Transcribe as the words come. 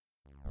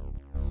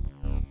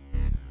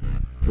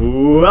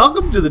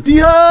Welcome to the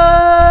T-Hut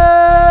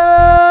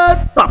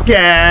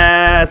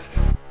Podcast.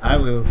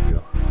 I'm Leland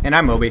Steele. And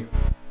I'm Moby.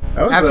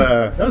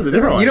 That was a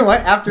different one. You know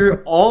what?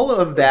 After all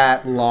of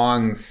that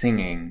long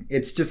singing,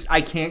 it's just, I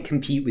can't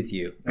compete with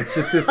you. It's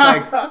just this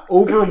like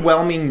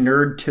overwhelming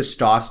nerd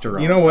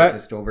testosterone. You know what? That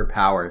just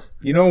overpowers.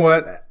 You know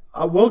what?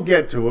 We'll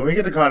get to, when we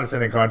get to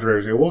condescending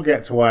controversy, we'll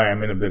get to why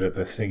I'm in a bit of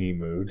a singing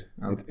mood.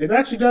 Oh. It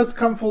actually does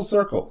come full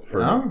circle for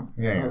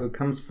me. Yeah. Oh, it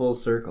comes full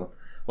circle.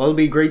 Well, it'll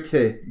be great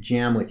to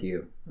jam with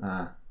you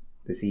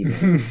this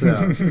evening.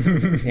 So,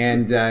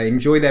 and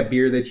enjoy that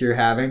beer that you're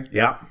having.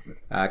 Yeah.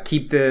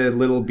 Keep the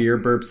little beer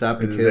burps up.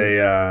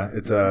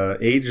 It's a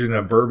aged in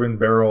a bourbon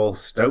barrel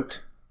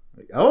stout.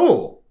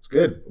 Oh, It's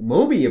good.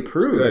 Moby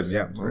approves. It's good.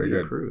 Yeah, it's very Moby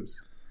good.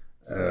 approves.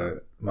 So.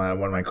 One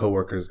of my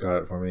coworkers got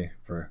it for me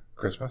for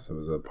Christmas. It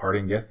was a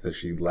parting gift that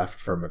she left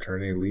for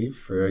maternity leave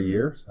for a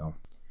year. So,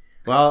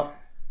 well,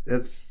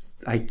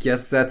 I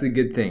guess that's a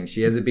good thing.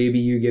 She has a baby,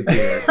 you get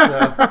beer.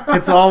 So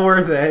it's all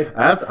worth it.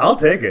 I'll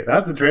take it.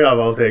 That's a trade-off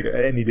I'll take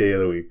any day of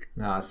the week.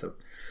 Awesome.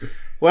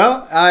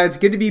 Well, it's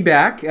good to be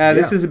back.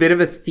 This is a bit of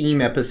a theme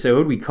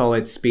episode. We call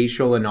it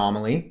Spatial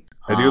Anomaly.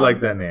 I do like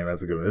that name.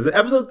 That's a good one. This is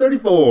episode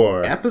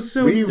 34.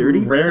 Episode we 34.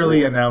 We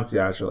rarely announce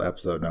the actual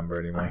episode number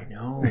anymore. I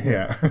know.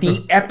 Yeah.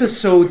 The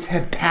episodes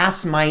have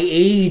passed my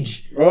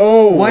age.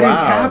 Oh, What is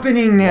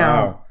happening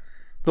now? Wow.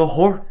 The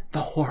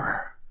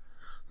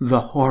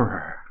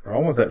horror. We're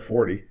almost at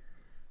 40.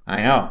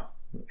 I know.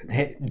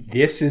 Hey,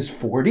 this is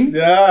 40?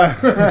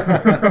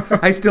 Yeah.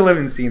 I still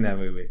haven't seen that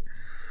movie.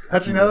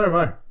 Actually, neither have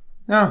I.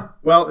 No.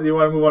 Well, you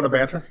want to move on to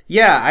banter?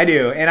 Yeah, I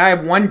do. And I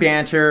have one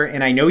banter,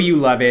 and I know you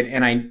love it,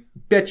 and I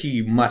bet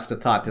you must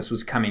have thought this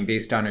was coming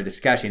based on our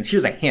discussions.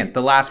 Here's a hint.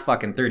 The last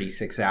fucking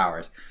 36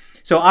 hours.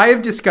 So I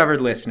have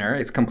discovered, listener,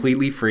 it's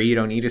completely free. You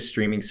don't need a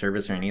streaming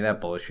service or any of that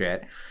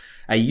bullshit.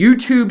 A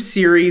YouTube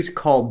series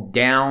called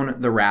Down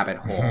the Rabbit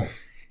Hole.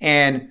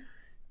 And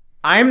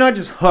I am not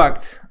just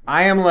hooked.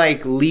 I am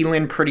like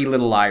Leland Pretty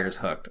Little Liars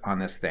hooked on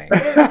this thing.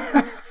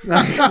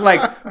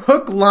 like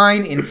hook,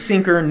 line, and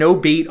sinker, no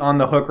bait on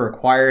the hook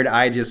required.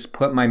 I just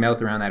put my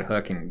mouth around that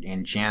hook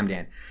and jammed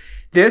in.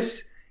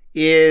 This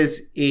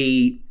is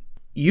a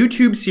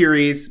YouTube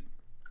series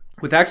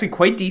with actually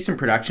quite decent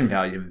production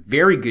values and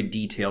very good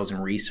details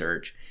and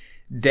research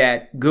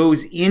that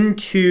goes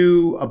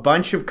into a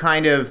bunch of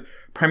kind of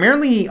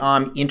primarily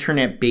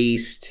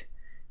internet-based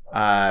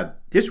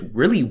just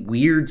really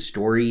weird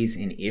stories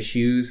and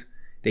issues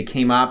that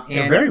came up.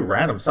 And very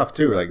random stuff,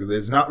 too. Like,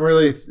 there's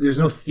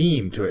no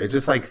theme to it. It's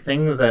just like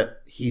things that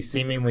he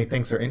seemingly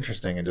thinks are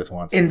interesting and just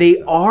wants to. And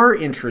they are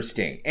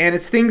interesting. And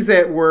it's things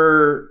that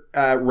were,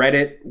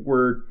 Reddit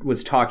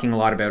was talking a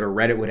lot about, or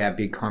Reddit would have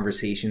big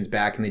conversations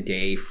back in the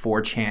day.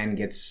 4chan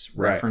gets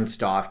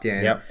referenced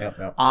often.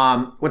 Yep.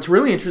 What's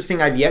really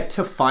interesting, I've yet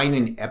to find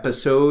an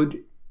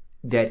episode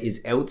that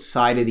is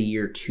outside of the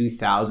year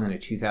 2000 or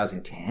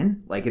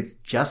 2010. Like, it's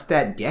just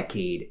that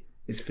decade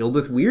is filled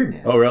with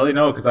weirdness. Oh, really?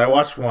 No, because I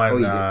watched one. Oh,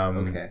 you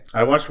did? Okay.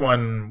 I watched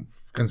one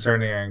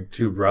concerning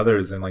two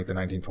brothers in like the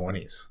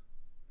 1920s.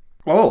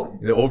 Oh,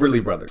 The Overly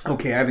brothers.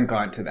 okay. I haven't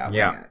gotten to that one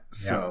Yeah. yet.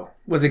 So,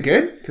 was it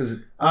good? Because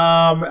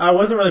I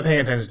wasn't really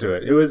paying attention to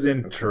it. It was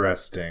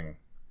interesting.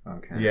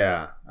 okay,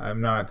 Yeah,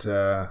 I'm not.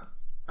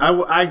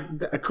 I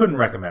couldn't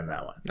recommend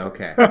that one.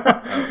 okay,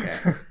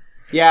 okay.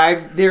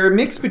 Yeah, they're a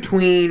mix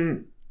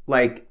between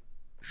like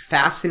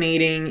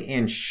fascinating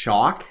and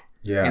shock.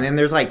 Yeah. And then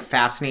there's like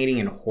fascinating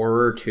and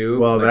horror too.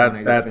 Well, like when I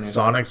just that finished-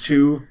 Sonic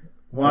Chew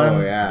one.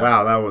 Oh, yeah.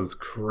 Wow, that was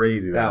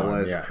crazy. That one.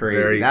 was Yeah,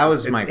 crazy. That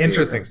was my It's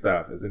interesting favorite.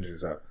 stuff. It's interesting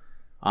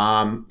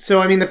stuff.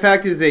 So, I mean, the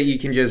fact is that you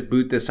can just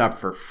boot this up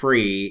for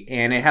free,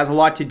 and it has a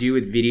lot to do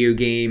with video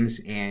games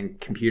and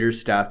computer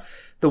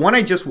stuff. The one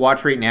I just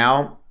watched right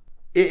now,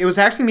 it was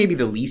actually maybe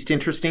the least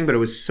interesting, but it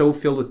was so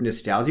filled with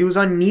nostalgia. It was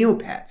on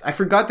Neopets. I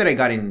forgot that I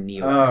got into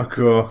Neopets Oh,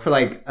 cool. for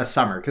like a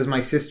summer, because my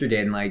sister did,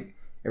 and like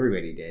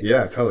everybody did.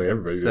 Yeah, totally.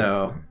 Everybody.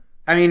 So,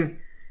 I mean,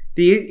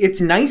 it's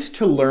nice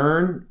to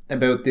learn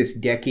about this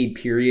decade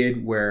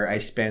period where I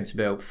spent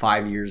about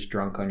 5 years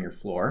drunk on your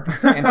floor.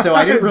 And so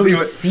I didn't really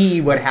see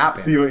what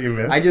happened. See what you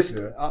missed. I just,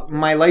 Yeah.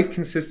 my life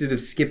consisted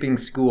of skipping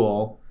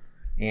school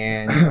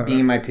and being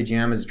in my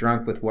pajamas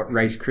drunk with what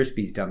Rice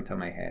Krispies dumped on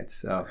my head.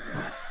 So,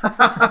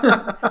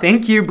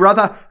 thank you,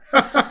 brother.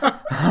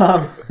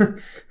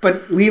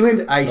 But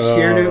Leland, I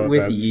shared it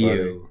with that's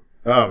you.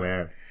 funny. Oh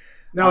man,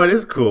 no, it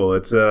is cool.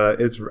 It's.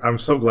 I'm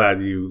so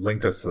glad you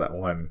linked us to that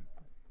one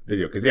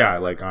video because yeah,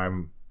 like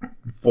I'm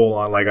full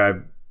on. Like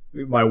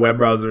my web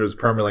browser is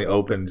permanently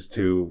opened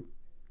to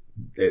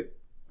it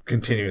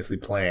continuously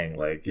playing.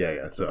 Like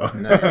yeah. So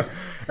Nice.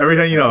 every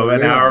time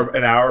That's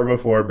an hour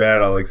before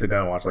bed, I'll like sit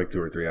down and watch like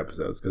 2 or 3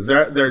 episodes because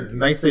they're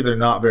nicely they're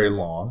not very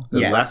long.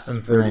 They're Yes, less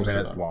than 30 most of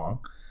minutes them. long.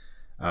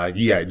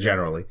 Yeah,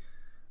 generally,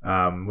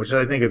 which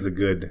I think is a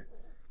good.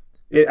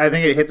 I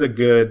think it hits a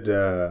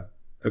good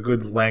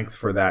length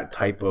for that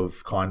type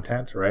of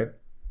content, right?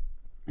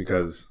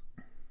 Because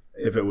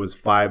if it was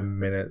 5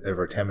 minutes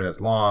or 10 minutes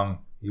long,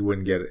 you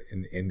wouldn't get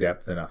in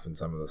depth enough in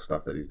some of the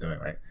stuff that he's doing,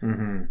 right?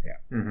 Mm-hmm. Yeah.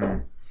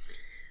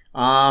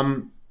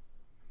 Mm-hmm.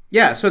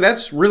 Yeah, so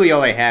that's really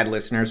all I had,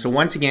 listeners. So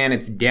once again,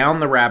 it's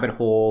Down the Rabbit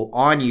Hole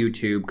on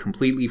YouTube,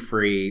 completely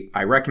free.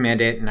 I recommend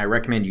it, and I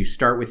recommend you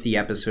start with the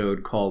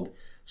episode called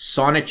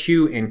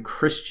Sonichu and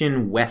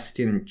Christian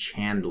Weston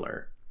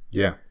Chandler.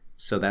 Yeah.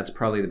 So that's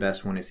probably the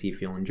best one to see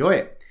if you'll enjoy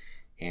it.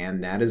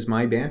 And that is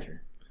my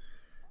banter.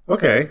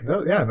 Okay.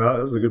 That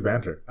was a good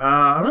banter.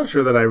 I'm not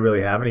sure that I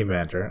really have any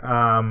banter.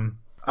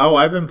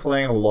 I've been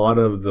playing a lot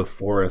of The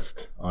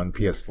Forest on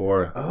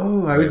PS4.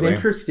 Oh, I was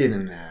interested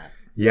in that.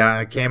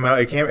 Yeah,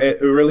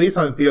 it released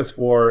on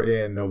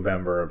PS4 in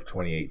November of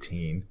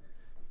 2018.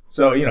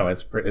 So,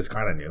 it's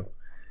kind of new.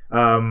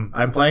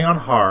 I'm playing on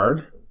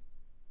hard,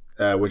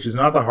 which is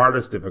not the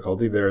hardest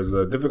difficulty. There's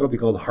a difficulty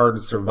called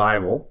hard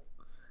survival.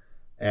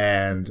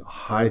 And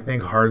I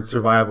think hard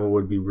survival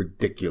would be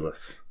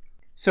ridiculous.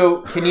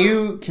 So can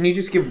you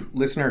just give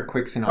listener a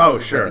quick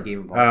synopsis of what the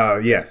game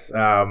involves? Yes.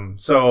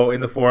 So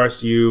in The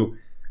Forest, you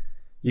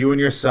and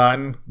your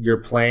son, your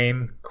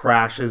plane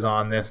crashes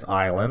on this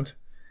island.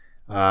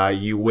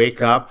 You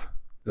wake up,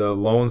 the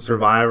lone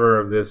survivor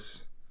of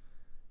this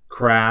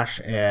crash,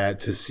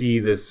 to see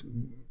this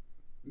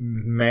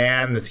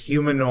man, this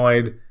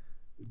humanoid,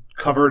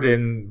 covered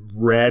in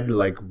red,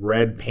 like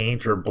red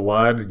paint or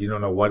blood. You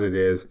don't know what it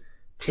is,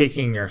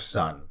 taking your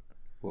son.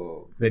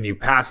 Whoa. Then you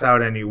pass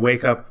out and you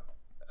wake up,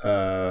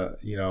 however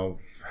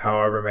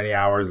many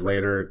hours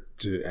later,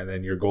 and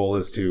then your goal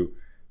is to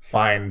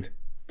find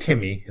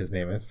Timmy. His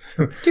name is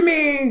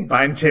Timmy.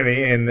 Find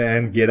Timmy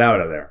and get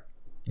out of there.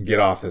 Get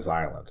off this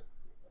island.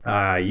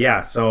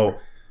 So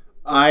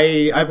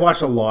I've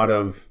watched a lot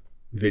of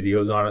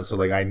videos on it, so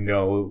like I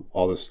know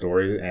all the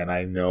story and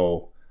I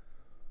know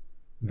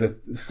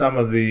some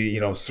of the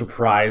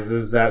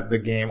surprises that the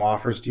game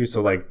offers to you.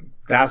 So like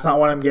that's not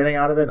what I'm getting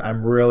out of it.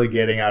 I'm really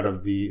getting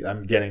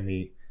I'm getting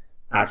the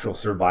actual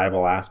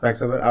survival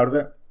aspects of it out of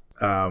it.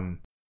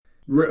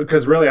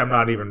 Because really I'm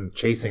not even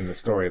chasing the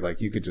story.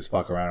 Like you could just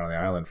fuck around on the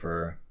island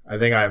I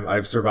think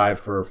I've survived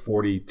for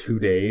 42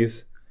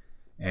 days.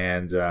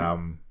 And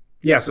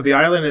so the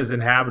island is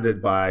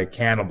inhabited by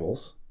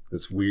cannibals.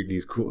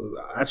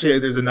 Actually,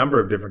 there's a number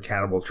of different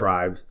cannibal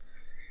tribes,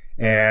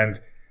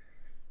 and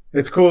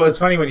it's cool. It's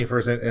funny when you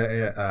first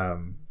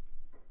encounter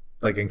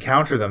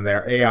them.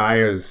 Their AI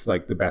is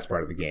like the best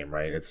part of the game,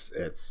 right?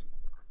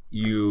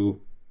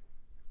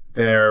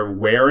 They're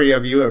wary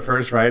of you at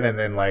first, right? And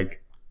then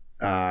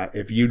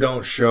if you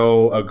don't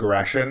show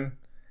aggression,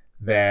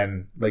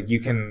 then like you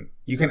can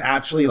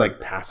actually like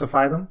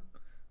pacify them.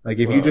 Like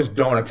if you just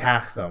don't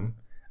attack them,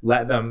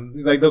 let them,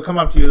 like they'll come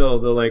up to you, they'll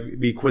like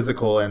be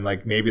quizzical and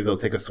like maybe they'll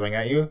take a swing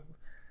at you.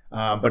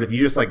 But if you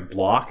just like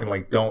block and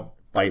like don't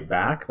bite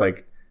back,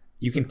 like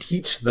you can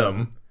teach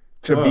them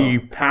to be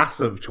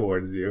passive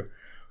towards you.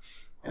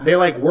 They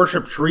like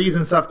worship trees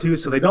and stuff too,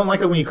 so they don't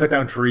like it when you cut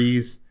down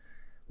trees,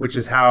 which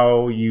is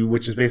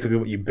basically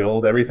what you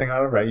build everything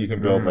out of, right? You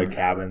can build like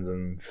cabins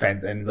and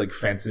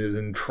fences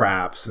and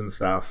traps and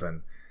stuff,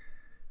 and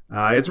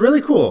it's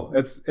really cool.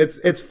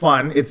 It's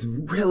fun. It's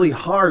really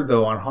hard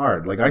though on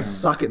hard. Like I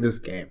suck at this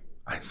game.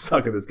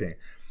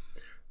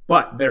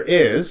 But there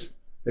is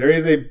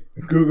a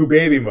Goo Goo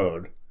Baby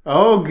mode.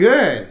 Oh,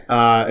 good.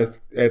 I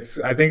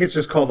think it's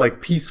just called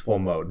like peaceful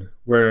mode,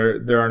 where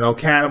there are no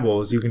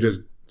cannibals. You can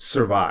just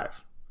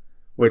survive,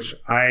 which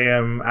I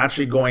am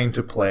actually going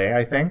to play,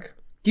 I think.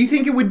 Do you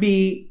think it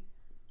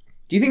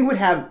would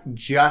have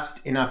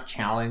just enough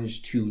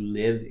challenge to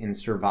live and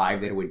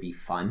survive that it would be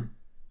fun?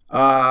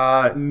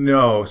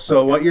 No.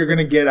 So what you're going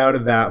to get out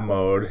of that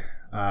mode,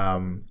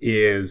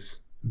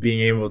 is being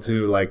able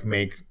to like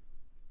make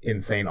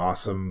insane,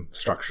 awesome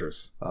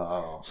structures.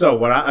 Oh.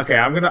 So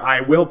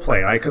I will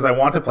play, right? Because I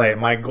want to play it.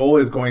 My goal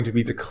is going to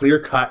be to clear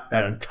cut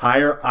that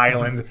entire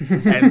island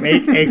and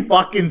make a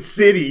fucking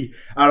city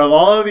out of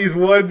all of these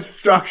wood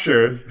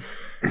structures.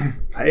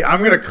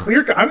 I'm gonna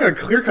clear cut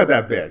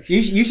that bitch.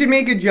 You should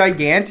make a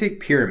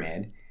gigantic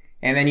pyramid.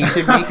 And then you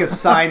should make a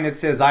sign that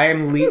says, "I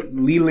am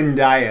Leland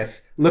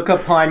Dias. Look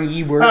upon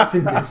ye works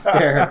in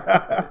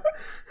despair."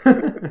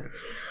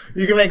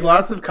 You can make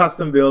lots of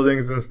custom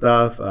buildings and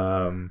stuff.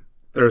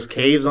 There's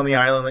caves on the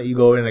island that you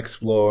go in and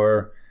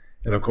explore.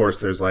 And of course,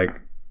 there's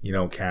like,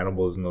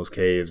 cannibals in those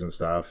caves and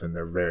stuff. And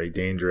they're very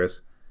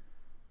dangerous.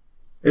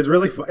 It's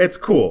really fun. It's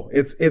cool.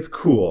 It's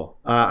cool.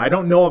 I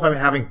don't know if I'm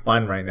having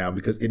fun right now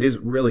because it is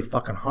really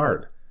fucking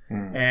hard.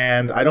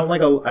 And I don't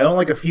like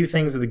a few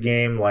things of the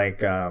game,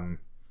 like,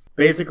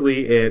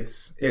 basically,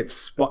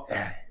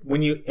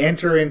 when you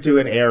enter into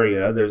an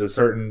area, there's a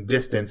certain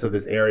distance of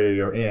this area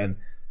you're in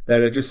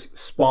that it just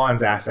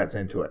spawns assets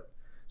into it.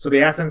 So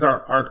the assets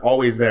aren't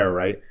always there,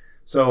 right?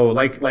 So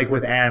like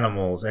with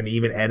animals and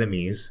even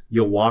enemies,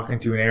 you'll walk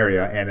into an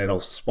area and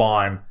it'll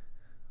spawn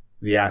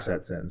the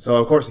assets in. So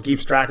of course it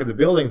keeps track of the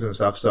buildings and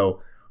stuff.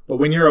 But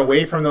when you're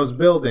away from those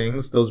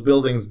buildings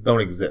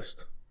don't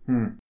exist.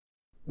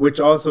 Which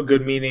also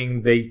good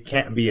meaning they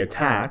can't be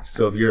attacked.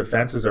 So if your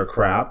defenses are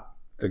crap,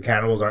 the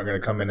cannibals aren't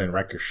going to come in and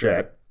wreck your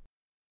shit.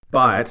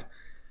 But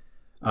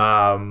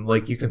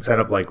you can set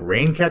up like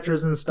rain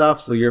catchers and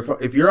stuff. So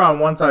if you're on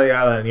one side of the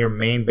island and your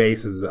main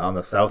base is on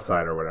the south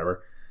side or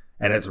whatever,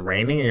 and it's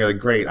raining, and you're like,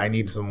 great, I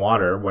need some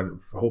water.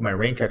 Hope my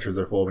rain catchers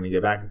are full when you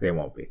get back. They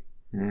won't be.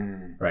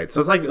 Right. So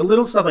it's like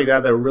little stuff like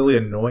that really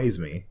annoys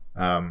me.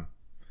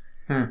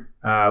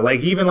 Like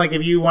even like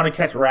if you want to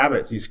catch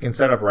rabbits, you can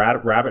set up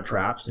rabbit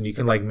traps, and you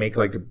can like make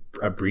like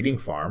a breeding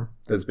farm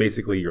that's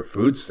basically your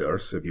food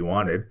source if you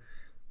wanted.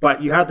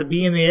 But you have to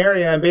be in the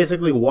area and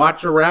basically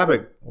watch a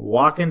rabbit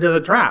walk into the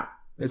trap.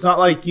 It's not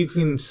like you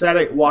can set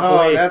it, walk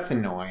away. Oh, that's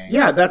annoying.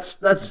 Yeah, that's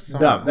so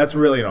dumb. annoying. That's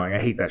really annoying. I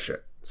hate that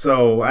shit.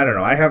 So I don't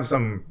know. I have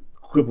some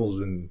quibbles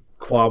and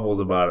quabbles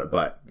about it,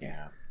 but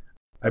yeah,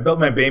 I built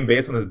my main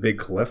base on this big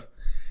cliff,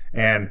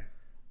 and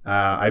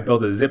I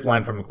built a zip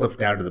line from the cliff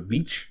down to the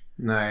beach.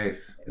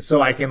 Nice.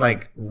 So I can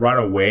like run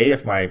away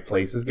if my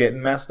place is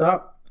getting messed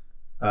up.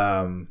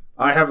 I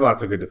have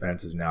lots of good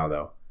defenses now,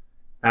 though.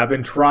 I've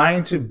been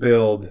trying to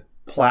build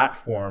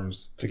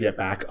platforms to get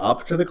back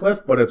up to the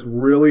cliff, but it's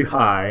really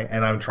high,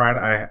 and I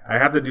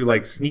have to do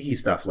like sneaky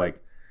stuff.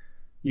 Like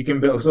you can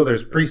build, so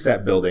there's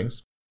preset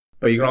buildings,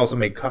 but you can also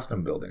make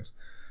custom buildings.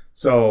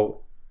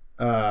 So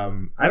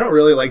I don't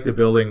really like the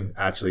building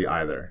actually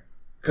either,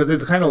 because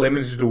it's kind of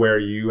limited to where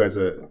you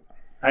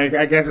I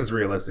guess it's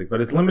realistic, but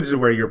it's limited to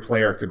where your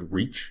player could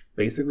reach,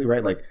 basically,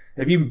 right? Like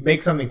if you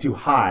make something too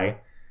high,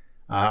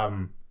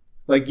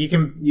 like you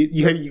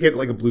get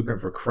like a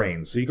blueprint for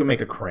cranes, so you can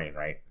make a crane,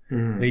 right?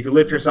 And you could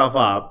lift yourself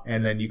up,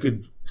 and then you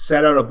could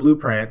set out a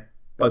blueprint,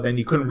 but then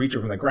you couldn't reach it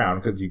from the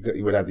ground because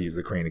you would have to use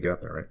the crane to get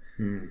up there,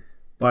 right?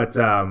 But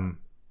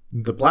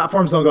the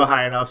platforms don't go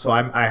high enough, so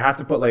I have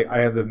to put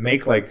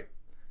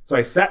so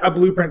I set a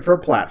blueprint for a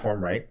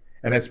platform, right?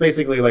 And it's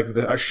basically like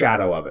a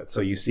shadow of it,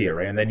 so you see it,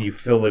 right? And then you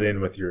fill it in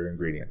with your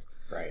ingredients,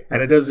 right?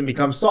 And it doesn't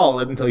become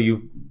solid until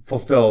you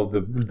fulfill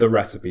the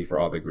recipe for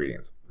all the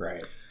ingredients,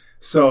 right?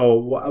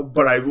 So,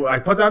 but I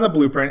put down the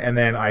blueprint, and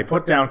then I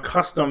put down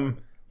custom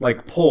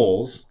like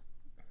poles,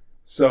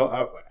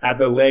 so at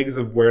the legs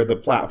of where the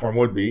platform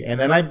would be, and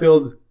then I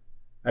build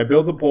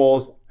the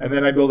poles, and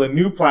then I build a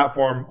new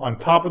platform on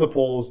top of the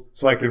poles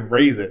so I can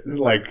raise it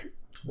like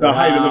the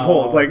height of the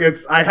poles. Like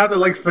I have to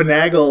like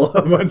finagle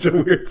a bunch of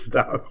weird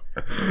stuff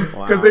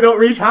because they don't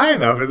reach high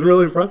enough. It's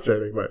really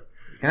frustrating, but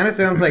kind of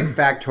sounds like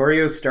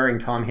Factorio starring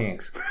Tom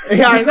Hanks.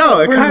 Yeah, I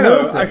know. I kind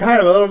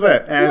of a little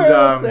bit,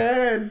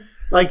 and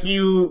like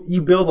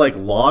you build like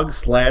log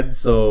sleds,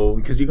 so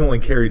because you can only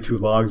carry 2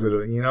 logs at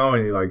and you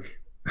like.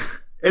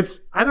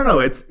 I don't know.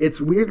 It's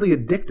weirdly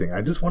addicting.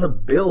 I just want to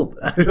build.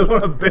 I just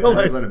want to build.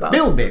 I want to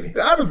build, baby.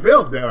 I want to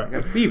build. Damn it. I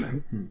got a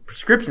fever.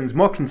 Prescriptions,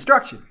 more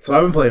construction. So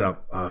I've been playing a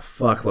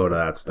fuckload of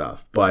that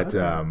stuff, but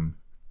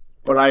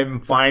I'm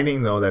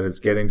finding though that it's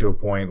getting to a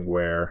point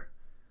where,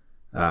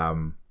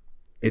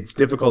 it's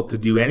difficult to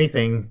do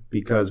anything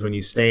because when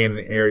you stay in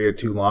an area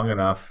too long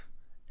enough,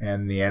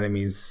 and the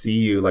enemies see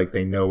you, like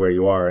they know where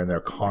you are, and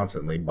they're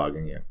constantly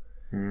bugging you.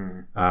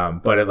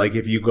 But like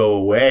if you go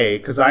away,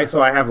 because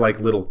I have like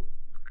little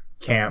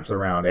camps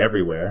around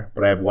everywhere,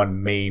 but I have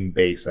one main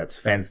base that's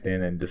fenced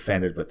in and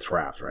defended with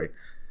traps, right?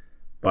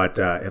 But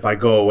if I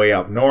go away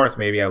up north,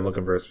 maybe I'm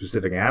looking for a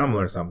specific animal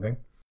or something,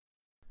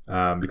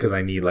 because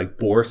I need like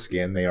boar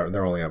skin.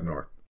 They're only up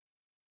north.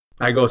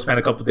 I go spend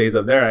a couple days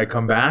up there. I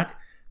come back.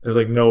 There's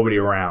like nobody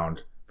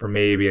around for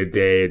maybe a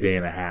day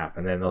and a half,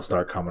 and then they'll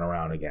start coming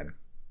around again.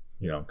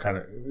 Kind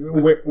of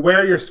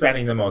where you're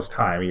spending the most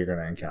time, you're going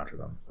to encounter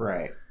them.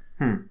 Right.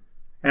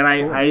 And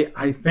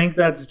I think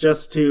that's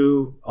just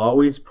to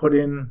always put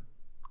in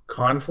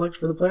conflict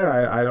for the player.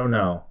 I don't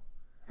know.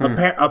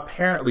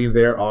 Apparently,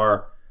 there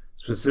are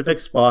specific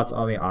spots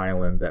on the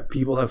island that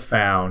people have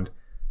found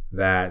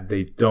that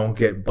they don't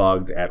get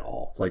bugged at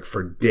all. Like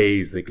for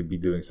days, they could be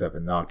doing stuff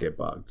and not get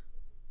bugged.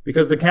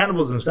 Because the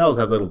cannibals themselves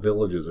have little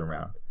villages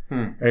around.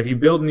 And if you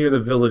build near the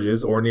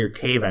villages or near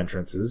cave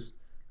entrances,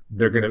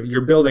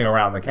 you're building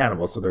around the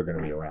cannibals, so they're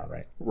gonna be around,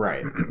 right?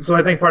 Right. So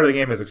I think part of the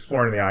game is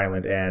exploring the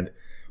island and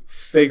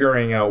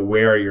figuring out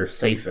where you're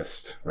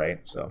safest,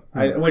 right? So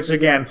which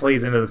again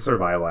plays into the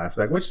survival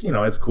aspect, which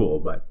is cool,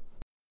 but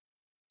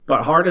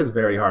hard is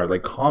very hard.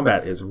 Like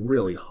combat is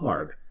really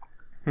hard.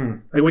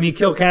 Like when you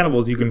kill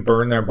cannibals, you can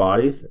burn their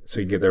bodies so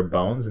you get their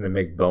bones and then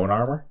make bone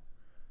armor.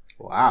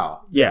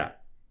 Wow. Yeah.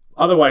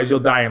 Otherwise, you'll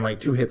die in like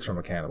 2 hits from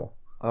a cannibal.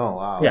 Oh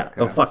wow. Yeah, okay.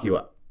 They'll fuck you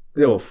up.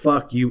 They will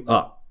fuck you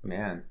up,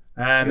 man.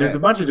 And there's a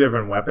bunch of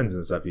different weapons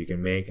and stuff you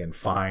can make and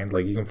find.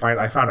 Like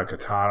I found a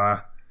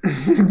katana,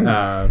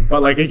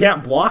 but like you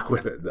can't block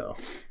with it though.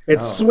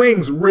 It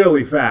swings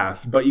really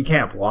fast, but you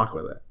can't block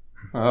with it.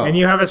 Oh. And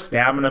you have a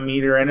stamina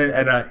meter and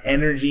an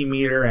energy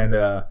meter and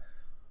a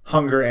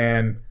hunger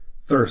and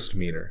thirst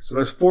meter. So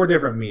there's 4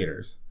 different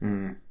meters.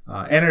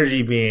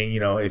 Energy being,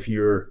 if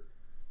you're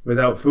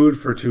without food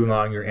for too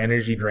long, your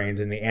energy drains,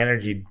 and the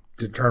energy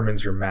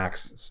determines your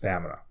max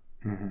stamina.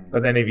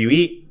 But then if you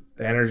eat,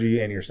 the energy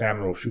and your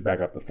stamina will shoot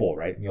back up to full,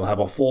 right? And you'll have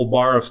a full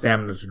bar of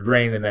stamina to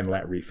drain and then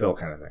let refill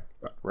kind of thing.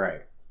 But,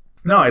 right.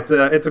 No, it's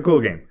a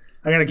cool game.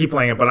 I'm going to keep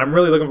playing it, but I'm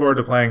really looking forward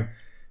to playing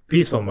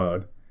peaceful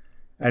mode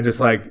and just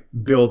like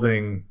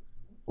building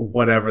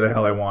whatever the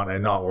hell I want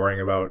and not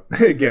worrying about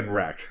getting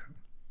wrecked.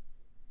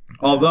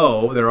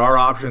 Although there are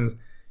options,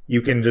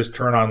 you can just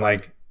turn on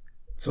like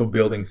so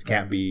buildings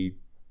can't be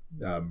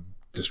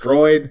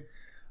destroyed.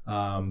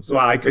 So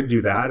I could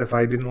do that if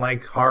I didn't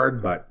like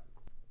hard, but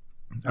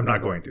I'm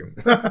not going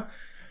to.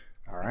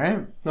 All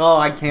right. Well,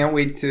 I can't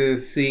wait to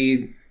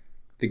see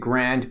the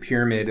Grand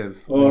Pyramid of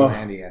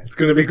Legolandia. It's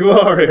going to be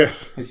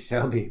glorious. It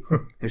shall be.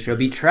 There shall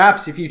be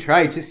traps if you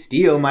try to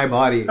steal my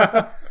body.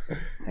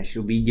 I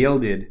shall be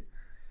gilded.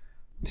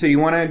 So you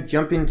want to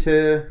jump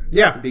into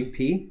Yeah. Big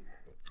P?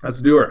 Let's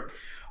do it.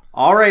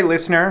 All right,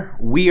 listener.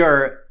 We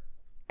are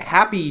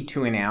happy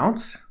to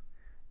announce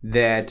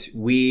that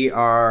we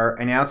are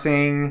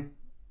announcing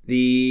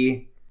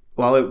it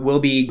will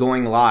be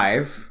going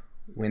live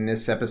when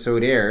this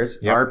episode airs,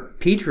 Yep. our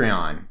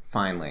Patreon,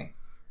 finally.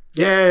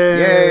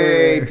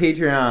 Yay! Yay,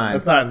 Patreon.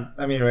 That's not,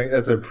 I mean,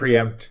 that's a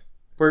preemptive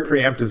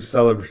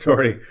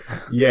celebratory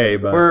yay,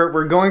 but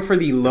We're going for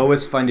the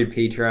lowest funded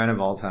Patreon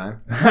of all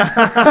time.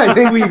 I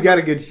think we've got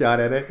a good shot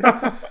at it.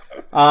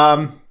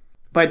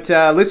 But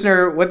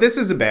listener, what this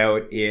is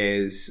about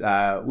is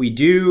we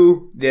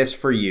do this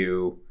for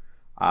you.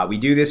 We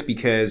do this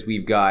because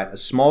we've got a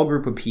small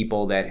group of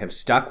people that have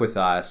stuck with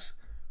us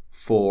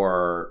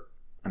for,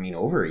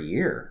 over a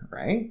year,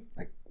 right?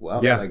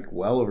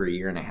 Well over a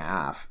year and a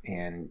half,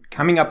 and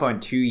coming up on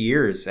 2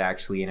 years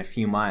actually in a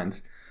few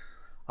months.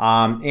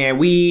 And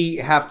we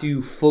have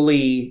to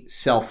fully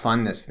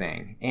self-fund this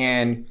thing.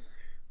 And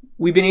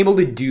we've been able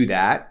to do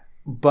that,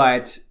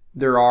 but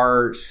there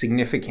are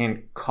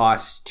significant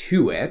costs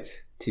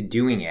to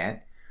doing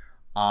it.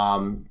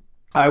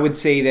 I would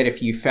say that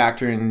if you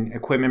factor in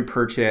equipment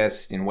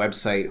purchased and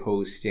website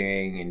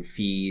hosting and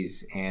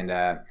fees and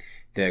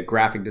the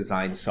graphic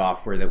design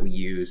software that we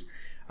use,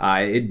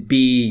 it'd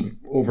be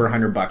over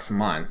 $100 a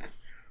month,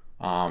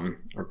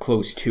 or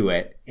close to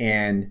it.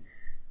 And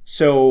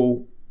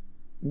so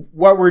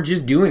what we're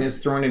just doing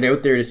is throwing it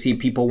out there to see if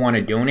people want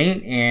to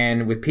donate.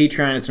 And with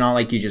Patreon, it's not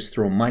like you just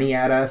throw money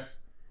at us.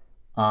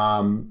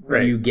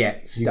 Right. You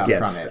get stuff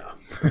from it.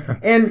 it.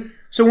 And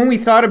so when we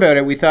thought about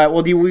it, we thought,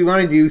 well, do we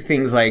want to do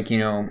things like,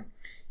 you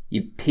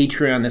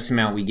Patreon this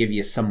amount, we give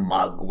you some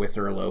mug with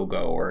our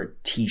logo or a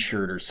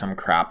t-shirt or some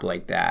crap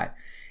like that.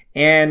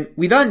 And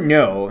we thought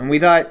no. And we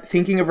thought,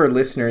 thinking of our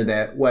listener,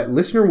 that what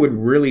listener would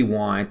really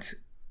want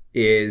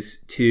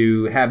is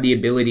to have the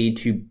ability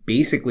to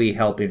basically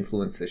help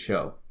influence the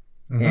show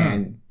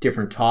and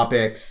different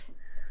topics,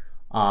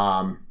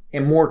 and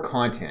more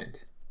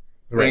content.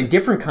 Right. And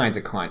different kinds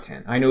of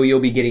content. I know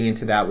you'll be getting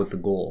into that with the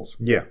goals.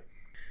 Yeah.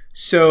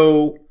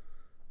 So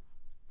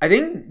I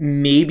think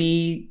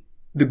maybe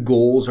the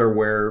goals are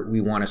where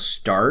we want to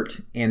start,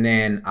 and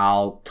then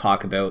I'll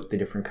talk about the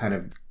different kind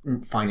of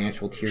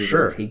financial tiers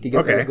Sure. it'll take to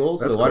get those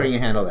goals. That's So why cool. don't you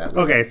handle that?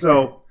 Okay,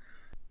 so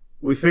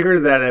we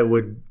figured that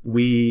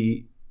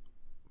we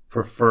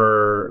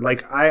prefer,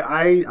 like,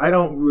 I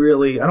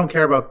don't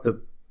care about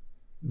the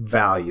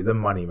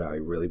money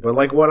value really, but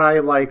like what I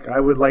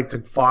would like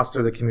to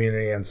foster the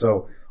community, and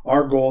so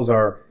our goals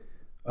are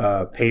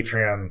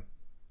Patreon,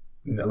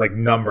 like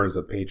numbers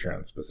of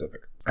Patreon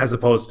specific, as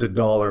opposed to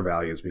dollar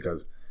values,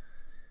 because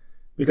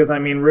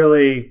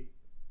really,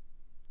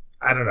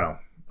 I don't know.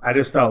 I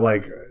just felt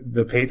like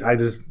I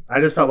just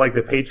felt like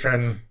the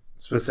patron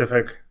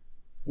specific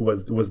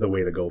was the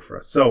way to go for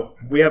us. So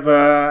we have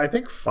I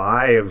think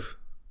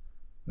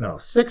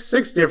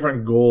six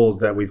different goals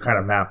that we've kind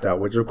of mapped out,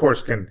 which of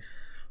course can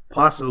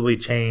possibly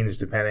change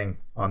depending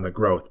on the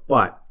growth.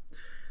 But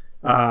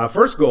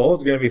first goal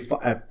is going to be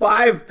at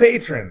 5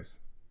 patrons.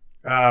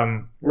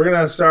 We're going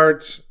to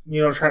start,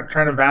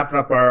 trying to wrap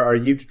up our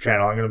YouTube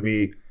channel. I'm going to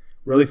be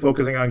really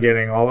focusing on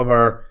getting all of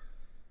our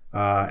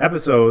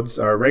episodes,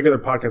 our regular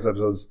podcast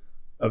episodes,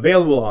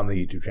 available on the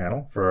YouTube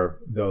channel for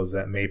those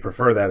that may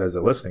prefer that as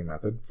a listening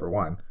method, for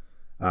one.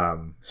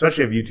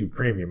 Especially if YouTube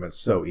Premium, it's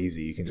so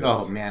easy. You can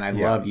just... Oh, man, I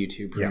love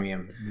YouTube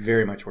Premium.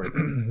 Very much worth it.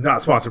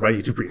 Not sponsored by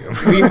YouTube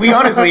Premium. we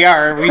honestly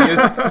are. We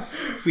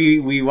just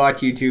we watch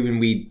YouTube and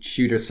we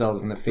shoot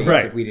ourselves in the face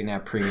if we didn't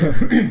have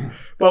Premium.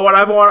 But what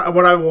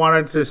I've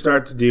wanted to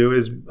start to do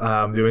is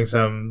doing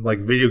some like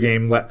video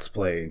game Let's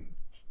Play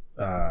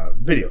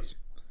videos.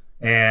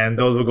 And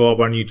those will go up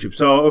on YouTube.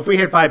 So if we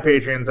hit 5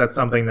 patrons, that's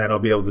something that I'll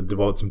be able to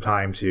devote some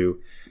time to.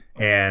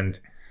 And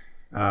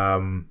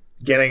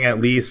getting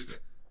at least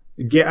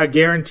a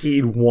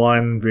guaranteed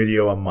 1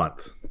 video a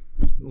month.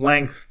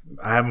 Length,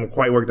 I haven't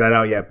quite worked that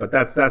out yet, but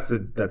that's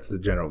the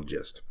general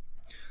gist.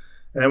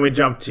 And then we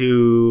jump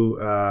to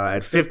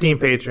at 15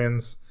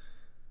 patrons.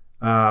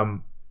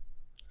 I'll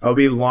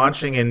be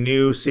launching a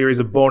new series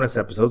of bonus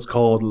episodes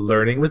called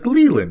Learning with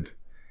Leland.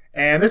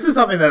 And this is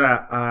something that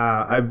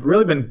I've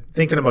really been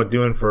thinking about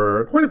doing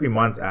for quite a few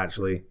months,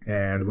 actually,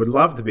 and would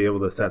love to be able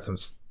to set some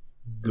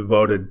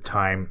devoted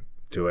time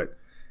to it.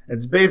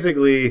 It's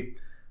basically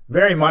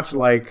very much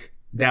like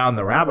Down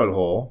the Rabbit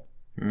Hole,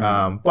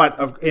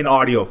 but in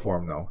audio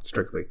form, though,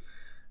 strictly.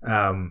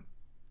 Kind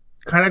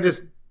of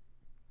just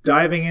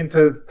diving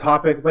into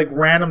topics, like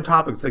random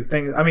topics, like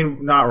things,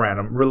 not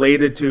random,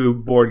 related to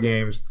board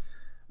games,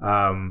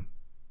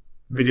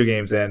 video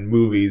games, and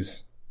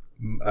movies.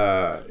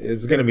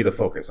 Is going to be the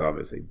focus,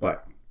 obviously,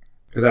 but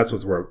because that's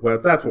what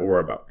we're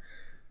about.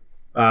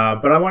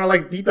 But I want to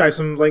like deep dive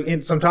some like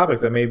in some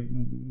topics that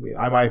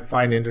I might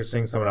find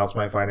interesting. Someone else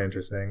might find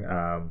interesting.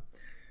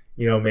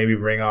 Maybe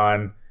bring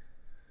on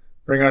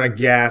a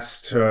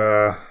guest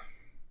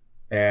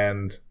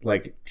and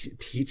like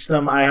teach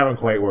them. I haven't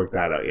quite worked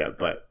that out yet,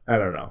 but I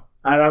don't know.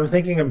 And I'm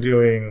thinking of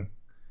doing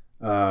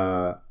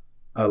a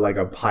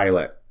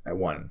pilot at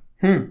one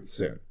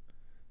soon.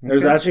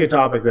 There's actually a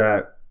topic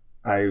that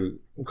I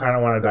kind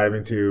of want to dive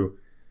into.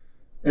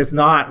 It's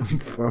not,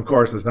 of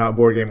course, it's not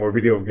board game or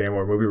video game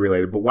or movie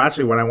related, but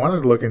actually what I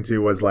wanted to look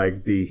into was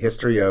like the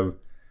history of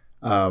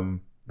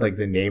like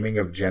the naming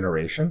of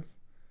generations.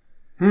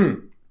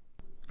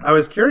 I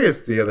was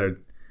curious the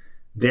other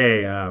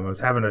day. I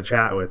was having a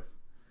chat with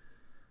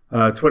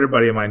a Twitter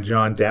buddy of mine,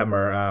 John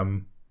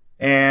Detmer,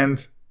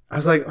 and I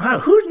was like, wow,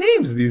 who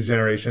names these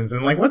generations?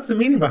 And like, what's the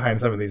meaning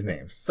behind some of these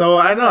names? So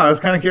I know, I was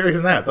kind of curious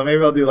in that. So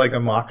maybe I'll do like a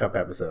mock-up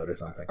episode or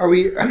something. Are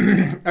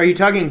you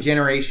talking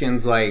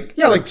generations like...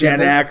 Yeah, like Gen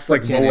X,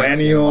 like Gen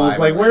millennials. X,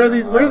 like where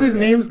do these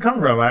names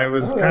come from? I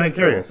was kind of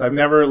curious. Cool. I've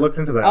never looked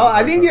into that. Oh,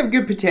 I think you have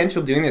good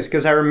potential doing this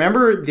because I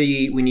remember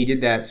when you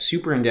did that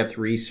super in-depth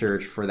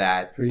research for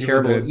that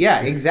terrible...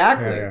 Yeah,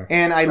 exactly. Yeah.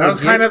 And that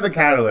was kind of the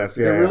catalyst.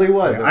 Yeah, it really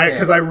was.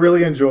 Because I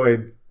really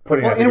enjoyed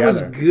putting it together. And it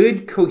was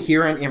good,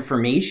 coherent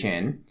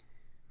information.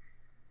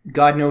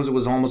 God knows it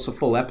was almost a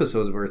full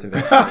episode's worth of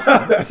it.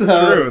 That's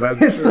true.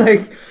 It's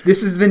like,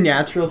 this is the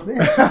natural thing.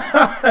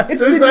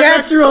 It's the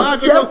natural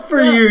step for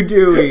you,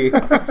 Dewey.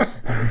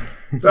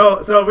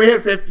 So if we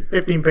hit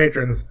 15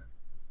 patrons,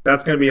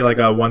 that's going to be like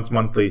a once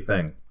monthly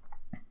thing.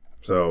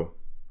 So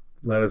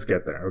let us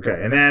get there.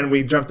 Okay. And then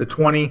we jump to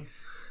 20.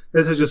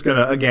 This is just going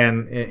to,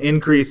 again,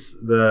 increase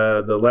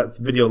the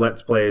video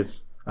Let's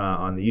Plays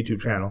on the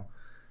YouTube channel.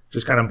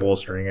 Just kind of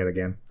bolstering it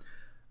again.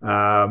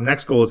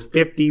 Next goal is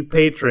 50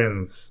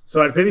 patrons.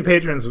 So at 50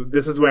 patrons,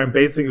 this is where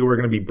basically we're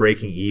going to be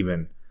breaking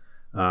even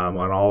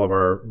on all of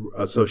our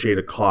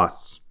associated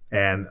costs.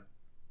 And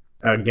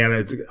again,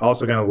 it's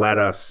also going to let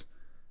us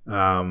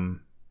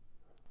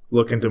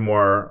look into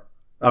more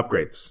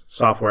upgrades,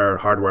 software,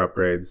 hardware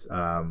upgrades.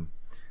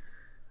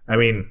 I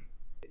mean,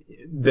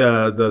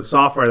 the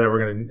software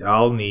that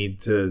I'll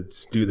need to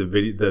do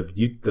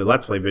the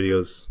Let's Play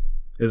videos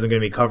isn't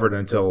going to be covered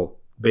until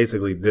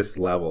basically this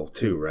level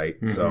too, right?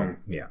 Mm-hmm. So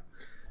yeah,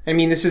 I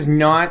mean, this is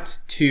not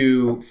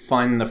to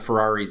fund the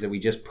Ferraris that we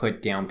just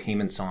put down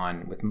payments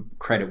on with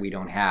credit we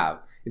don't have.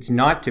 It's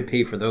not to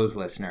pay for those,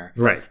 listener,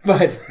 right?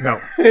 But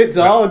no, it's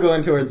all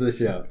going towards the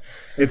show.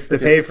 It's to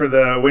pay for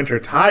the winter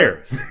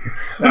tires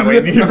that we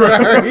need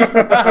Ferraris.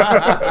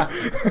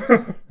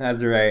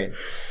 That's right.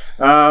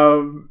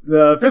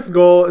 The fifth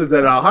goal is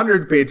at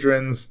 100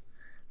 patrons.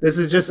 This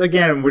is just,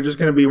 again, we're just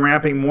going to be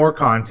ramping more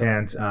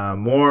content,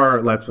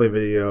 more Let's Play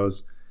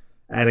videos,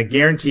 and a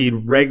guaranteed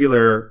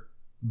regular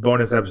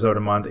bonus episode a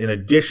month in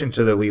addition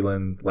to the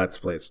Leland Let's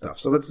Play stuff.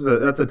 So that's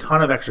a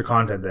ton of extra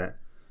content that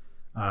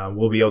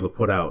we'll be able to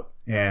put out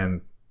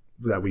and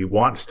that we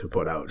want to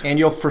put out. And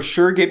you'll for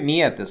sure get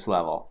me at this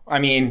level. I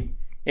mean,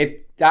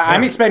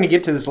 I'm expecting to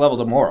get to this level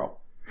tomorrow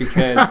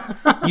because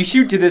you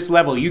shoot to this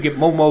level, you get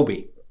Mo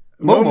Moby.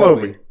 Mo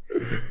Moby.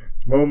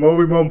 Mo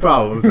Moby, Mo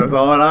problems. That's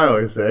all that I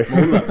always say.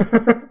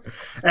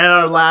 And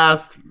our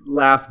last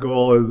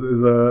goal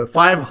is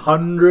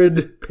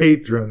 500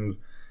 patrons.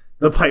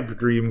 The pipe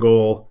dream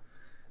goal.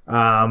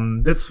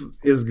 This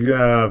is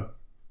gonna,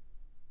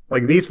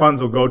 like, these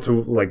funds will go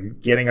to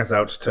like getting us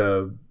out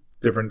to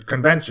different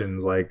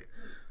conventions, like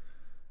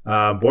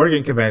board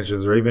game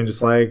conventions, or even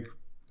just like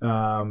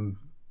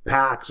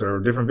PAX or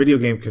different video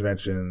game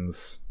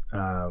conventions.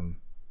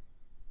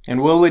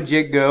 And we'll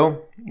legit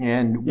go,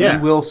 and we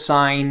will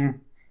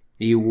sign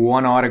the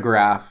one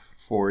autograph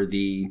for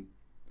the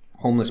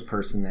homeless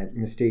person that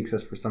mistakes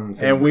us for someone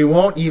famous. And we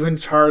won't even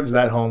charge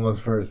that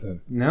homeless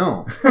person.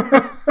 No.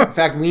 In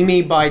fact, we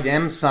may buy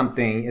them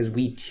something as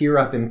we tear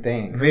up in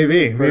things.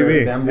 Maybe.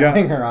 Them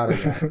wanting our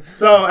autograph.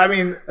 So, I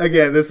mean,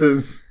 again,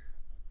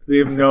 we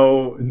have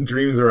no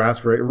dreams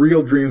or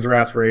real dreams or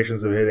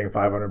aspirations of hitting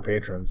 500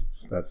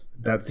 patrons.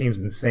 That seems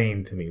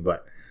insane to me,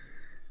 but...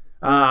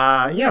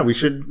 we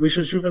should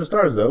shoot for the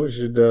stars, though. We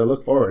should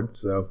look forward.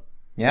 So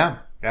yeah,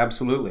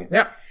 absolutely.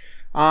 Yeah.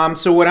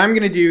 So what I'm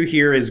going to do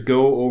here is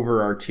go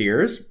over our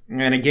tiers,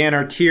 and again,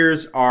 our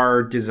tiers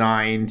are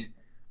designed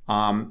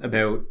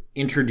about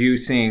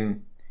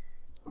introducing.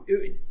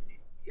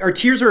 Our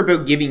tiers are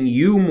about giving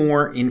you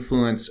more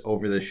influence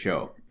over the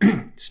show,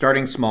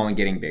 starting small and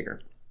getting bigger.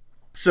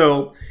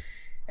 So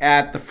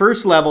at the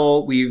first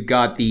level, we've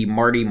got the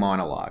Marty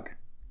monologue,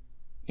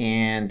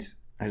 and.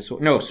 I'm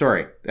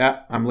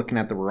looking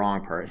at the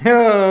wrong part.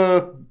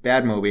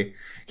 Bad Moby.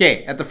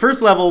 Okay, at the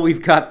first level,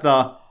 we've got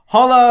the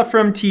Holla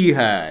from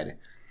T-Hud.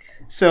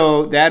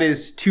 So that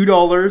is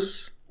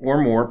 $2 or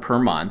more per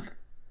month.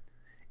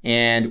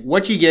 And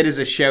what you get is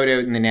a shout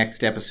out in the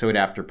next episode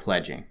after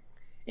pledging.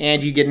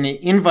 And you get an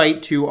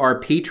invite to our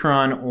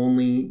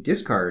Patreon-only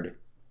Discord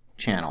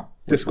channel.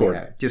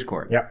 Discord.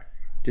 Discord. Yep.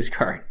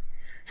 Discard.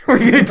 We're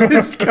going to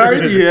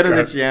discard you out of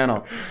the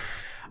channel.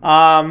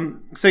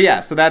 So yeah,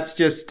 so that's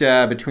just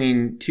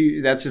between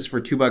two. That's just for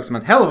 $2 a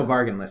month. Hell of a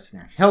bargain,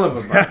 listener. Hell of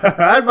a bargain.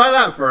 I'd buy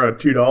that for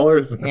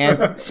 $2.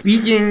 And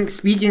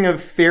speaking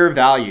of fair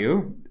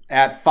value,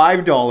 at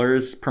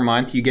 $5 per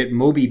month, you get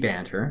Moby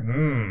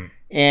Banter,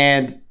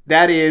 and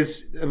that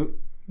is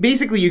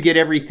basically you get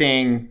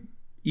everything.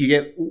 You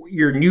get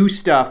your new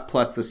stuff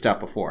plus the stuff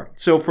before.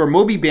 So for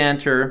Moby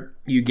Banter,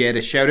 you get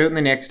a shout out in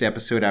the next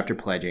episode after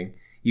pledging.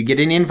 You get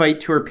an invite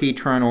to our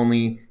Patreon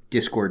only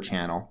Discord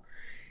channel.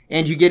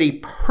 And you get a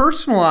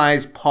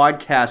personalized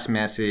podcast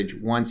message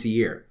once a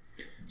year.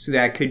 So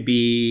that could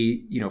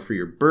be, for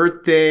your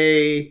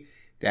birthday.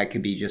 That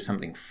could be just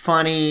something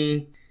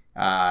funny.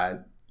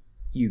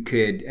 You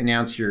could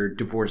announce your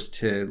divorce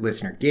to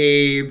listener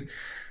Gabe.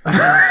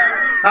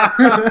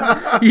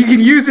 You can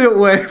use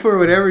it for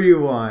whatever you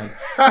want.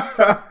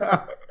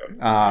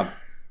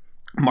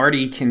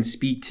 Marty can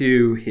speak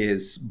to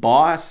his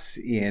boss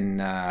in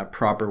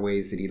proper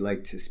ways that he'd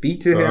like to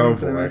speak to him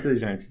for the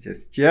message. I'm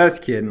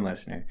just kidding,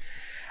 listener.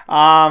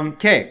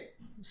 Okay,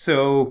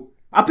 so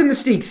up in the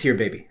stakes here,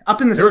 baby.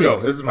 Up in the stakes. Here we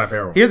go. This is my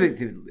favorite. Here,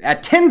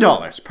 at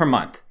 $10 per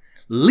month,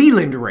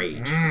 Leland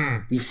Rage.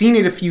 We've seen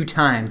it a few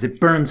times. It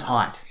burns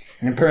hot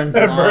and it burns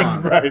long. It burns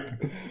bright.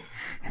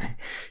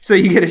 So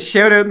you get a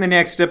shout out in the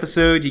next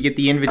episode. You get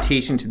the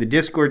invitation to the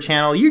Discord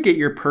channel. You get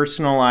your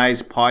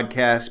personalized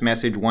podcast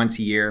message once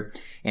a year.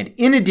 And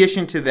in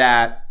addition to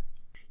that,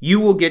 you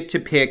will get to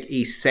pick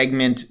a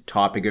segment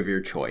topic of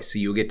your choice. So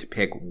you'll get to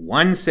pick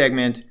one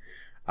segment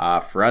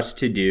for us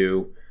to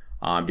do.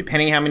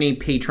 Depending how many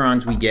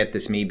patrons we get,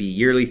 this may be a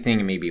yearly thing.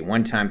 It may be a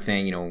one-time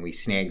thing. When we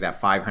snag that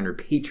 500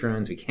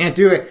 patrons, we can't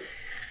do it.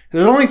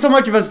 There's only so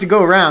much of us to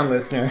go around,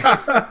 listener.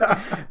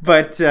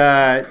 But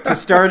to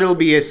start, it'll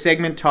be a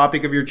segment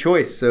topic of your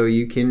choice. So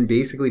you can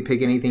basically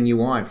pick anything you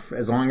want,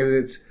 as long as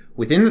it's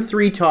within the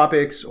 3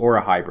 topics or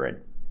a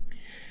hybrid.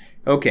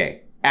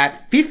 Okay,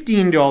 at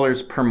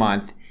 $15 per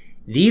month,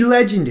 the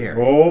legendary.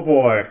 Oh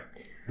boy.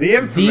 The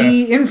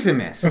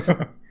infamous.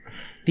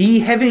 The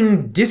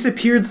having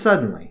disappeared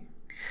suddenly.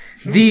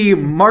 The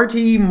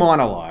Marty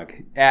monologue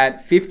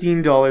at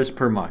 $15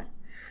 per month.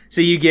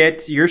 So you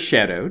get your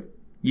shout out.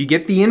 You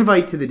get the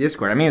invite to the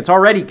Discord. I mean, it's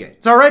already good.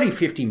 It's already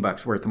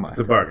 $15 worth a month.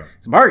 It's a bargain.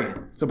 It's a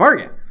bargain. It's a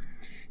bargain.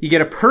 You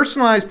get a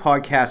personalized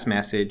podcast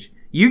message.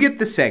 You get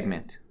the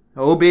segment.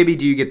 Oh, baby,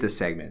 do you get the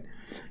segment.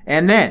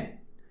 And then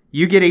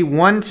you get a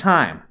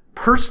one-time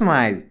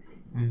personalized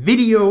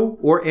video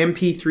or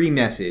MP3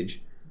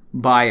 message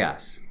by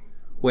us.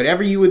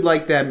 Whatever you would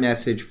like that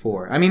message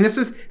for. I mean, this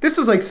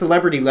is like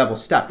celebrity level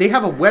stuff. They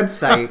have a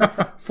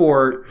website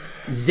for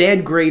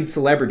Z-grade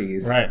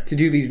celebrities to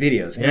do these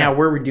videos. And now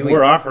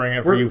we're offering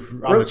it for you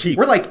on the cheap.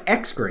 We're like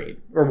X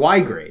grade or Y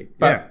grade.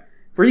 But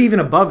we're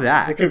even above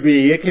that. It could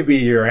be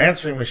your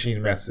answering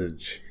machine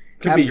message.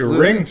 It could be your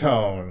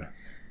ringtone.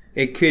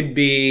 It could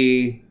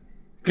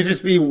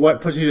just be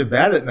what puts you to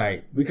bed at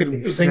night. We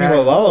could sing you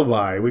a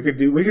lullaby. We could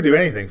do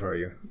anything for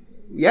you.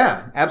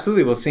 Yeah,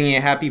 absolutely. We'll sing you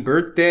a happy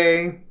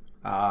birthday.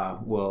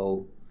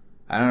 We'll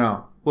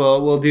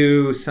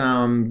do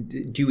some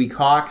Dewey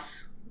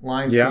Cox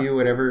lines for you,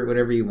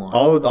 whatever you want.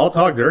 I'll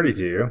talk dirty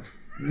to you.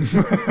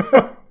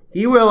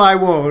 He will, I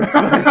won't.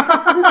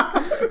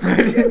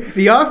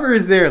 The offer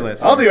is there,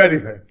 listener. I'll do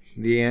anything.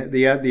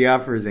 The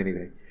offer is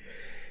anything.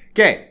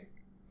 Okay.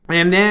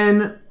 And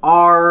then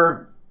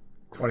our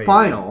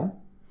final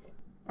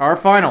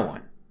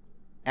one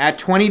at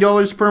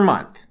 $20 per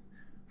month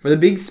for the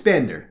big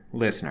spender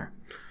listener.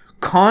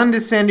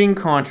 Condescending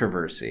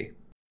controversy.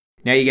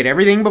 Now you get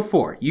everything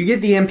before. You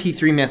get the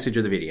MP3 message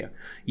of the video.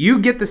 You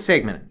get the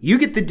segment. You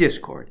get the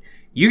Discord.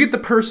 You get the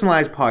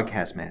personalized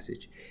podcast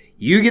message.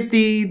 You get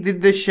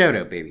the shout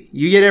out, baby.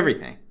 You get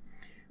everything.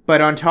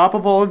 But on top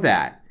of all of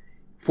that,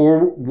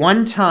 for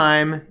one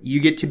time,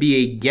 you get to be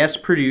a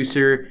guest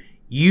producer.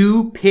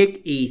 You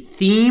pick a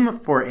theme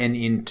for an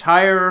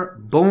entire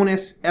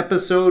bonus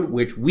episode,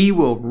 which we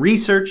will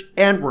research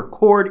and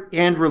record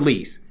and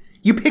release.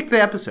 You pick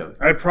the episode.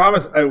 I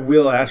promise I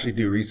will actually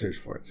do research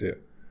for it, too.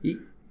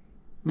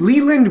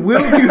 Leland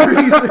will do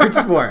research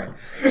for it.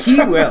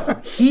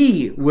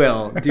 He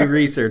will do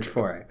research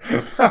for it.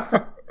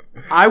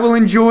 I will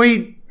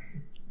enjoy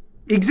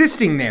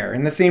existing there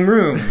in the same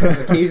room,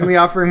 occasionally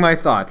offering my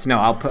thoughts. No,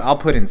 I'll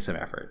put in some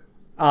effort.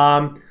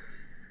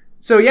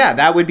 So yeah,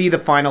 that would be the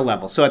final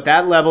level. So at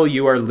that level,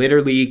 you are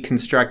literally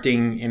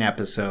constructing an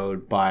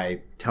episode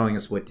by telling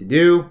us what to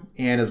do.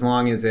 And as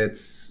long as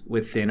it's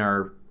within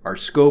our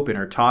scope and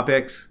our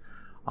topics,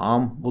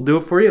 we'll do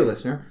it for you,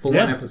 listener. Full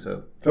on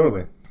episode.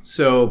 Totally.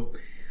 So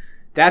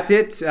that's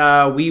it.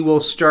 We will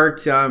start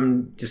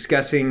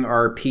discussing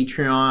our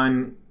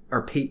Patreon,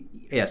 our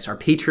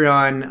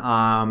Patreon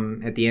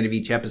at the end of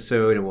each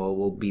episode, and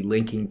we'll be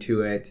linking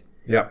to it.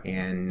 Yep.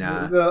 And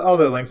all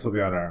the links will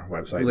be on our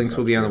website. Links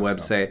will be on the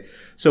website.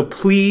 So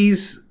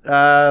please,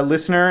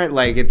 listener,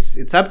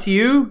 it's up to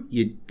you.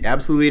 You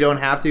absolutely don't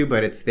have to,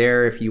 but it's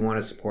there if you want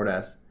to support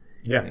us.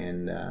 Yeah.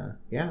 And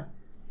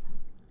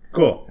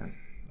Cool.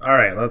 All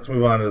right, let's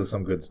move on to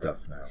some good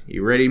stuff now.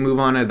 You ready to move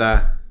on to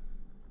the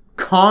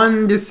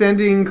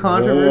condescending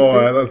controversy.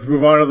 Boy, let's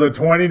move on to the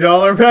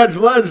 $20 patch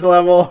pledge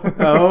level.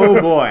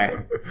 Oh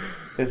boy,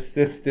 this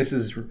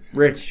is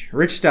rich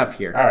stuff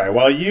here. All right,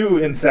 well, you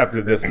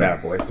incepted this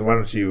bad boy, so why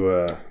don't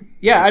you...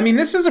 Yeah, I mean,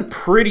 this is a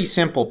pretty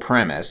simple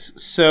premise.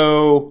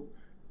 So,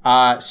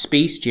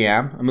 Space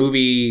Jam, a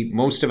movie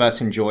most of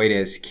us enjoyed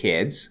as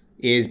kids,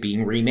 is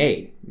being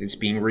remade. It's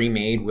being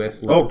remade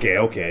with...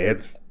 Okay.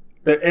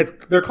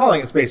 They're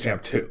calling it Space Jam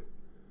 2.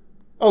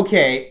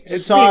 Okay,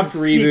 It's soft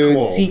being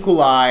reboot, sequeled.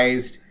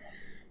 sequelized.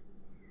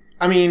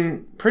 I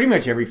mean, pretty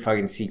much every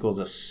fucking sequel is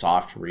a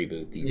soft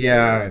reboot these days.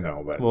 Yeah, I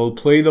know, but... We'll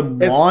play the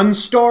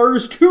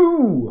Monstars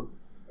 2!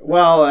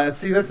 Well,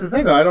 see, that's the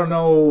thing, though. I don't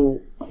know...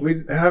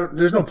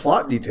 There's no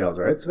plot details,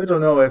 right? So I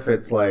don't know if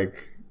it's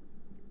like...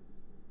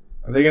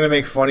 Are they going to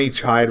make funny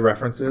child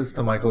references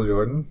to Michael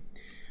Jordan?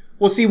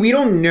 Well, see, we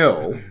don't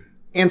know.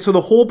 And so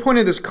the whole point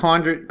of this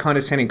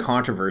condescending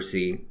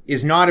controversy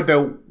is not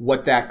about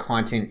what that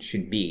content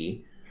should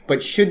be,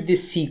 but should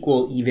this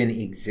sequel even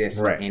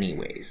exist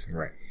anyways?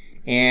 Right.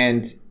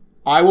 And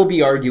I will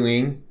be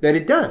arguing that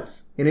it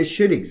does, and it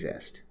should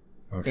exist.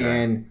 Okay.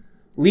 And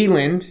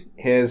Leland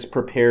has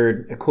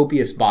prepared a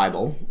copious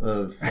Bible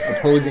of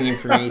opposing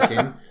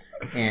information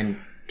and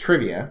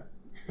trivia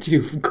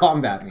to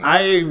combat me.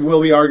 I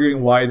will be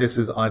arguing why this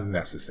is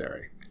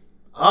unnecessary.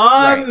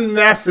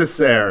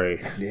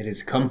 Unnecessary. It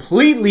is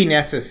completely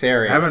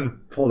necessary. I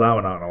haven't pulled that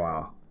one out in a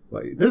while.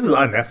 Like, this is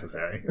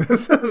unnecessary.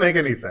 This doesn't make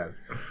any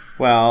sense.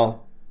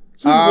 Well,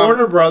 this is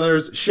Warner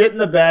Brothers shitting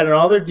the bed on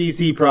all their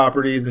DC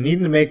properties and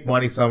needing to make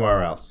money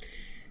somewhere else.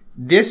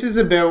 This is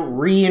about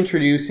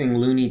reintroducing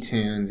Looney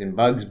Tunes and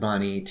Bugs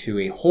Bunny to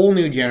a whole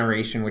new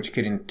generation, which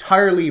could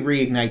entirely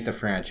reignite the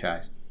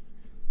franchise.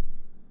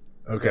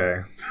 Okay.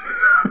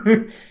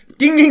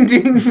 Ding, ding,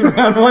 ding.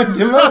 Round one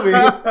to Moby.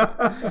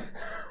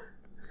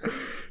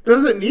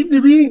 Does it need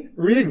to be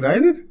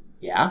reignited?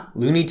 Yeah,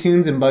 Looney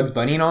Tunes and Bugs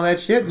Bunny and all that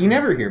shit. You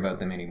never hear about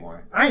them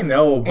anymore. I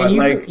know, but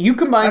And you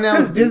combine that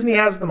because with Disney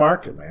has the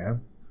market,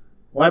 man.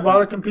 Why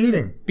bother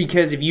competing?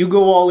 Because if you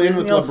go all in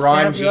Disney with will LeBron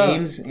stamp you up.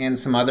 James and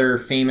some other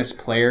famous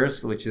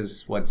players, which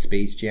is what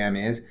Space Jam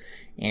is,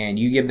 and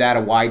you give that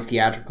a wide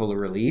theatrical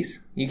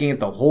release, you can get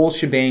the whole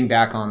shebang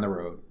back on the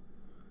road.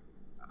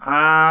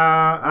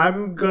 I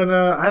don't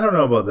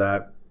know about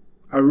that.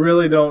 I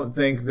really don't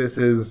think this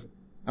is...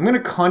 I'm going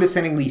to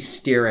condescendingly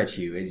stare at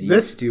you as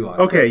you stew on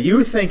it. Okay,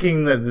 you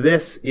thinking that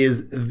this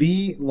is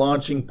the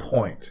launching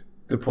point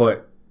to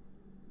put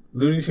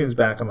Looney Tunes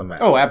back on the map.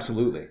 Oh,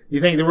 absolutely.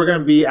 You think that we're going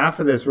to be,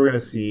 after this, we're going to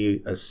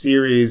see a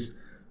series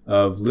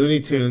of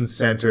Looney Tunes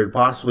centered,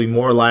 possibly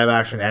more live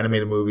action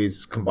animated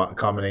movies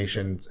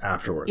combinations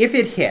afterwards? If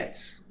it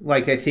hits,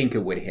 like I think it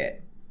would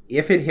hit.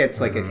 I think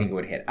it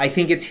would hit. I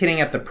think it's hitting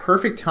at the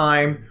perfect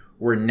time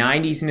where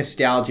 90s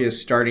nostalgia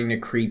is starting to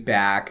creep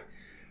back.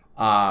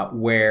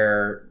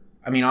 Where,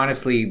 I mean,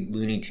 honestly,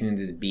 Looney Tunes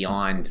is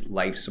beyond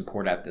life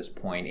support at this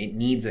point. It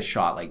needs a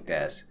shot like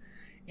this.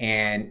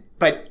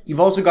 But you've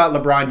also got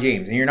LeBron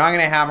James, and you're not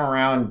going to have him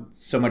around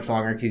so much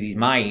longer because he's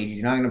my age.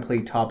 He's not going to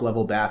play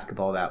top-level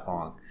basketball that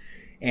long.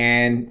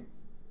 And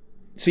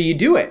so you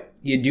do it.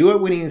 You do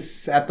it when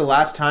he's at the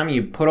last time.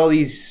 You put all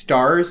these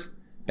stars.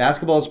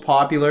 Basketball is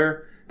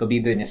popular. There'll be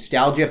the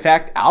nostalgia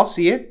effect. I'll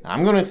see it.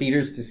 I'm going to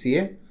theaters to see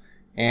it.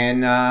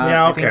 And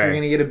I think you're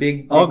going to get a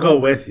big I'll go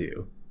with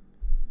you.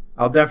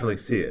 I'll definitely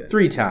see it.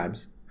 3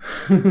 times.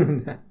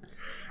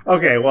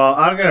 Okay, well,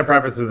 I'm going to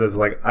preface with this,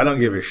 like, I don't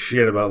give a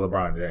shit about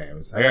LeBron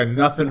James. I got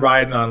nothing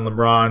riding on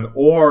LeBron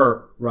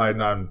or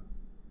riding on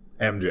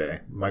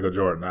MJ, Michael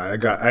Jordan.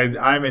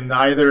 I'm in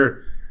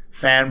neither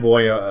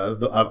fanboy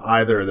of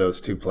either of those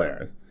two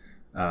players.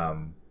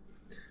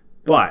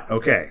 But,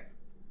 okay.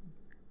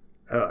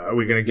 Are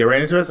we going to get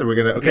right into this? Or are we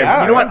going to... Okay,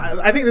 Yeah, you know what?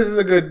 I think this is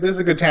a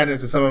good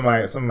tangent to some of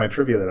my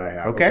trivia that I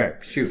have. Okay,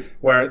 shoot.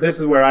 Where this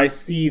is where I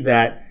see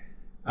that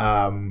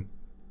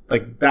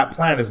like that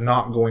plan is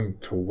not going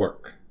to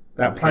work.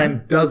 That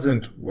plan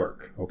doesn't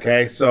work.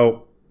 Okay,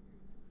 so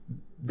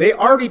they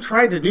already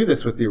tried to do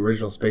this with the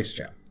original Space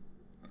Jam.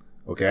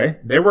 Okay,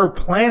 there were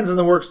plans in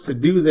the works to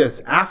do this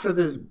after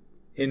the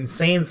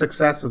insane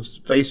success of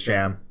Space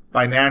Jam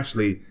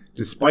financially,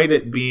 despite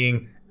it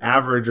being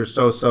average or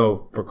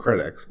so-so for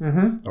critics.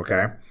 Mm-hmm.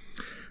 Okay,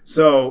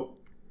 so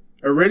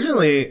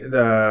originally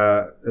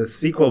the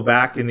sequel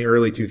back in the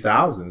early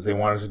 2000s, they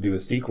wanted to do a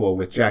sequel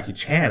with Jackie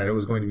Chan, and it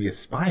was going to be a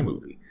spy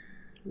movie.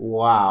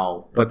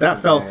 Wow. But that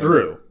fell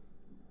through.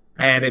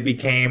 And it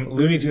became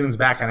Looney Tunes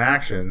Back in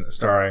Action,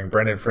 starring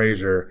Brendan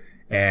Fraser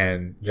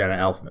and Jenna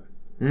Elfman,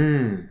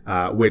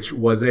 which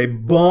was a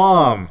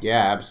bomb.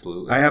 Yeah,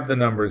 absolutely. I have the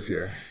numbers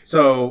here.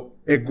 So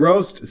it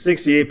grossed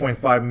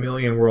 $68.5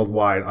 million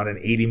worldwide on an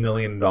 $80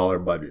 million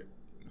budget.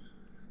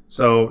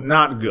 So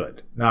not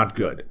good. Not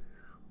good.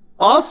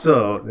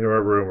 Also, there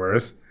were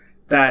rumors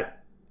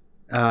that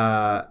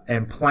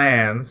and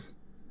plans,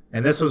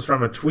 and this was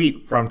from a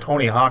tweet from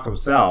Tony Hawk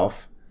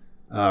himself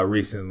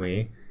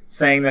recently,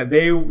 saying that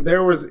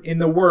there was in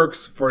the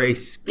works for a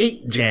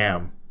skate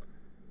jam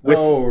with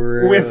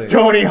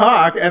Tony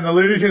Hawk, and the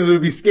Looney Tunes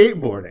would be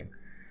skateboarding.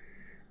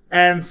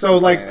 And so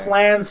like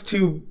plans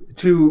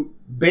to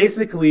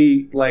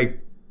basically like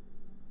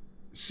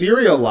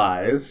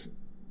serialize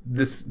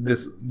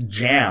this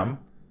jam,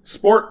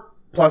 sport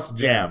plus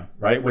jam,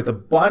 right, with a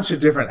bunch of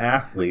different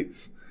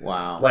athletes.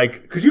 Wow.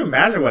 Like, could you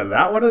imagine what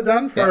that would have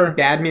done for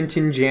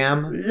badminton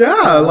jam?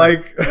 Yeah,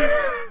 like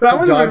that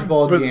would have been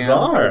dodgeball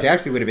bizarre. jam, which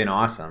actually would have been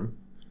awesome.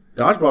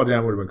 Dodgeball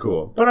jam would have been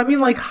cool. But I mean,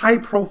 like, high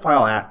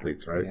profile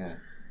athletes, right? Yeah.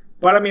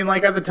 But I mean,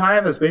 like, at the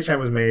time that Space Jam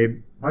was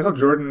made, Michael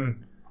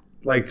Jordan,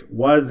 like,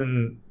 was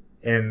and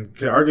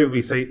could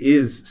arguably say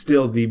is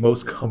still the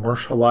most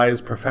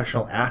commercialized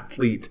professional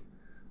athlete,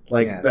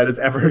 like, that has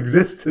ever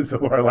existed. So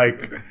we're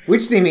like...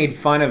 Which they made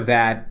fun of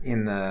that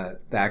in the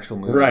actual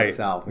movie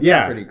itself, which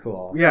is pretty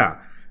cool. Yeah.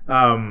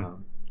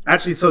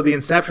 Actually, so the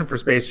inception for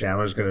Space Jam,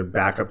 I'm just going to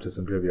back up to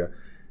some trivia,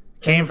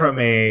 came from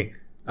a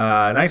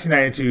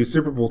 1992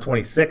 Super Bowl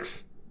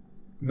 26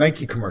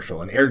 Nike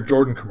commercial, an Air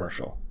Jordan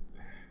commercial,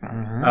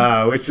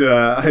 which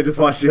I just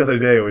watched the other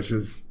day, which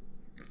is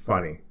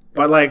funny.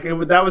 But like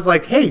that was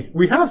like, hey,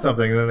 we have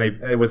something, and then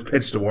it was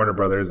pitched to Warner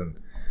Brothers, and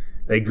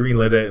they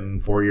greenlit it,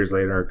 and 4 years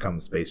later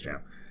comes Space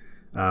Jam.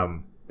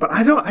 But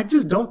I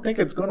just don't think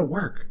it's going to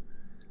work.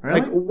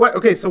 Really? Like what?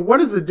 Okay, so what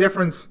is the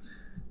difference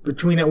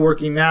between it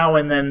working now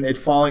and then it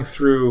falling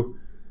through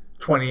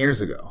 20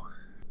 years ago?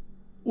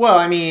 Well,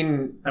 I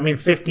mean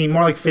 15,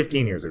 more like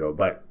 15 years ago,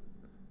 but...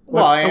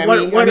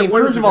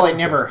 first of all, it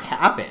never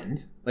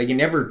happened. Like, it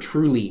never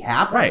truly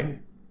happened. Right.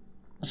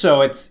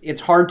 So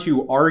it's hard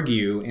to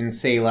argue and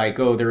say, like,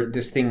 oh,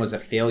 this thing was a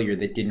failure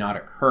that did not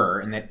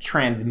occur and that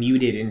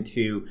transmuted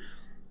into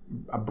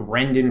a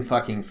Brendan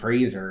fucking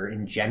Fraser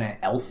and Jenna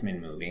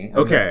Elfman movie.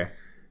 Okay.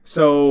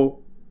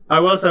 So, I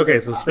will say,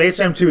 so Space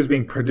Jam 2 is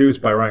being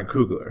produced by Ryan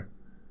Coogler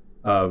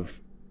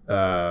of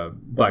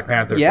Black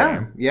Panther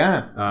fame.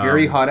 Yeah.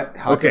 Very hot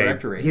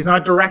director. He's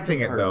not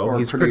directing it, though.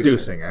 He's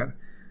producing it.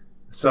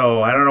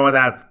 So, I don't know what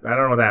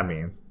that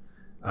means.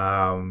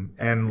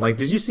 And like,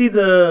 did you see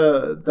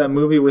that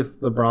movie with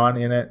LeBron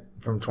in it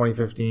from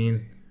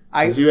 2015?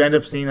 Did you end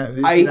up seeing that?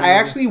 I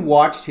actually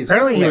watched his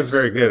Apparently clips. He was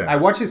very good at it. I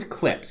watched his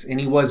clips, and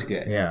he was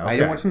good. Yeah, okay. I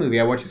didn't watch the movie.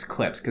 I watched his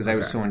clips because I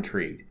was so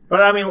intrigued.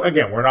 But I mean,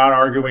 again, we're not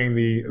arguing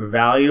the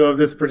value of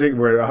this particular,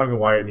 we're arguing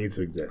why it needs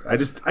to exist. I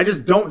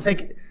just don't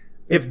think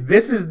if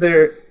this is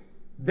the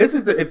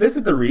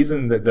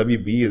reason that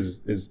WB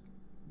is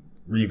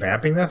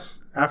revamping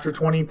this after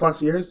 20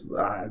 plus years,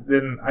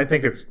 then I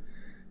think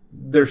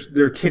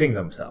they're kidding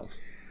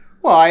themselves.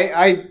 Well,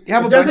 I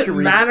have a bunch of reasons. It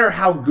doesn't matter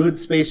how good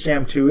Space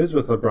Jam 2 is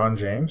with LeBron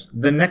James.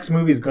 The next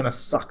movie is going to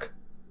suck.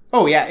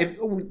 Oh, yeah. If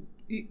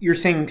you're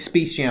saying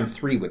Space Jam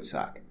 3 would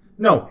suck.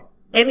 No.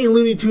 Any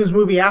Looney Tunes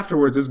movie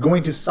afterwards is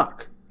going to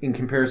suck. In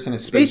comparison to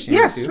Space Jam 2?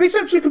 Yes, Space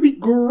Jam 2 could be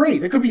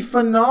great. It could be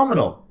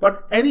phenomenal.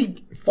 But any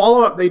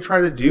follow-up they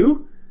try to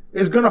do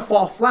is going to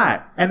fall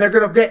flat, and they're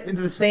going to get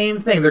into the same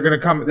thing. They're going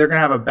to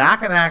have a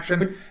back in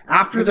action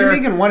after they're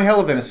making one hell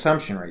of an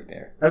assumption right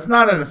there. That's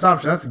not an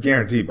assumption. That's a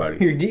guarantee, buddy.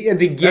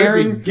 It's a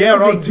guarantee.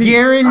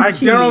 I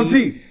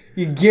guarantee.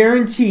 You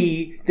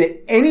guarantee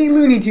that any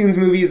Looney Tunes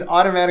movie is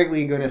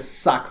automatically going to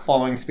suck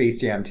following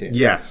Space Jam 2.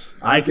 Yes,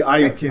 I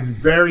can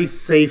very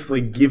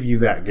safely give you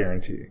that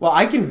guarantee. Well,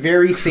 I can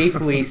very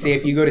safely say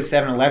if you go to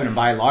 7-Eleven and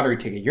buy a lottery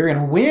ticket, you're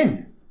going to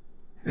win.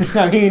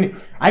 I mean,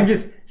 I'm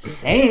just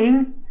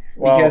saying.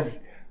 Because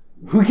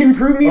who can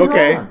prove me wrong?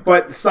 Okay,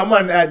 but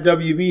someone at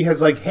WB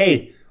has like,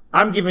 hey,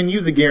 I'm giving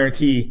you the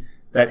guarantee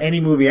that any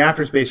movie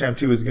after Space Jam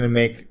 2 is going to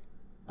make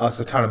us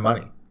a ton of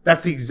money.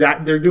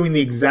 They're doing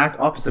the exact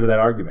opposite of that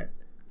argument.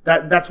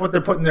 That's what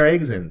they're putting their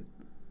eggs in.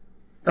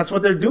 That's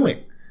what they're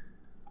doing.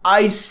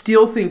 I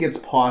still think it's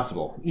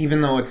possible,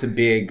 even though it's a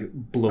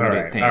big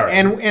bloated thing. All right.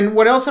 And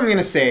what else I'm going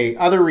to say,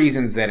 other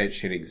reasons that it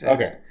should exist.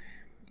 Okay.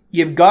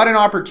 You've got an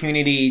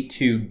opportunity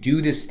to do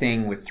this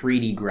thing with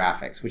 3D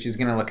graphics, which is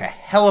going to look a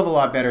hell of a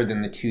lot better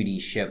than the 2D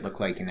shit looked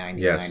like in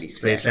 1996.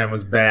 Yes, Space Jam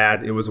was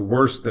bad. It was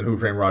worse than Who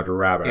Framed Roger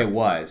Rabbit. It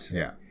was.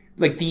 Yeah.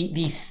 Like,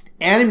 the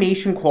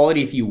animation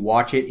quality, if you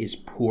watch it, is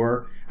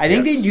poor. I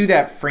think they do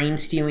that frame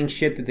stealing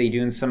shit that they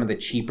do in some of the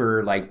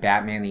cheaper, like,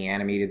 Batman the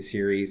Animated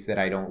Series that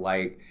I don't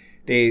like.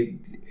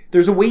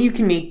 There's a way you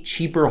can make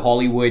cheaper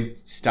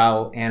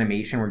Hollywood-style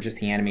animation where just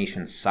the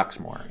animation sucks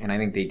more, and I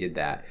think they did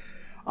that.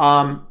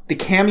 The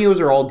cameos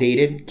are all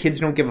dated. Kids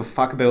don't give a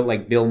fuck about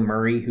like Bill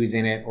Murray who's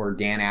in it or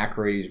Dan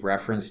Aykroyd who's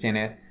referenced in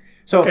it.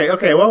 So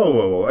okay,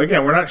 whoa.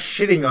 Again, we're not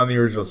shitting on the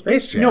original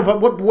Space Jam. No,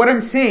 but what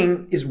I'm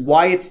saying is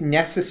why it's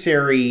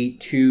necessary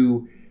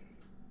to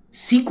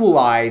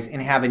sequelize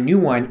and have a new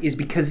one is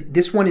because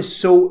this one is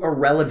so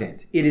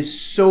irrelevant. It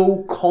is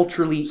so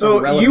culturally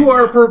irrelevant. So you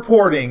are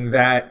purporting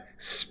that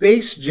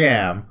Space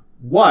Jam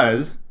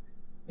was,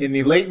 in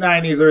the late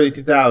 90s, early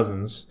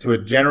 2000s, to a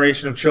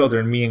generation of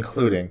children, me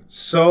including,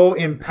 so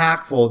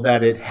impactful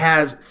that it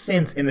has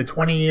since, in the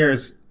 20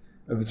 years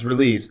of its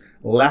release,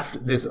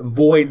 left this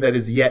void that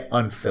is yet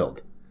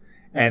unfilled.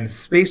 And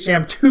Space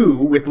Jam 2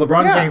 with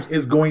LeBron James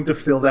is going to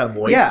fill that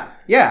void.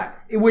 Yeah.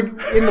 It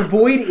would, and the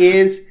void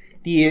is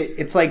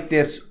it's like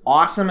this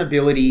awesome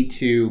ability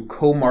to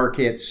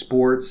co-market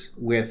sports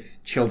with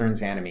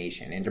children's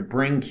animation and to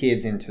bring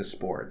kids into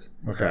sports.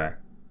 Okay.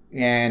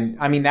 And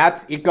I mean,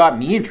 it got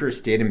me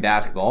interested in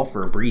basketball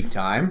for a brief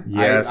time.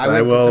 Yes, I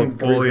went to will some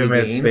fully Grizzly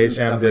admit games Space and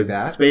Jam stuff did. like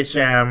that. Space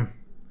Jam.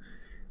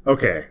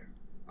 Okay.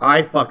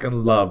 I fucking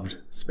loved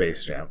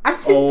Space Jam. I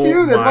did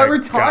too. That's why we're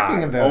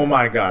talking about it. Oh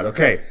my god.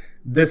 Okay.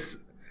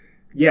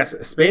 Yes,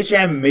 Space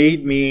Jam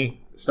made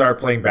me start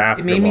playing It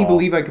basketball. made me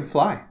believe I could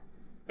fly.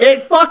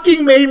 It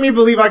fucking made me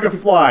believe I could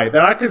fly,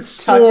 that I could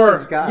soar. the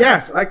sky.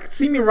 Yes, I could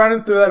see me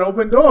running through that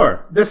open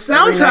door. The night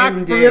soundtrack and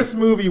for day. this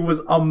movie was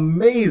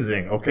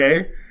amazing,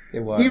 okay? It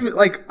was. Even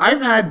like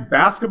I've had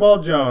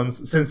Basketball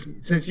Jones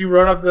since you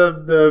wrote up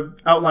the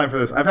outline for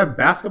this. I've had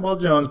Basketball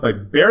Jones by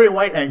Barry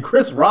White and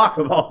Chris Rock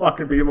of all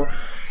fucking people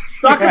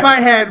stuck in my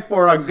head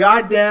for a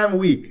goddamn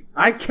week.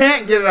 I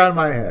can't get it out of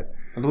my head.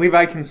 I believe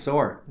I can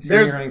soar. See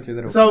me running through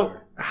that open So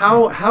door.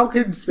 how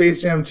could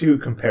Space Jam 2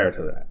 compare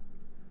to that?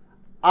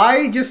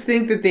 I just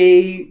think that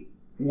they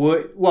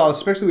would, well,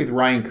 especially with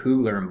Ryan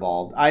Coogler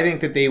involved, I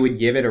think that they would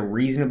give it a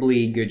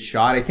reasonably good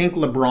shot. I think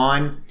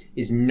LeBron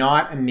is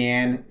not a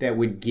man that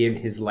would give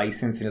his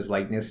license and his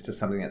likeness to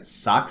something that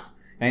sucks.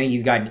 I think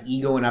he's got an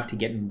ego enough to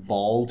get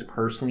involved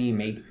personally and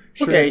make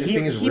sure that this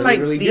thing is he really, might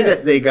really see good.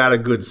 that they got a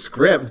good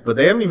script, but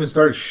they haven't even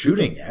started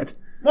shooting yet.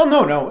 Well,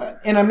 no,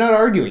 and I'm not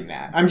arguing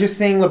that. I'm just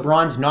saying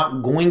LeBron's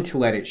not going to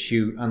let it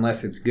shoot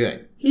unless it's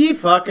good. He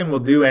fucking will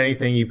do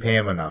anything you pay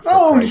him enough. For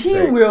Oh, Christ's he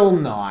sakes. will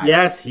not.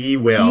 Yes, he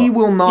will. He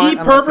will not He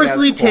unless it has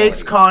purposely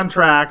takes quality.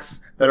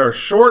 contracts that are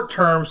short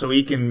term so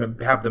he can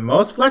have the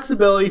most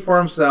flexibility for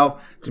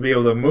himself to be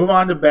able to move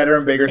on to better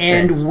and bigger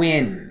things. And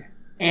win.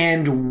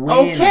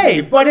 Okay,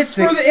 but it's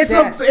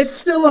Success. it's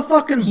still a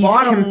fucking He's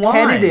bottom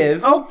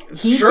competitive. line. Oh,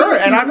 He sure,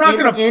 thinks and he's- I'm not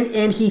gonna.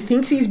 and he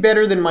thinks he's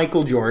better than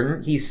Michael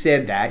Jordan. He's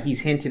said that.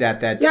 He's hinted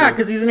at that. Yeah, too.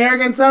 because he's an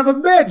arrogant son of a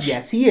bitch.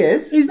 Yes, he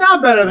is. He's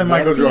not better than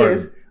Michael Yes, he Jordan.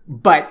 is.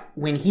 But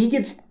when he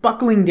gets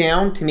buckling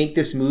down to make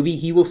this movie,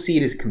 he will see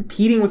it as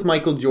competing with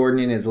Michael Jordan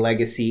in his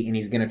legacy, and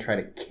he's going to try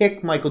to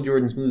kick Michael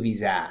Jordan's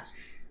movie's ass.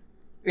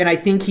 And I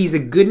think he's a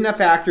good enough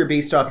actor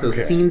based off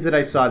those scenes that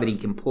I saw that he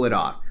can pull it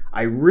off.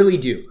 I really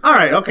do. All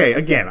right, okay.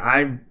 Again,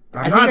 I'm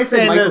think not I said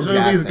saying Michael this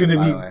movie's Jackson, going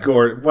by the to way. be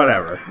gore.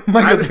 Whatever.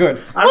 Michael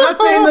Jordan. I'm not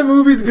saying the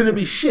movie's going to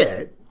be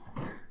shit.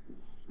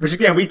 Which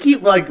again, we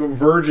keep like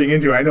verging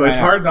into. I know it's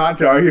know. hard not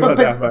to argue about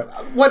that, but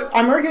what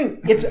I'm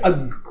arguing, it's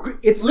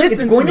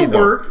listen going to to me, though.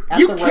 work at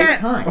You the can't, right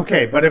time.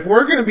 Okay, but if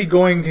we're going to be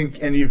going,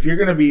 and if you're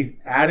going to be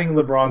adding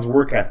LeBron's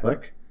work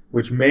ethic,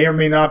 which may or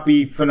may not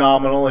be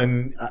phenomenal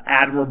and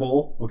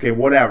admirable, okay,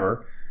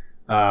 whatever.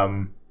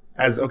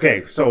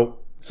 So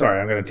sorry,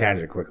 I'm going to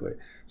tangent quickly.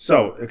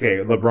 So, okay,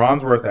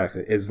 LeBron's work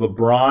ethic, is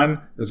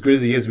LeBron as good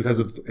as he is because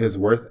of his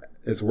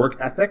work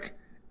ethic,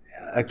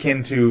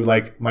 akin to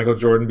like Michael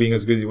Jordan being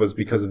as good as he was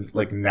because of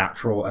like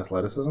natural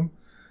athleticism?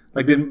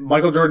 Like, did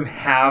Michael Jordan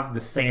have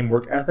the same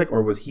work ethic,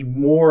 or was he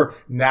more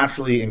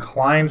naturally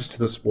inclined to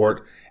the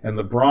sport, and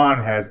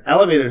LeBron has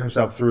elevated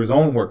himself through his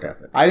own work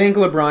ethic? I think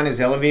LeBron has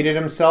elevated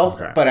himself,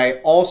 Okay. but I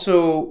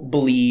also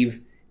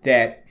believe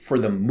that for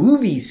the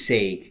movie's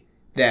sake,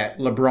 that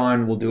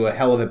LeBron will do a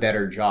hell of a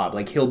better job.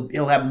 Like he'll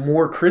have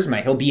more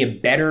charisma. He'll be a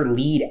better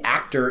lead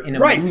actor in a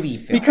movie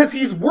film. Because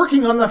he's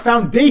working on the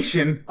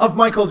foundation of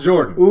Michael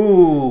Jordan.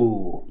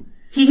 Ooh.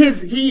 He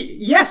is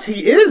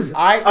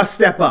a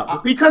step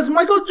up because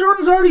Michael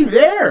Jordan's already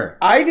there.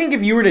 I think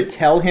if you were to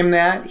tell him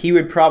that, he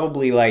would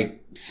probably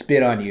like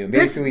spit on you.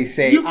 Basically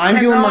say, you I'm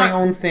doing my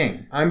cannot- own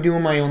thing. I'm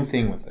doing my own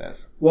thing with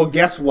this. Well,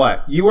 guess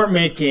what? You are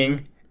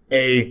making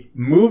a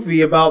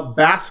movie about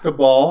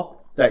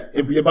basketball,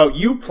 about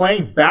you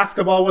playing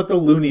basketball with the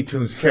Looney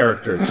Tunes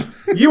characters.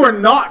 You are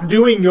not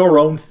doing your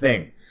own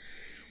thing.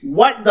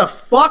 What the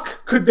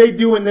fuck could they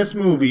do in this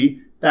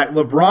movie that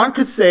LeBron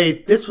could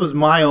say, this was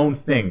my own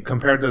thing,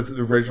 compared to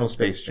the original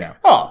Space Jam?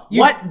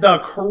 What the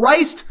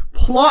Christ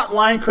plot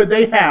line could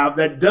they have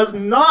that does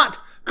not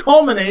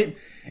culminate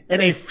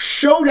in a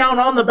showdown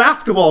on the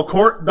basketball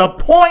court, the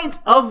point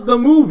of the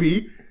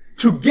movie,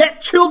 to get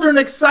children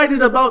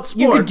excited about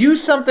sports? You could do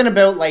something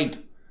about like,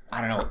 I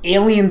don't know,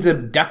 aliens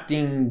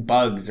abducting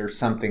bugs or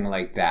something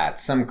like that.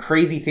 Some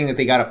crazy thing that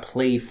they got to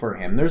play for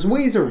him. There's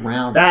ways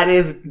around That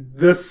is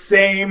the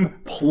same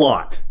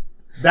plot.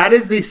 That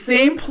is the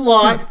same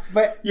plot.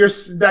 But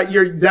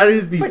that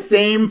is the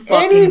same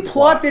fucking any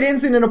plot that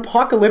ends in an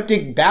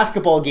apocalyptic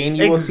basketball game,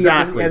 you will see it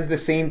as the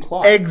same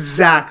plot.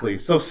 Exactly.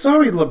 So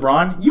sorry,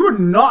 LeBron, you are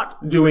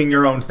not doing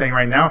your own thing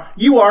right now.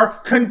 You are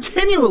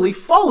continually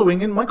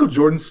following in Michael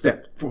Jordan's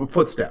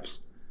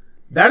footsteps.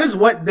 That is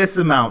what this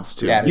amounts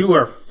to. You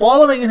are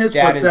following in his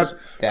footsteps,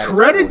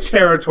 treaded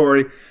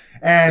territory,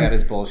 and that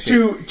is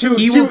bullshit.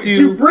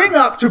 To bring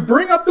up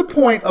the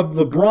point of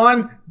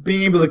LeBron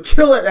being able to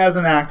kill it as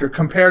an actor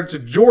compared to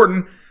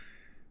Jordan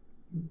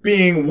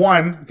being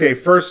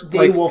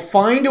they will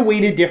find a way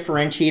to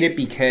differentiate it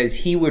because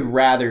he would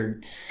rather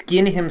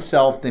skin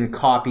himself than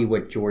copy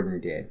what Jordan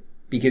did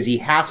because he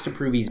has to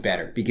prove he's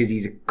better because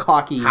he's a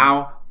cocky.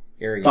 How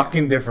arrogant.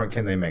 fucking different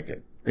can they make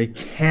it?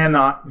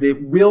 They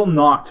will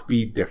not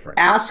be different.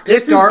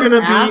 This is going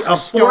to be a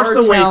Force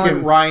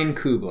Awakens. Ryan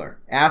Coogler.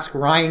 Ask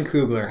Ryan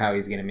Coogler how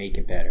he's going to make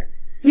it better.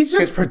 He's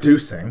just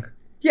producing.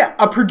 Yeah,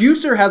 a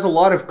producer has a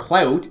lot of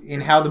clout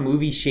in how the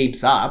movie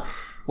shapes up,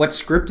 what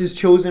script is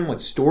chosen, what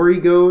story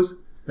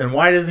goes. Then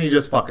why doesn't he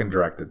just fucking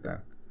direct it then?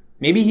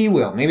 Maybe he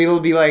will. Maybe it'll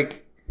be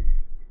like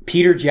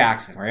Peter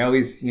Jackson, where he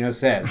always,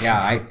 says,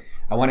 I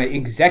want to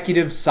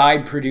executive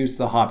side produce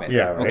The Hobbit.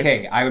 Yeah, right.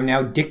 Okay, I am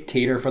now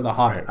dictator for The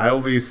Hobbit. Right. I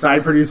will be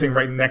side producing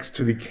right next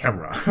to the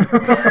camera.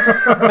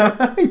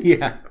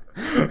 Yeah.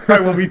 I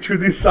will be to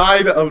the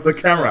side of the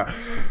camera.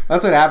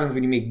 That's what happens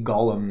when you make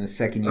Gollum the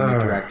second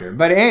unit director.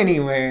 But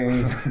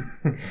anyways,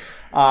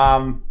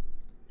 I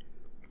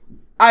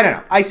don't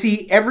know. I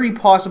see every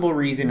possible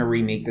reason to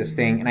remake this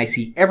thing, and I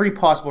see every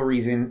possible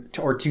reason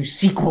to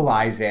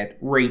sequelize it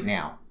right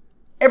now.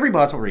 Every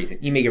possible reason.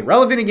 You make it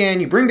relevant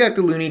again, you bring back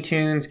the Looney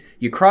Tunes,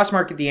 you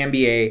cross-market the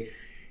NBA,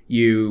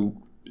 you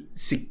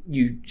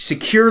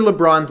secure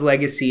LeBron's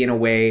legacy in a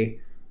way.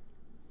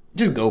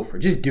 Just go for it.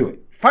 Just do it.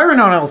 Firing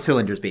on all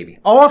cylinders, baby.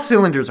 All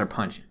cylinders are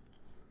punching.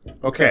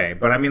 Okay,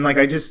 but I mean, like,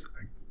 I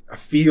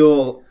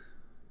feel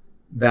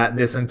that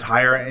this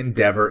entire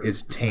endeavor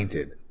is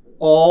tainted.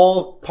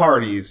 All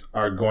parties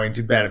are going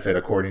to benefit,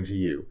 according to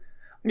you.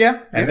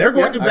 Yeah. And they're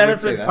going to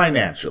benefit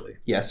financially.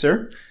 Yes,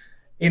 sir.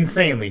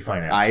 Insanely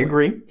financially. I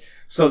agree.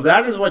 So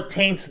that is what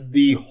taints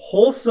the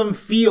wholesome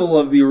feel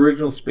of the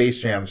original Space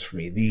Jams for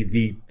me.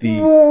 The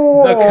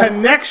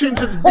connection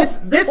to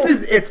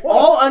it's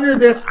all under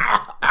this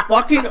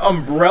fucking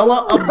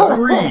umbrella of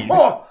greed.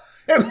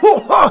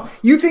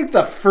 You think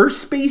the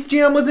first Space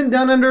Jam wasn't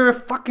done under a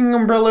fucking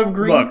umbrella of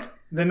greed? Look,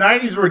 the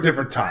 90s were a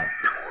different time.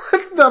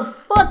 What the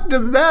fuck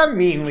does that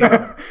mean,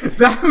 Leo?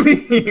 That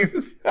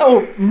means...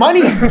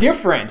 money's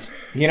different,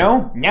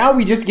 Now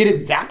we just get it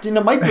zapped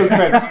into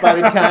microchips by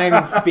the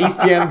time Space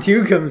Jam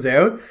 2 comes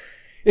out.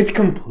 It's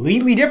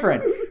completely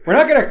different. We're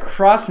not going to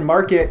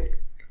cross-market...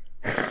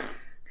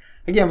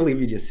 I can't believe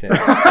you just said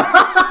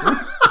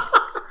that.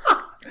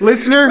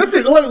 Listener?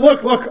 Listen,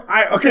 look.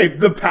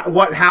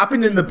 What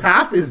happened in the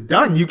past is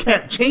done. You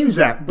can't change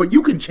that, but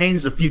you can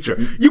change the future.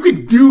 You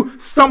can do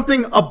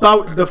something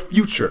about the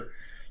future.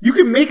 You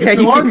can make it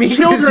so our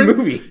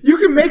children. You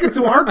can make it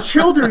so our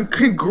children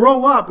can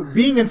grow up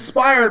being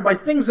inspired by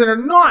things that are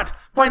not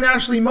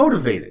financially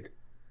motivated.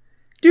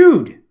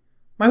 Dude,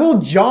 my whole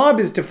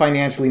job is to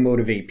financially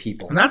motivate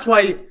people. And that's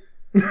why...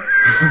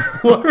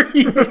 What were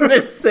you going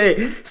to say?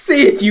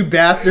 Say it, you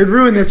bastard.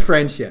 Ruin this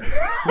friendship.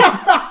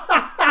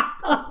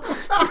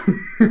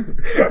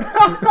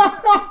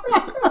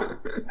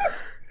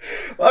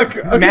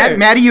 Okay.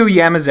 Matteo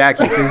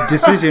Yamazaki says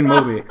Decision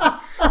movie.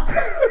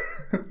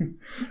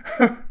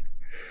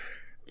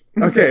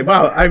 Okay,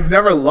 wow, I've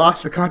never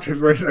lost a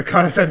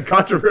condescending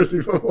controversy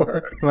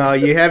before. Well,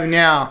 you have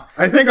now.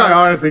 I think I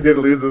honestly did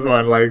lose this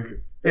one.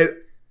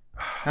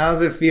 How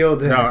does it feel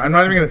to... No, I'm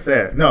not even going to say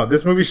it. No,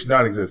 this movie should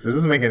not exist. This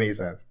doesn't make any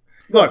sense.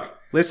 Look.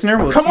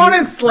 Listener, come on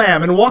and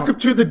slam and walk up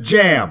to the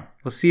jam.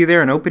 We'll see you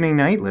there on opening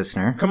night,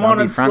 listener. Come on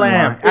and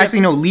slam.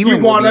 Actually, no,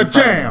 Leland you want a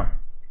jam.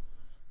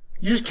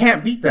 You just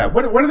can't beat that.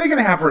 What are they going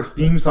to have for a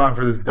theme song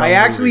for this dumb I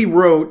actually movie?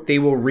 wrote they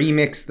will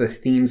remix the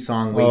theme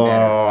song way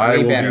better. Oh, I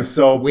will be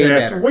so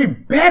pissed. Way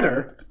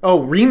better?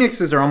 Oh,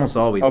 remixes are almost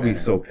always I'll be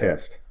so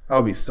pissed.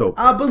 I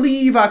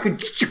believe I could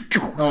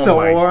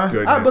soar. My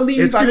goodness. I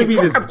believe it's going to be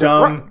this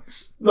dumb...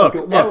 Look,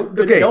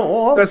 okay,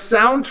 the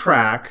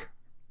soundtrack...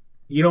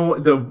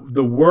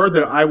 the word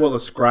that I will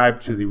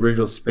ascribe to the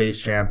original Space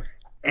Jam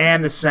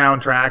and the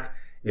soundtrack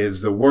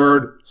is the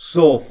word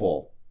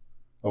soulful.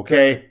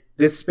 Okay?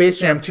 This Space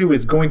Jam 2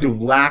 is going to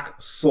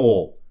lack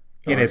soul.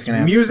 In its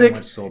music,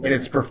 in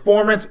its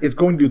performance, it's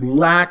going to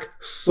lack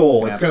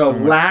soul. It's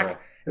going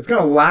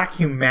to lack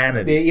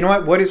humanity. You know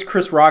what? What does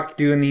Chris Rock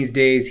do in these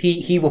days?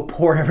 He will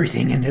pour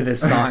everything into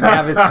this song,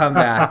 have his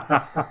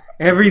comeback.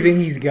 Everything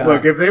he's got.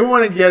 Look, if they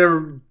want to get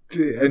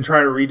and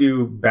try to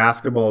redo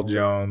Basketball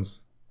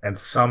Jones... And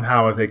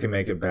somehow, if they can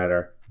make it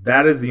better,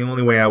 that is the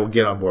only way I will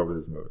get on board with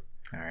this movie.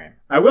 All right.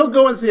 I will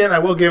go and see it, and I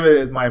will give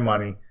it my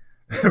money.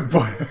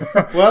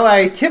 Well,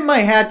 I tip my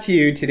hat to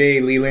you today,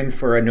 Leland,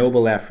 for a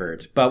noble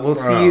effort. But we'll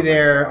see you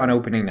there on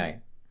opening night.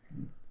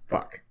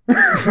 Fuck.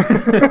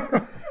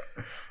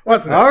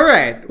 What's next? All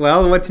right.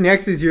 Well, what's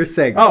next is your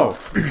segment. Oh,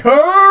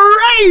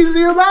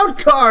 Crazy About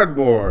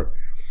Cardboard,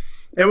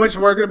 in which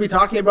we're going to be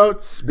talking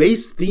about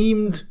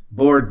space-themed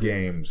board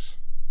games.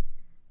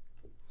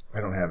 I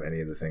don't have any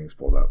of the things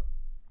pulled up.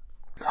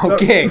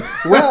 Okay.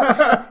 Well,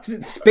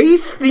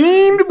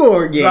 space-themed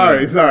board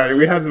games. Sorry.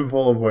 We had some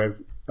bullet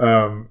points.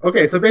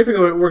 Okay, so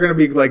basically we're going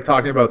to be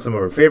talking about some of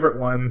our favorite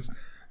ones,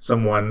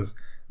 some ones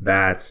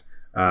that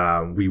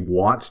we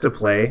want to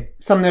play.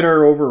 Some that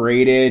are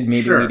overrated,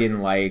 maybe we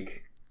didn't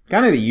like.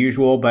 Kind of the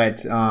usual, but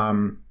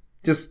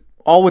just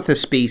all with a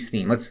space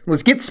theme.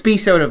 Let's get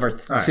space out of our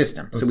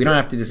system so we don't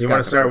have to discuss it. You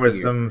want to start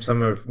with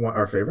some of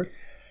our favorites?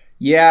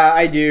 Yeah,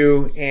 I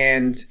do.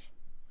 And...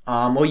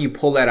 while you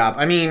pull that up,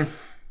 I mean,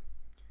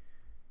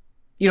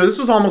 this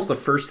was almost the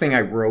first thing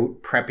I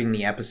wrote prepping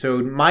the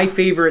episode. My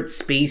favorite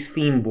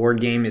space-themed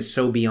board game is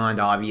so beyond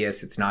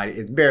obvious. It's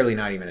barely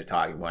not even a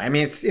talking point. I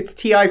mean, it's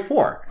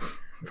TI4.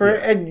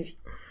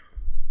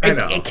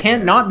 It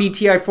can't not be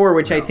TI4,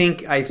 which I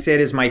think I've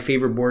said is my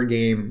favorite board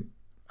game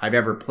I've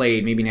ever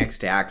played, maybe next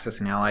to Axis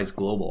and Allies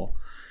Global.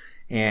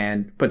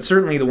 But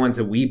certainly the ones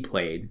that we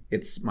played,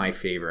 it's my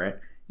favorite,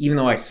 even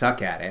though I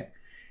suck at it.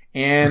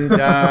 And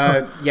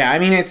I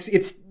mean,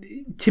 it's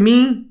to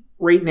me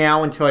right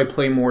now, until I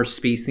play more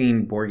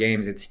space-themed board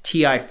games, it's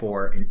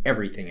TI4 and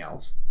everything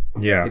else.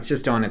 Yeah. It's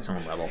just on its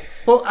own level.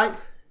 Well,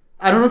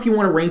 I don't know if you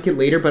want to rank it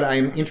later, but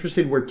I'm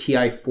interested where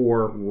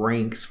TI4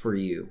 ranks for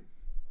you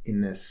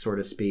in this sort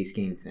of space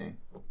game thing.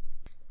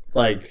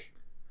 Like,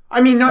 I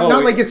mean,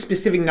 not like a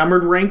specific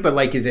numbered rank, but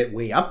like, is it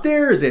way up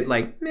there? Is it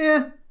like,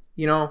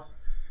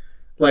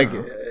 like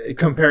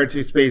compared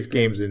to space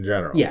games in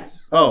general?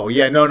 Yes. Oh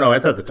yeah, no,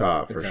 it's at the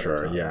top for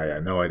sure.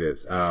 Yeah, no, it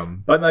is.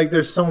 But like,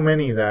 there's so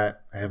many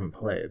that I haven't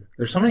played.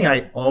 There's so many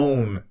I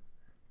own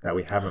that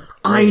we haven't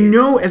played. I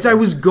know. As I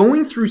was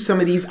going through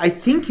some of these, I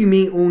think you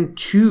may own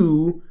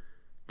 2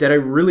 that I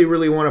really,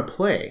 really want to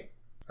play.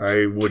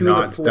 I would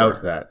not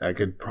doubt that. I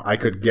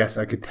could guess.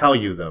 I could tell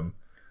you them.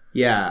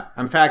 Yeah.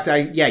 In fact,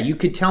 you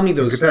could tell me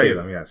those. I could tell you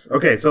them. Yes.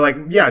 Okay. So like,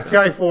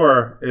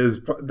 TI4 is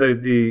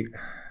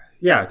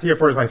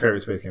TI4 is my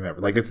favorite space game ever.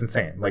 Like, it's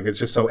insane. Like, it's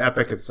just so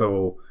epic. It's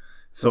so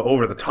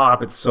over the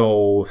top. It's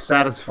so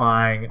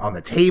satisfying on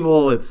the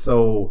table. It's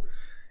so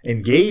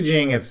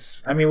engaging.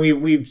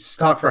 We've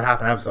talked for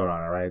half an episode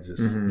on it, right?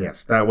 Just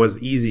yes, that was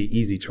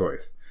easy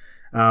choice.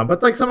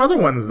 But like some other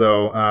ones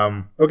though,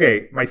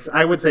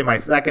 I would say my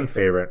second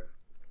favorite,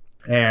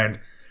 and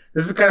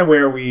this is kind of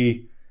where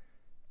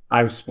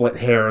I've split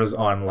hairs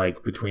on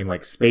like between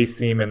like space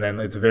theme, and then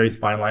it's a very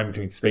fine line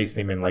between space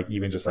theme and like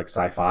even just like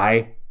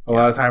sci-fi a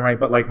lot of the time, right?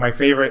 But like my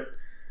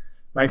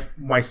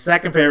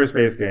second favorite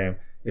space game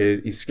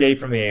is Escape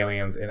from the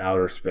Aliens in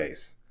Outer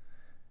Space.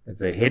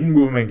 It's a hidden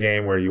movement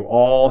game where you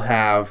all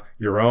have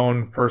your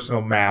own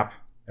personal map.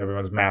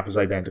 Everyone's map is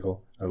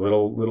identical. A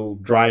little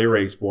dry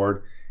erase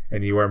board.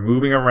 And you are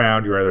moving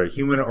around. You're either a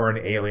human or an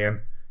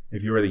alien.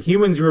 If you are the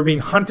humans, you are being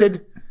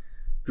hunted.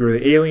 If you are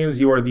the aliens,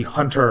 you are the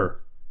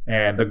hunter.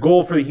 And the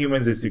goal for the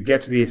humans is to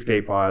get to the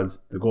escape pods.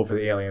 The goal for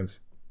the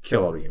aliens,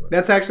 kill all the humans.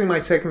 That's actually my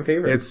second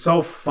favorite. It's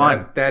so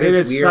fun. That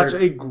is weird.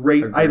 Such a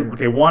great... I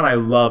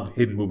love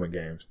hidden movement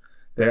games.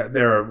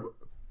 They're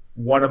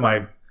one of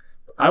my...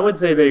 I would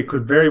say they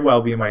could very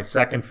well be my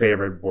second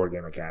favorite board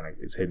game mechanic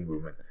is hidden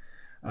movement.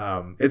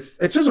 It's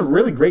just a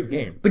really great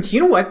game. But you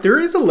know what? There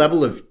is a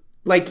level of...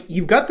 Like,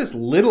 you've got this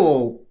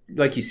little,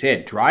 like you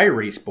said, dry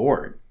erase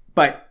board,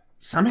 but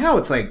somehow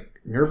it's like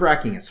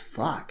nerve-wracking as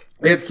fuck.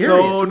 It's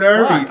so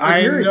nervy.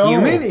 If you're a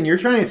human and you're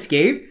trying to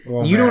escape,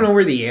 you don't know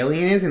where the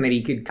alien is and that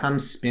he could come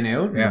spin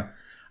out. Yeah.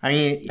 I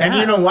mean, and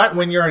you know what?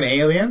 When you're an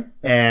alien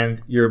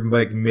and you're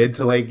like mid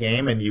to late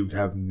game and you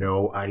have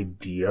no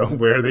idea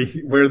where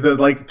the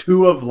like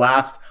 2 of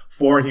last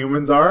 4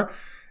 humans are,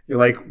 you're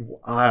like,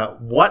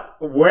 what?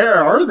 Where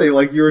are they?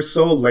 Like, you're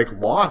so like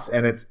lost,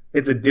 and it's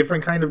a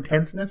different kind of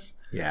tenseness.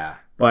 Yeah.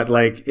 But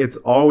like, it's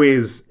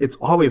always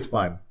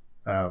fun.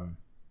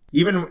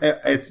 Even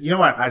it's, you know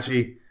what?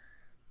 Actually,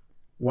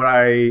 what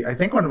I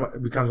think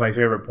what becomes my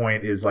favorite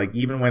point is like,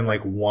 even when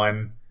like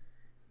one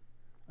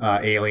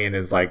alien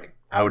is like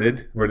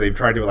outed, where they've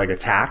tried to like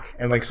attack,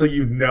 and like, so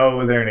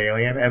they're an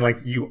alien, and like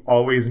you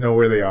always know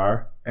where they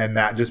are. And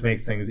that just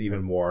makes things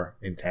even more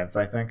intense,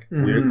 I think.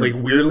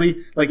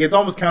 Weirdly, like it's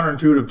almost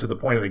counterintuitive to the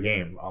point of the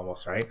game,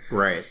 almost, right?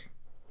 Right.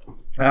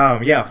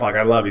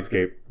 I love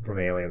Escape from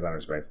the Aliens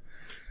Outer Space.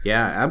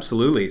 Yeah,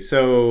 absolutely.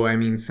 So, I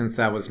mean, since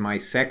that was my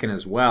second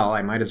as well,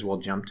 I might as well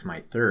jump to my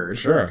third.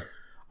 Sure.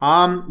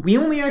 We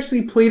only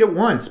actually played it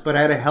once, but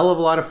I had a hell of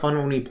a lot of fun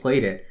when we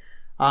played it.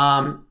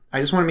 I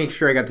just want to make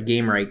sure I got the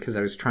game right because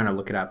I was trying to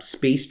look it up.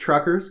 Space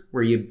Truckers,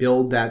 where you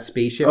build that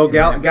spaceship. Oh,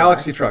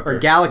 Galaxy Truckers. Or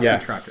Galaxy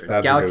Truckers.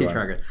 Galaxy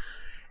Truckers.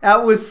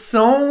 That was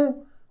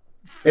so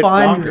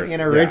fun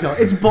and original.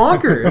 Yeah. It's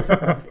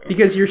bonkers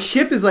because your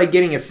ship is like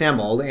getting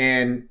assembled,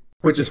 and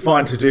which is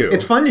fun to do.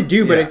 It's fun to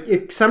do, but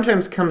it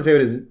sometimes comes out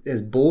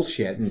as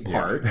bullshit in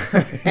parts.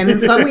 And then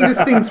suddenly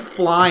this thing's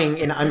flying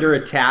and under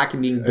attack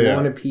and being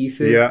blown to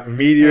pieces. Yeah,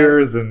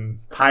 meteors and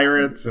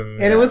pirates.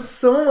 And it was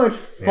so much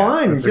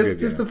fun.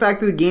 Just the fact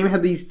that the game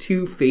had these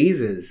 2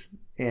 phases.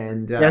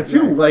 And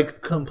two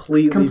like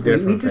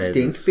completely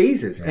distinct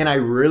phases. Yeah. And I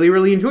really,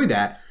 really enjoyed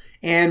that.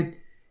 And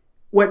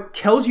what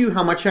tells you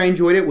how much I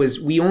enjoyed it was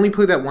we only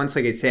played that once,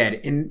 like I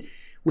said. And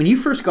when you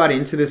first got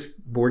into this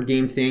board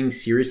game thing,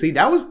 seriously,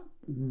 that was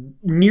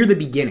near the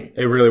beginning.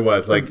 It really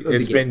was. Like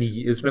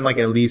it's been like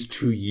at least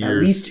 2 years.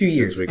 At least 2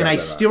 years. And I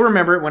still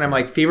remember it when I'm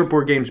like, favorite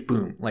board games,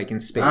 boom, like in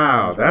space.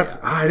 Wow,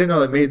 I didn't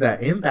know that made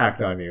that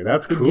impact on you.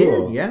 That's cool.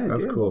 It did, yeah.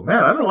 That's cool.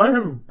 Man, I don't know why I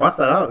haven't bust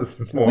that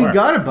out more. We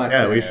gotta bust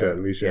that out. Yeah,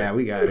 we should. Yeah,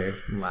 we gotta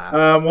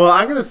laugh. Well,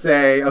 I'm gonna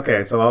say,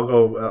 okay, so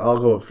I'll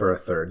go for a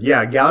third.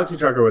 Yeah, Galaxy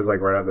Trucker was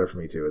like right up there for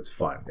me too. It's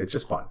fun. It's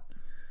just fun.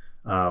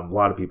 A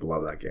lot of people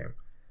love that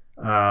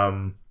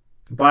game.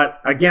 But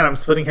again, I'm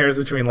splitting hairs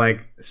between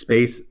like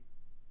space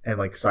and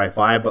like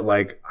sci-fi, but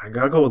like I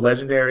gotta go with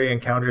Legendary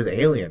Encounters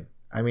Alien.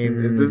 I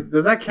mean,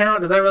 does that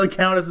count? Does that really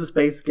count as a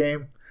space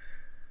game?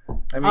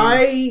 I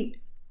mean,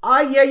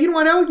 yeah, you know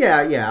what? I'll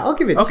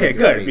give it. Okay,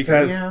 good,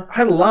 because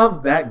I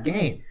love that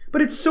game.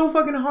 But it's so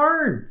fucking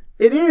hard.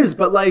 It is,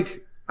 but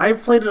like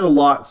I've played it a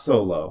lot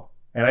solo,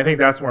 and I think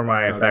that's where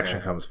my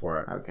affection comes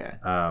for it. Okay.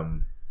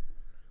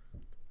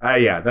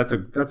 That's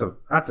a.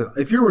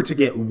 If you were to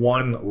get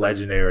one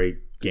Legendary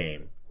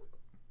game,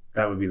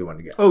 that would be the one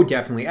to get. Oh,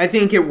 definitely. I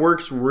think it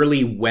works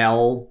really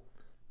well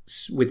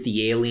with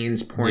the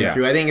aliens pouring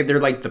through. I think they're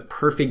like the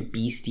perfect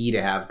beastie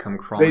to have come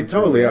crawling. They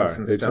totally are.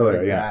 And they stuff totally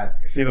like are. Yeah.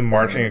 that. See them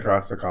marching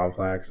across the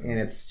complex, and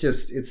it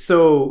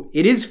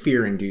is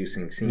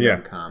fear-inducing seeing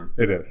them come.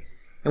 It is.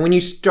 And when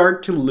you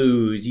start to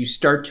lose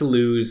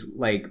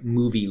like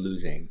movie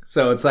losing.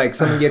 So it's like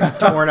someone gets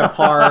torn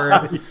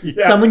apart.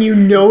 Someone you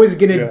know is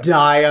going to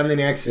die on the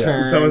next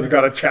turn. Someone's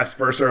got a chest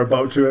burster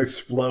about to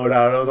explode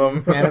out of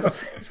them. And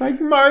it's like,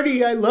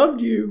 Marty, I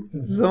loved you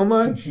so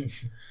much.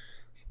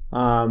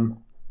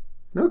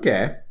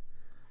 Okay.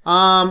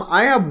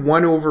 I have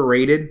one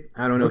overrated.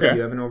 I don't know if you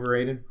have an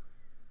overrated.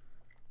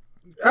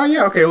 Oh,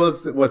 yeah. Okay. Well,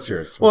 what's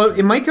yours?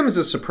 It might come as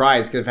a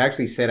surprise because I've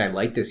actually said I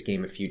like this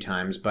game a few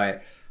times,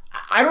 but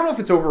I don't know if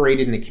it's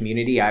overrated in the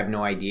community. I have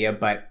no idea.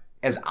 But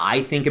as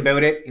I think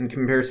about it in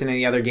comparison to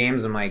the other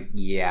games, I'm like,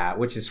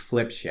 which is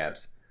Flip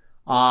Ships.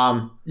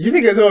 You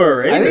think it's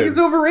overrated? I think it's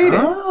overrated.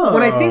 Oh.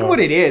 When I think what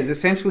it is,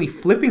 essentially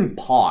flipping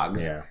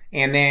pogs. Yeah.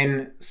 And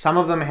then some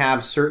of them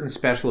have certain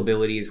special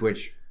abilities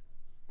which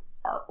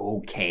are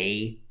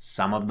okay.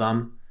 Some of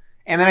them.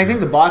 And then I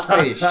think the boss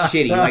fight is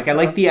shitty. Like, I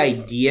like the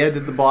idea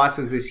that the boss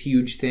is this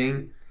huge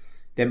thing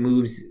that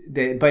moves,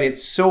 but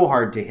it's so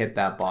hard to hit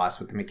that boss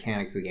with the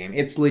mechanics of the game.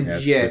 It's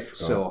legit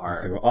so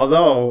hard.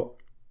 Although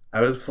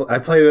I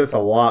played this a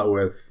lot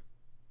with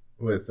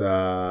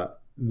the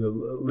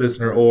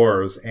listener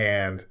Ors,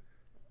 and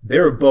they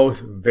were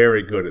both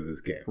very good at this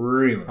game.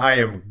 Really? I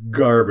am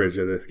garbage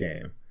at this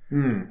game,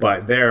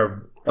 but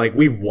they're like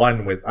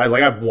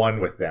I've won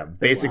with them,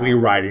 basically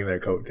riding their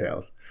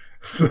coattails.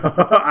 So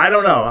I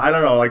don't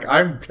know. Like,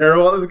 I'm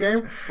terrible at this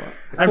game.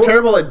 I'm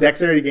terrible at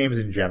dexterity games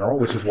in general,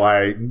 which is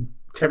why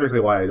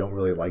I don't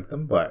really like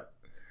them. But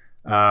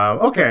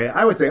okay,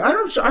 I would say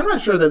I'm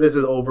not sure that this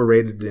is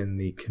overrated in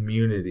the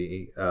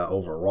community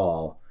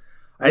overall.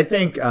 I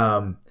think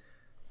I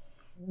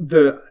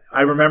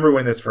remember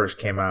when this first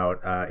came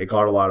out, it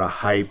got a lot of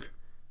hype,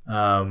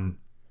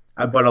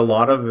 but a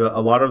lot of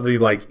the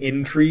like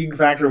intrigue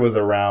factor was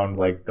around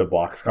like the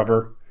box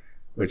cover,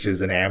 which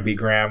is an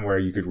ambigram where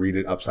you could read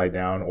it upside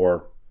down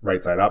or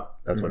right side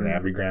up. That's what an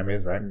ambigram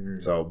is, right?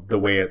 Mm-hmm. So the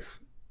way it's,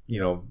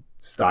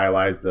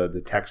 stylized,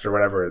 the text or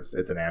whatever, it's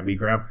an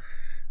ambigram.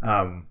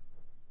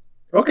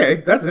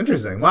 Okay, that's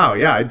interesting. Wow,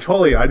 yeah, I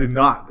did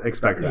not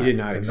expect that. You did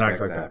not expect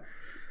that.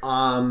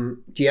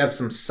 Do you have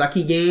some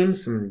sucky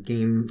games,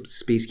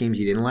 space games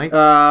you didn't like?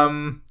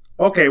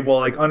 Okay, well,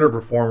 like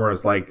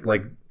underperformers,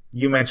 like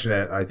you mentioned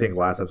it, I think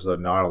last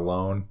episode, Not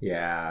Alone.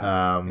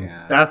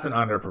 Yeah. That's an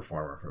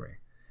underperformer for me.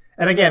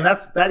 And again,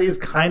 that is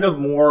kind of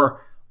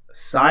more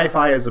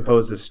sci-fi as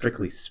opposed to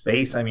strictly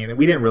space. I mean,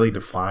 we didn't really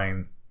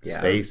define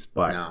space,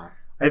 but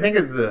I think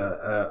it's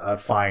a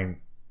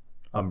fine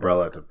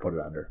umbrella to put it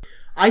under.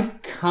 I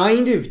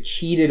kind of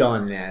cheated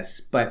on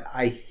this, but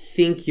I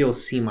think you'll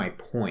see my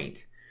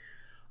point.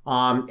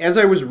 As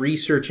I was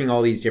researching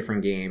all these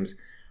different games,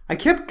 I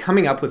kept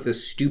coming up with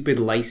this stupid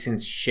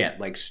licensed shit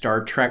like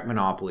Star Trek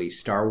Monopoly,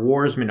 Star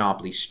Wars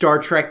Monopoly, Star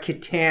Trek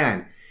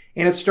Catan.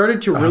 And it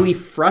started to really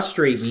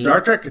frustrate me. Star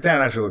Trek Catan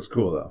actually looks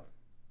cool, though.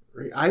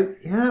 Yes, I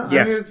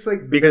mean, it's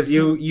like, because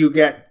you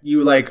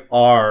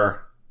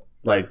are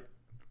like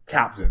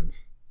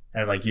captains,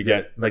 and like you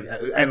get like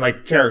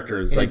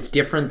characters. And like it's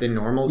different than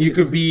normal. You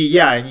could be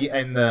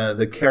and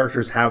the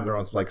characters have their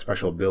own like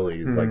special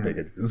abilities, like they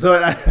get. So,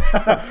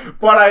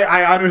 but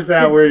I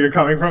understand where you're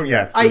coming from.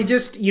 Yes, I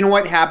just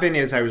what happened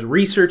is I was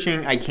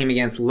researching. I came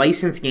against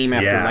licensed game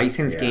after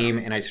licensed game,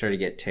 and I started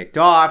to get ticked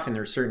off. And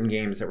there's certain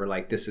games that were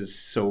like, this is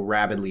so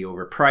rabidly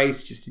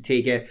overpriced just to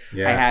take it.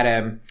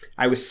 Yes.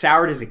 I was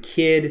soured as a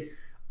kid.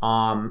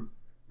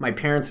 My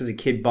parents as a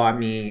kid bought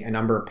me a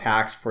number of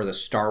packs for the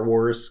Star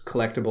Wars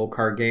collectible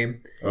card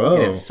game. Oh.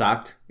 And it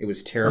sucked. It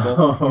was terrible.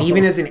 Oh. And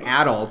even as an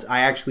adult,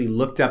 I actually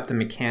looked up the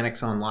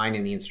mechanics online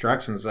and the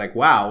instructions. Like,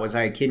 wow, was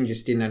I a kid and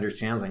just didn't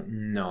understand? I was like,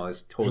 no,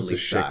 this totally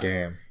sucks. Shit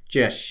game.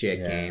 Just shit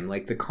game.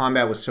 Like, the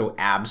combat was so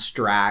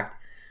abstract,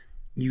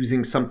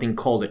 using something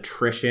called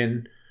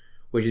attrition,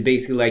 which is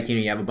basically like,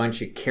 you have a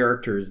bunch of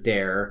characters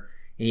there,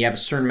 and you have a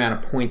certain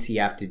amount of points that you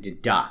have to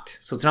deduct.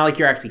 So it's not like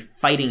you're actually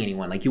fighting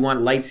anyone. Like, you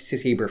want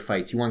lightsaber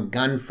fights, you want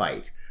gun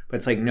fights. But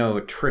it's like, no,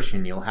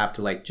 attrition. You'll have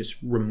to, like, just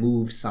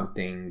remove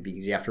something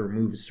because you have to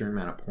remove a certain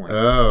amount of points.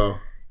 Oh,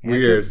 and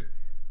weird. It's just,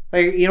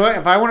 like, you know what?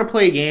 If I want to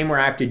play a game where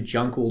I have to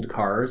junk old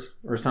cars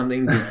or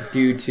something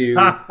due to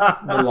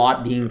the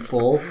lot being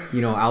full,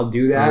 I'll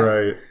do that.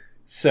 Right.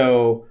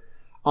 So,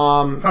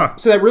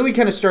 so that really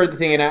kind of started the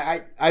thing.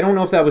 And I don't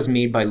know if that was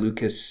made by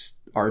Lucas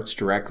Arts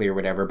directly or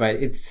whatever, but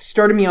it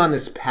started me on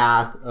this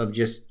path of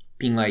just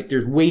being like,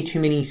 there's way too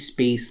many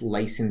space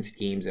licensed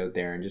games out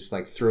there, and just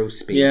like throw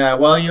space. Yeah,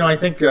 well, I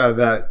think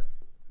that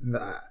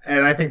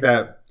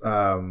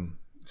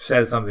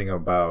says something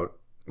about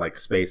like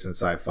space and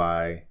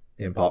sci-fi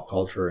in pop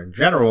culture in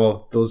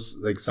general. Those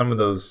like some of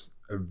those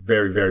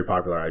very, very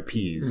popular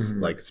IPs,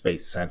 like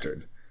space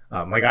centered.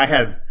 Like I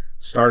had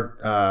Star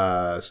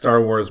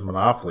Wars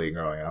Monopoly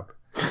growing up.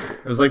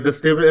 It was like the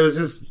stupid. It was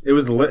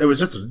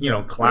just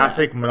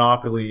classic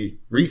Monopoly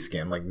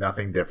reskin, like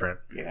nothing different.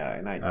 Yeah,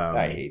 and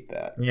I hate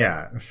that.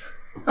 Yeah.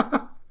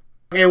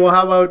 Okay, well,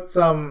 how about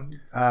some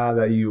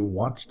that you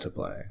want to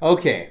play?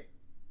 Okay,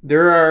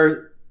 there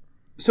are.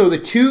 So the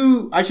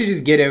two, I should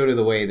just get out of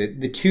the way.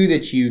 The two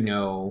that you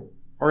know,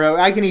 or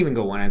I can even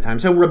go one at a time.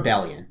 So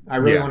Rebellion. I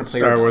really want to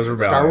play Star Wars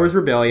Rebellion. Star Wars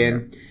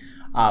Rebellion.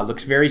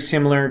 Looks very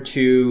similar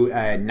to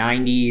a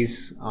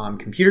 90s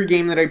computer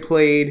game that I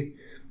played.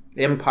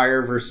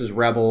 Empire versus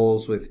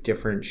Rebels with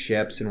different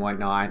ships and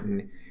whatnot,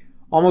 and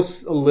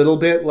almost a little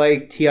bit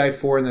like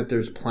TI4 in that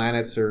there's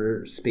planets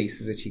or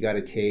spaces that you got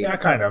to take. Yeah,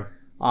 kind of.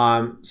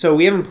 So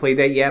we haven't played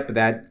that yet, but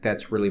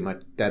that's really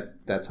much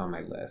that's on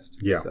my list.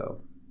 Yeah.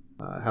 So,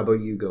 how about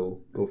you go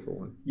for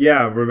one?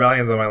 Yeah,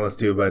 Rebellion's on my list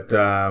too, but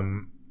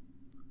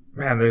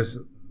man, there's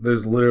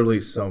literally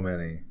so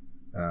many.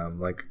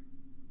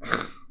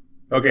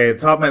 Okay,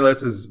 top of my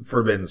list is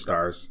Forbidden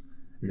Stars.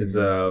 It's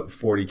a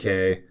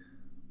 40K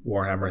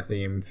Warhammer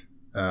themed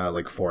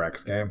like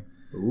 4X game.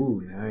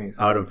 Ooh, nice.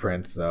 Out of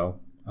print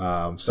though.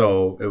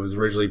 So it was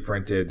originally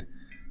printed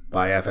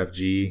by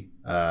FFG.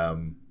 A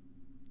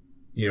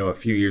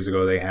few years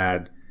ago they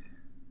had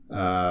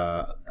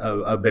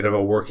a bit of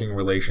a working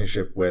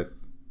relationship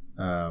with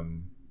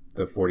the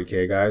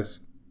 40K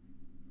guys,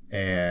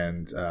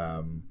 and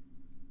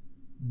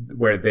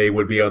where they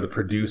would be able to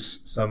produce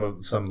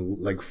some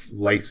like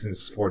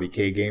licensed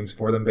 40K games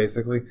for them.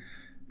 Basically,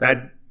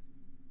 that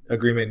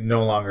agreement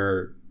no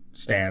longer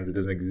stands. It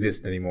doesn't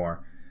exist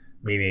anymore,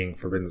 meaning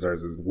Forbidden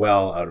Stars is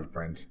well out of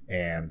print.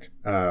 And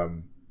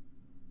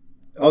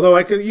although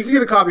you could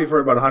get a copy for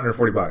about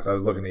 $140. I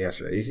was looking at it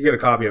yesterday. You could get a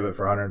copy of it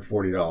for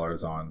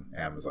 $140 on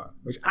Amazon,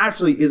 which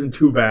actually isn't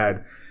too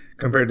bad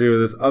compared to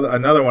this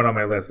another one on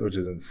my list, which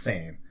is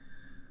insane.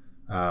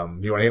 Do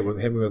you want to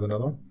hit me with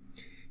another one?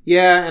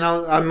 Yeah, and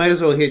I might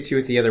as well hit you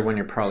with the other one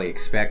you're probably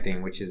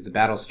expecting, which is the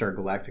Battlestar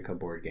Galactica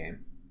board game.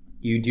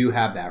 You do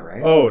have that,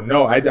 right? Oh,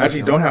 no, I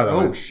actually don't have that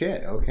one. Oh,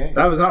 shit, okay.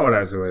 That was not what I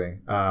was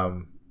waiting.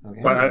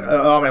 Okay. But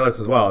on my list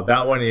as well,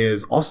 that one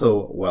is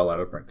also well out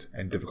of print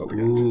and difficult to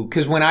get. Ooh,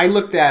 because when I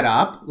looked that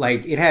up,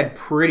 like it had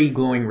pretty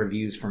glowing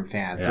reviews from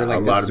fans. Yeah, They're like,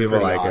 a lot of people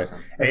like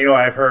awesome. it. And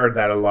I've heard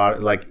that a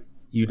lot, like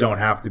you don't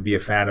have to be a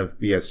fan of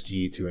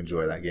BSG to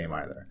enjoy that game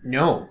either.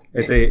 No.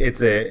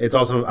 It's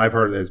also, I've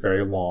heard that it's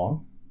very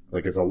long.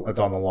 Like it's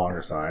on the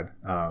longer side.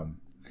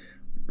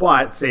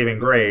 But saving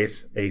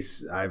grace,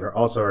 I've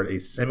also heard a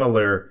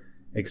similar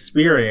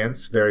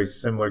experience, very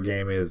similar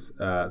game is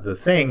The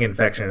Thing: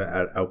 Infection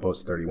at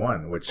Outpost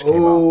 31, which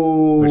came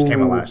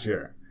out last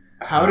year.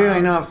 How did I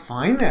not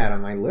find that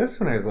on my list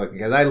when I was looking?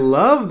 Because I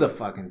love the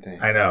fucking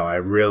thing. I know. I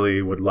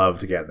really would love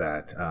to get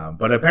that.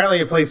 But apparently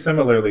it plays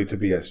similarly to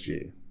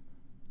BSG.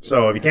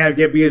 So if you can't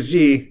get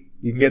BSG,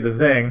 you can get The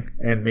Thing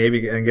and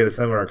get a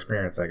similar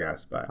experience, I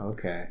guess. But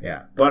okay.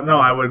 Yeah. But no,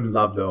 I would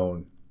love to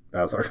own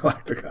Battlestar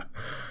Galactica.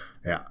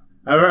 Yeah.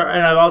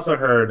 I've also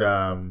heard,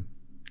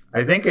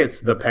 I think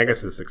it's the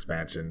Pegasus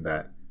expansion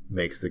that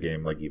makes the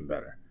game like even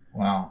better.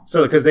 Wow.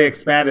 So because they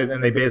expanded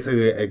and they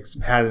basically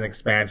had an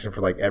expansion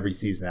for like every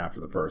season after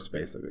the first,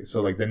 basically.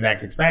 So like the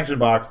next expansion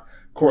box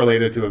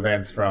correlated to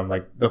events from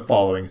like the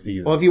following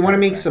season. Well, if you want to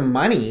make some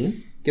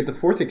money, get the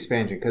fourth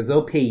expansion because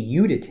they'll pay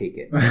you to take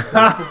it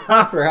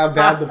for how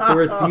bad the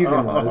fourth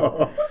season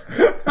was.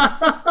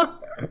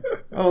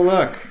 Oh,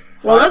 look.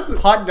 Well, that's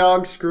hot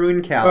dog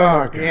screwing cow.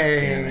 Oh, God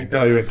damn it.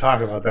 Don't even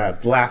talk about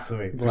that.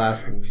 Blasphemy.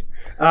 Blasphemy.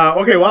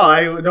 Okay, well,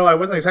 I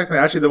wasn't expecting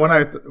that. Actually, the one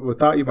I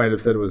thought you might have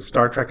said was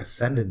Star Trek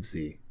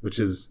Ascendancy, which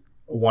is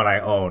one I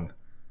own.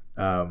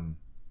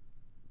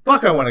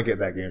 Fuck, I want to get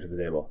that game to the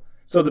table.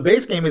 So the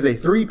base game is a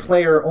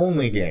 3-player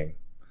only game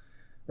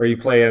where you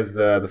play as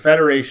the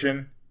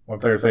Federation. One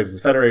player plays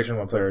as Federation,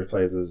 one player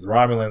plays as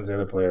Romulans, the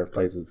other player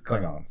plays as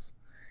Klingons.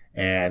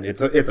 And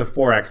it's a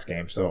 4X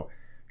game, so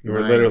you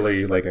were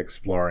literally like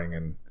exploring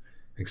and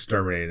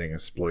exterminating,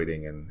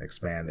 exploiting, and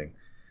expanding.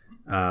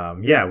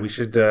 Yeah, we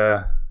should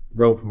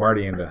rope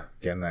Marty into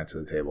getting that to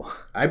the table.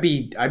 I'd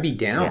be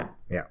down.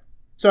 Yeah.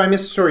 So I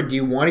missed. Sorry, do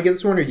you want to get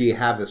this one or do you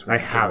have this one? I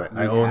have it.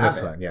 I own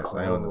this one. Yes,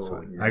 I own this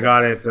one. Nice. I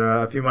got it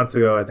a few months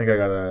ago. I think I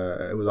got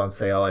it was on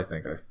sale. I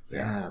think.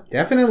 Yeah,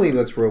 definitely.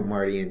 Let's rope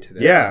Marty into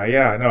this.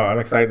 Yeah. No, I'm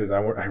excited. I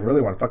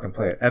really want to fucking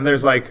play it. And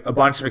there's like a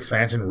bunch of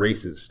expansion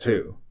races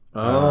too.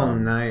 Oh,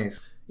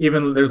 nice.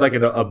 Even there's like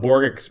a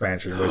Borg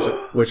expansion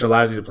which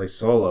allows you to play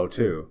solo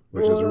too,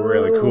 which is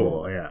really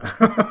cool.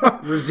 Yeah.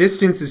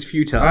 Resistance is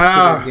futile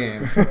to this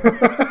game.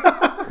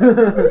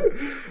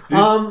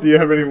 Do you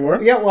have any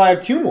more? Yeah, well, I have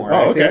two more.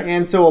 Oh, okay.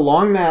 And so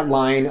along that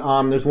line,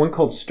 there's one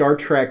called Star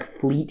Trek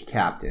Fleet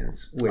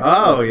Captains, which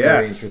is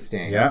very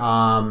interesting.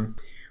 Yeah.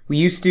 We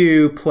used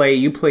to play.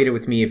 You played it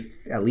with me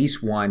at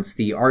least once.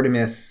 The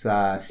Artemis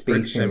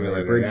Space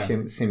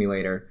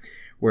Simulator,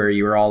 where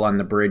you were all on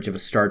the bridge of a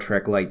Star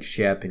Trek-like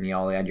ship, and you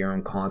all had your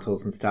own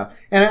consoles and stuff.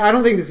 And I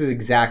don't think this is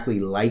exactly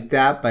like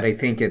that, but I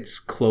think it's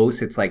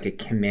close. It's like a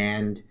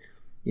command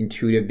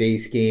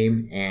intuitive-based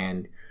game,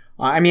 and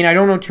I mean, I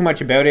don't know too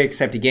much about it,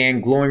 except,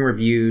 again, glowing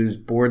reviews,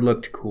 board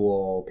looked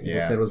cool,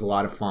 people said it was a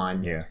lot of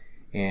fun,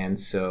 and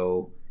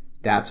so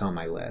that's on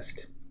my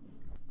list.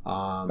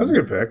 That's a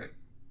good pick.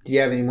 Do you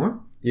have any more?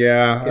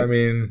 Yeah, okay. I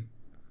mean,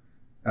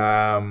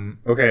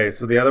 okay,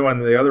 so the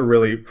other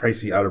really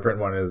pricey out-of-print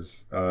one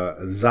is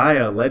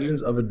Xia,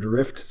 Legends of a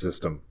Drift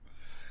System.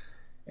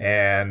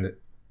 And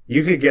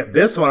you could get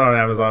this one on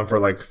Amazon for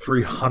like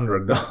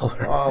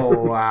 $300.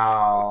 Oh,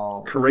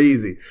 wow.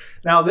 Crazy.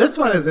 Now, this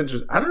one is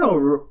interesting. I don't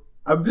know,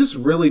 I'm just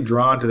really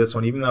drawn to this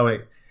one, even though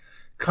it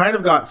kind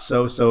of got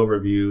so-so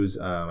reviews.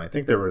 I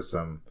think there was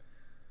some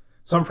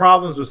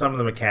problems with some of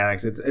the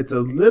mechanics. It's a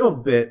little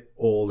bit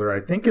older. I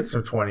think it's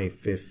from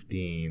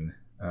 2015.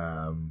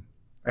 I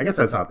guess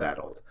that's not that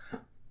old.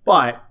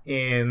 But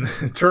in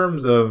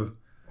terms of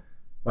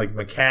like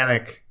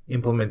mechanic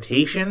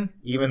implementation,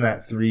 even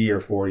that 3 or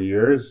 4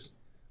 years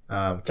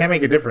can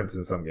make a difference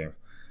in some games.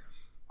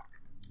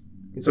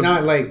 It's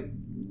not like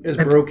as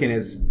broken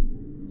as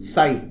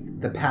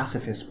Scythe, the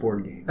pacifist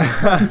board game.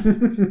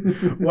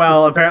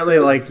 Well, apparently,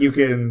 like you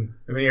can,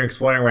 when you're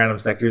exploring random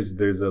sectors,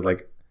 there's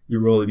you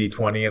roll a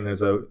d20 and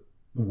there's a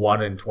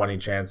 1 in 20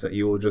 chance that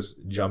you will just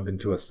jump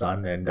into a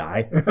sun and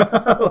die.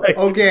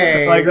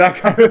 Okay. Like that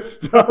kind of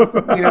stuff.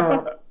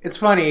 It's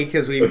funny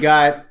because we've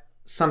got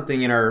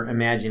something in our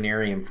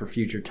Imaginarium for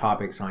future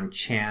topics on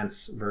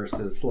chance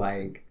versus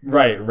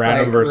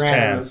random versus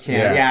chance.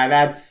 Yeah,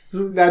 that's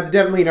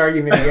definitely an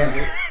argument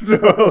against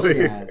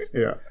totally. Chance.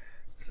 Yeah.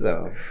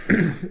 So,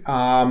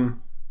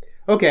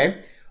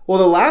 okay. Well,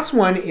 the last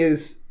one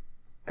is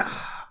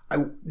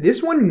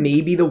this one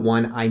may be the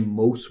one I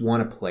most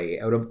want to play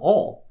out of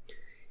all.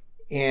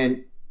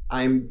 And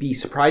I'd be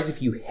surprised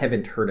if you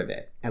haven't heard of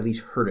it, at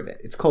least heard of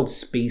it. It's called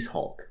Space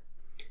Hulk.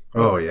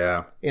 Oh,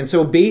 yeah. And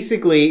so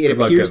basically it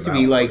appears to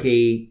be like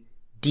a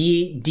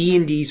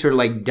D&D sort of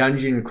like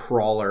dungeon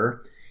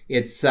crawler.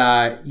 It's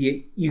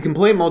you can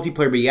play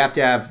multiplayer, but you have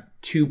to have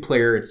 2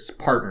 players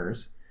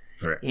partners.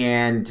 Right.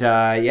 And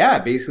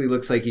it basically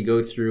looks like you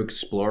go through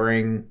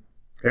exploring.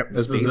 Yep,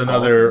 this is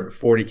another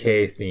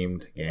 40K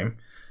themed game.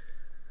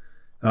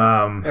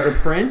 Out of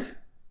print?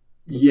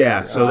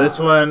 Yeah, so this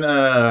one,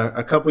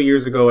 a couple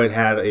years ago, it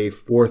had a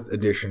 4th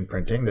edition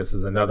printing. This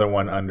is another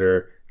one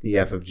under the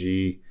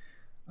FFG.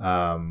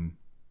 Why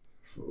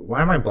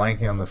am I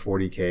blanking on the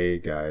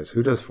 40K guys?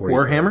 Who does 40K?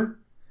 Warhammer?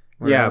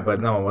 Yeah,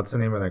 but no, what's the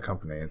name of their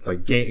company? It's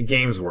like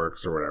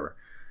GamesWorks or whatever.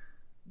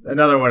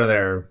 Another one of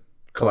their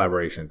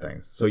collaboration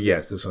things. So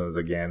yes, this one is,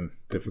 again,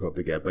 difficult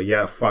to get. But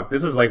yeah,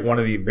 this is like one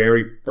of the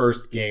very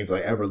first games I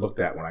ever looked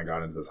at when I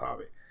got into this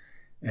hobby.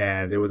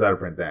 And it was out of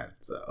print then,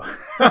 so.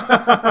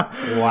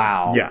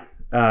 Wow. Yeah.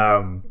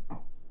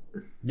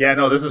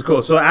 No, this is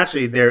cool. So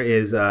actually, there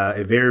is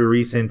a very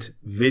recent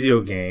video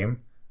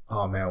game.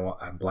 Oh, man, well,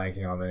 I'm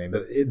blanking on the name.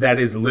 But that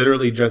is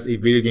literally just a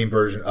video game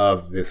version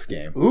of this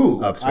game.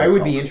 Ooh, I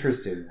would be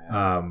interested in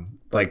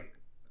that.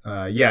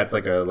 It's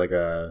like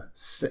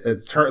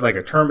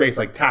a turn-based,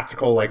 like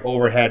tactical, like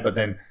overhead, but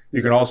then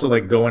you can also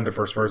like go into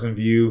first-person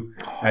view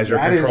as you're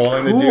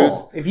controlling the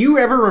dudes. If you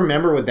ever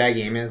remember what that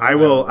game is, I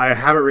will. I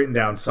have it written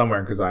down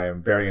somewhere because I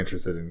am very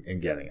interested in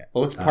getting it.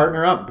 Well, let's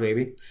partner up,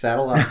 baby.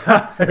 Saddle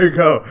up. There you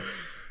go.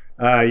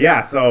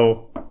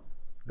 So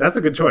that's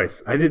a good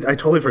choice. I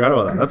totally forgot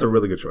about that. That's a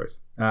really good choice.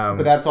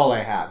 But that's all I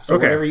have. So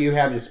whatever you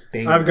have, just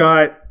bang. I've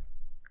got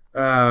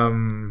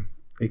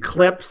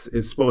Eclipse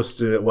is supposed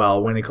to.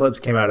 Well, when Eclipse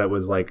came out, it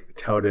was like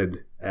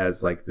touted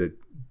as like the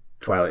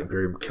Twilight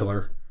Imperium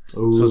killer.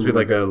 Ooh. It's supposed to be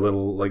like a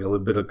little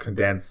bit of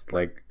condensed,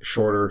 like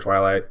shorter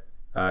Twilight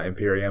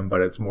Imperium,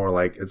 but it's more on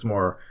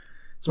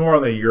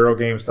the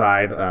Eurogame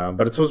side.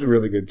 But it's supposed to be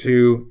really good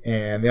too.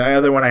 And the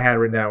other one I had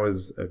written down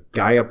was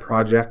Gaia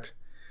Project,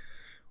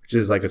 which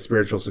is like a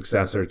spiritual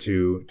successor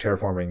to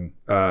Terraforming.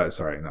 Not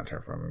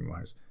Terraforming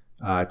Mars.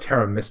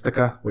 Terra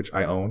Mystica, which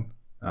I own.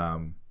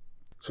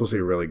 It's supposed to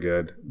be really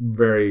good.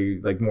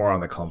 Very like more on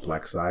the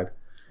complex side.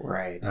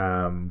 Right.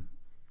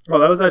 Well,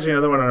 that was actually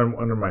another one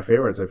under my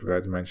favorites I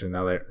forgot to mention.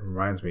 Now that it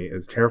reminds me,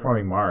 is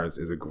Terraforming Mars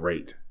is a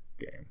great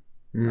game.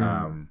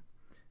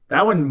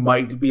 That one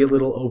might be a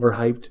little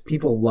overhyped.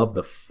 People love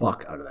the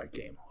fuck out of that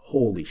game.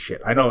 Holy shit.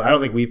 I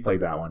don't think we've played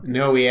that one.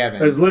 No, we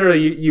haven't. It's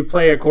literally, you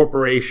play a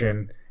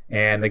corporation,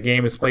 and the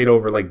game is played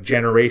over like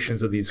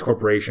generations of these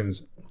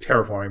corporations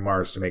terraforming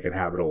Mars to make it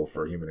habitable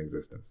for human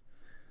existence.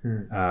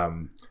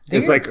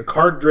 It's like a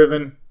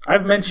card-driven.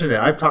 I've mentioned it.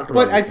 I've talked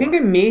about it. But I think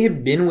it may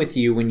have been with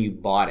you when you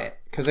bought it.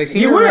 Because I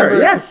seem to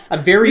remember a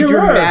very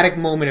dramatic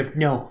were. moment of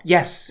no,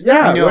 yes,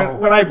 yeah. No,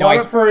 when I bought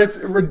it for its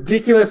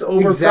ridiculous,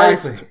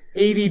 overpriced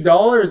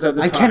 $80 at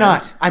the time. I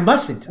cannot. I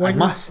mustn't. I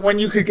must. When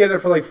you could get it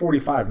for like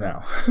 $45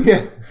 now.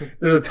 Yeah.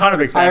 There's a ton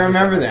of expansions. I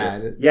remember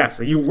that. Yeah,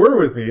 so you were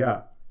with me.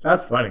 Yeah,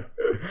 that's funny.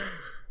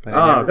 But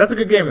I never- that's a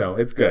good game though.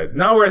 It's good.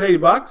 Not worth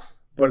 $80,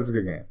 but it's a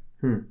good game.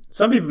 Hmm.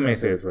 Some people may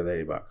say it's worth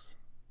 $80,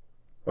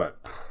 but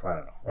I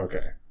don't know.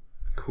 Okay.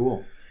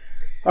 Cool.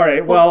 All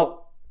right.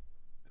 Well,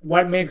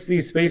 what makes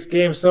these space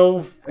games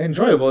so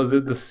enjoyable? Is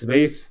it the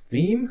space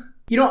theme?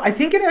 I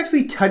think it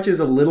actually touches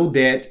a little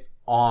bit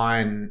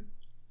on...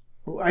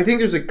 I think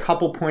there's a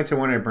couple points I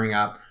wanted to bring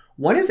up.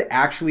 One is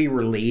actually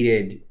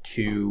related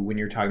to when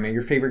you're talking about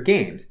your favorite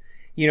games.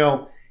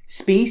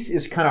 Space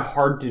is kind of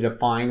hard to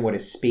define what a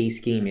space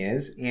game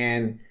is.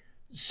 And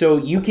so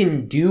you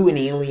can do an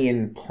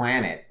alien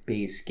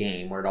planet-based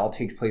game where it all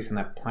takes place on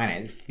that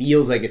planet. It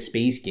feels like a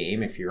space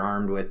game if you're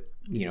armed with,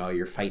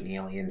 you're fighting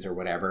aliens or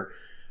whatever.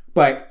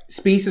 But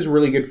space is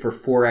really good for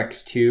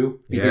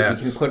 4X2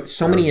 because you can put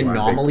so many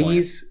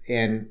anomalies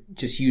and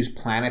just use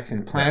planets.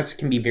 And planets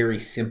can be very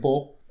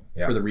simple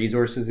for the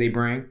resources they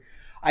bring.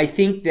 I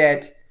think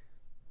that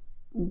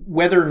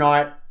whether or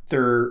not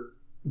they're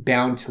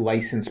bound to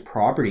licensed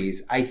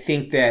properties, I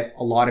think that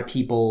a lot of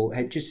people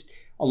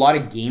a lot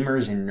of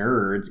gamers and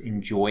nerds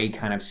enjoy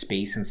kind of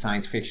space and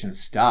science fiction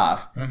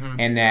stuff. Mm-hmm.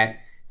 And that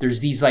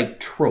there's these like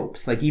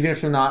tropes, like even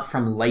if they're not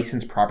from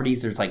licensed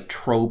properties, there's like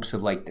tropes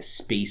of like the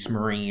space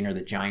marine or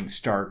the giant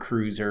star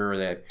cruiser or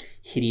the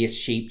hideous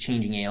shape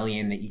changing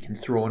alien that you can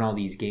throw in all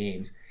these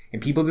games.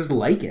 And people just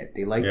like it.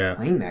 They like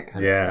playing that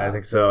kind of stuff. Yeah, I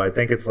think so. I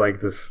think it's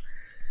like this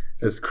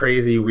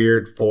crazy,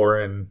 weird,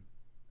 foreign,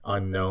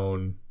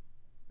 unknown,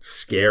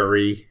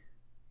 scary.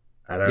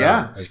 I don't know.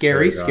 Yeah,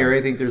 scary.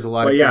 I think there's a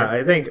lot of... But yeah,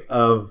 I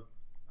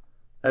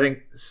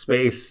think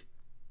space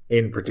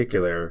in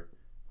particular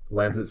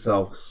lends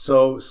itself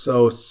so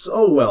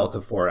well to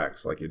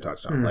 4X, like you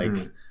touched on. Mm-hmm.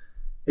 Like,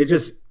 it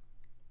just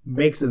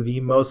makes the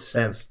most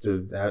sense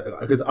to...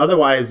 Because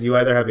otherwise, you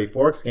either have a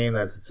 4X game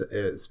that's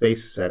a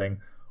space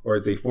setting, or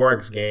it's a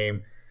 4X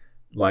game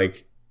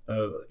like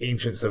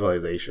ancient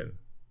civilization.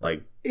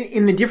 Like,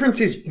 and the difference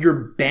is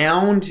you're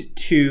bound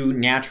to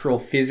natural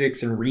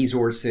physics and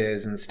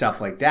resources and stuff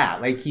like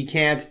that. Like you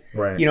can't,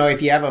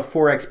 if you have a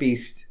 4X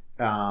based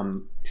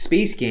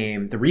space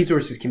game, the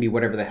resources can be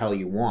whatever the hell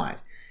you want.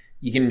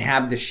 You can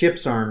have the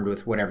ships armed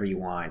with whatever you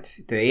want.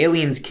 The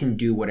aliens can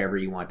do whatever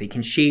you want. They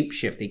can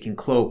shapeshift, they can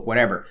cloak,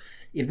 whatever.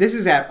 If this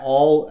is at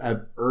all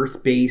a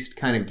Earth-based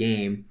kind of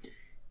game,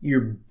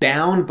 you're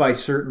bound by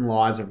certain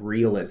laws of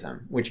realism,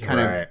 which kind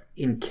of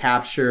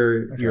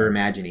encapture your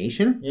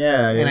imagination.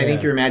 And I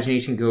think your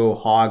imagination go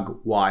hog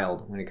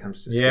wild when it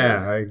comes to space.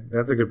 Yeah,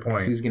 that's a good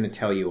point. Who's going to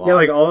tell you all? Yeah,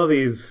 like all of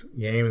these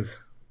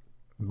games,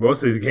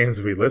 most of these games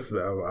I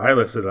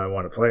listed I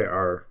want to play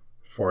are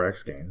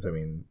 4X games. I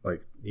mean,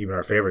 like even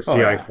our favorites,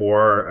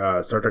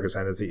 TI4, Star Trek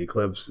Ascendancy,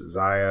 Eclipse,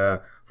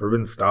 Zaya,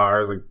 Forbidden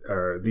Stars,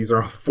 these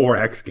are all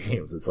 4X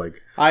games. It's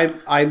like I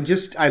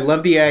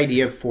love the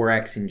idea of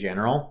 4X in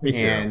general. Me too.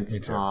 And Me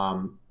too.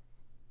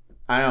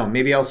 I don't know,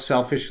 maybe I'll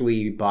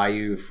selfishly buy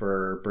you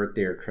for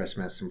birthday or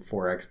Christmas some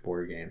 4X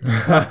board games.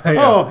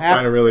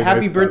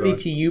 Happy birthday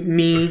to you,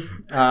 me,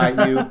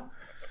 you.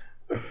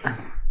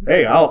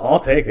 Hey, I'll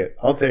take it.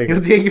 I'll take it.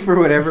 You'll take it for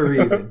whatever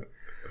reason.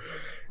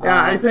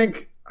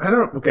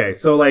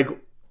 So like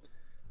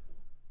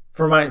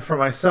for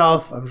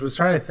myself, I was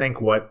trying to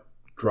think what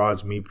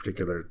draws me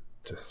particular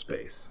to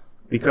space,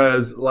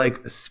 because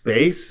like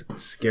space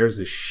scares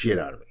the shit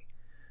out of me.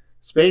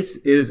 Space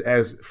is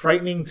as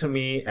frightening to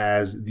me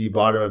as the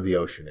bottom of the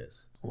ocean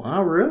is.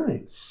 Wow,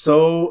 really?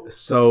 So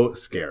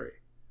scary.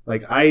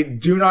 Like, I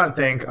do not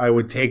think I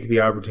would take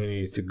the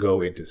opportunity to go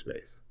into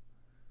space.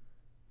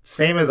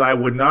 Same as I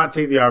would not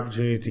take the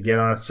opportunity to get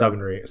on a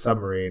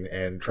submarine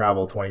and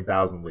travel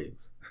 20,000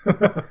 leagues.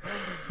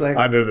 It's like,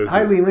 under the sea.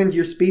 Hi, Leland,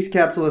 your space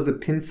capsule has a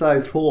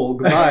pin-sized hole.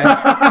 Goodbye.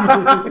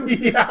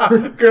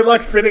 Yeah, good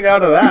luck fitting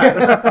out of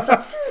that.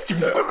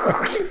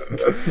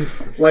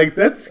 Like,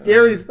 that's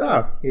scary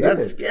stuff. That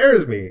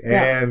scares me.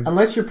 Yeah. And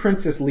unless you're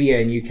Princess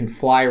Leia and you can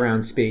fly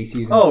around space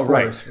using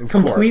force. Right.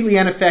 Completely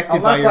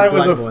unaffected by your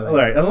blood boiling.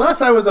 Right. Unless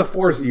I was a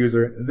force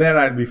user, then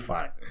I'd be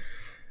fine.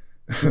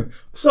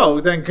 So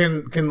then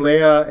can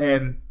Leia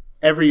and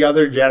every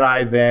other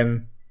Jedi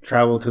then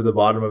travel to the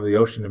bottom of the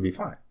ocean and be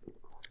fine?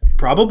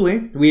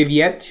 Probably. We have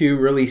yet to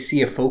really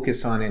see a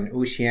focus on an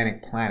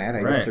oceanic planet.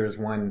 I guess there's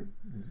one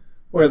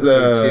where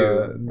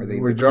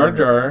Jar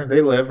Jar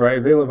they live,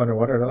 right? They live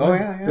underwater, don't they?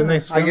 Yeah. Didn't they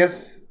swim? I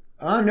guess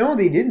no,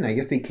 they didn't. I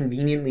guess they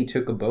conveniently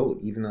took a boat,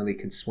 even though they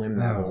could swim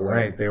that whole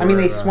way. Right.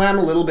 They swam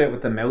a little bit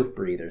with the mouth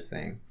breather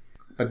thing.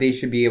 But they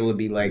should be able to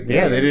be like they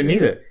didn't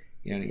need it.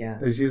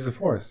 They just used the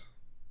force.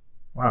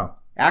 Wow.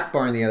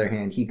 Akbar, on the other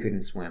hand, he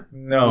couldn't swim.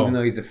 No. Even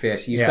though he's a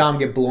fish. You saw him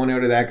get blown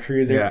out of that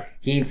cruiser. Yeah.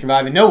 He ain't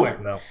surviving nowhere.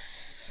 No.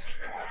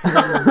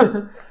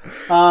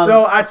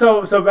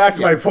 So back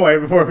to my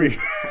point before we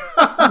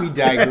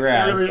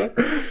digress.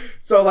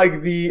 So like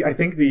I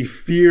think the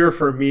fear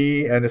for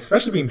me, and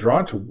especially being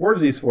drawn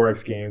towards these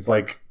 4X games,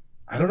 like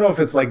I don't know if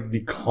it's like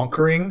the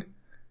conquering,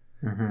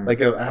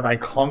 like am I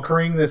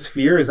conquering this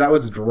fear? Is that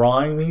what's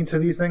drawing me to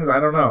these things? I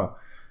don't know,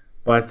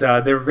 but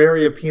they're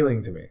very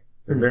appealing to me.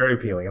 They're very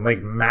appealing, and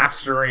like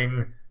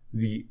mastering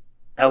the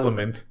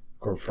element,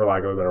 or for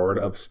lack of a better word,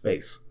 of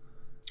space.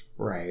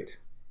 Right.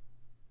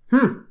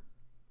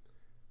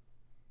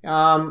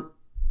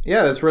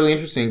 Yeah, that's really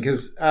interesting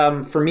because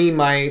for me,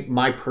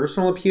 my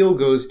personal appeal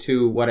goes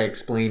to what I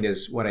explained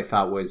as what I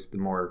thought was the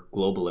more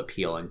global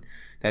appeal, and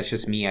that's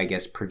just me, I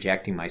guess,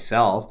 projecting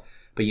myself.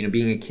 But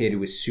being a kid who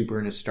was super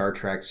into Star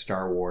Trek,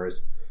 Star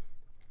Wars,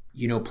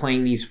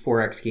 playing these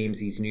 4X games,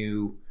 these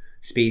new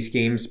space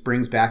games,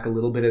 brings back a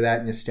little bit of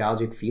that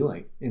nostalgic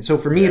feeling. And so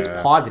for me, it's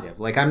positive.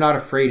 Like, I'm not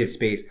afraid of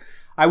space.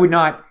 I would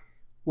not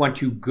want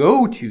to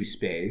go to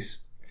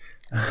space.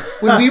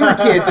 When we were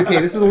kids, okay,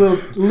 this is a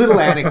little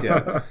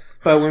anecdote,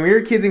 but when we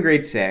were kids in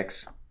grade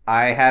 6,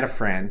 I had a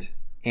friend,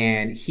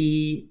 and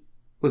he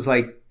was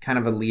like kind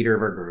of a leader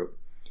of our group,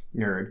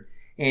 nerd,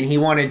 and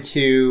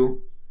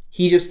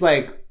he just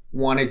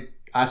wanted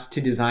us to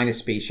design a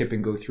spaceship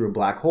and go through a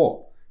black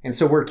hole. And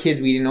so we're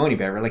kids, we didn't know any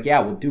better. We're like, yeah,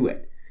 we'll do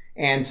it.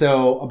 And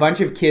so a bunch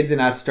of kids and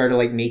us started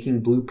like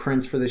making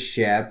blueprints for the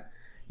ship.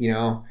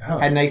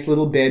 Had nice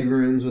little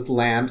bedrooms with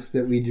lamps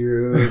that we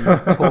drew and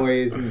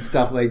toys and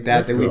stuff like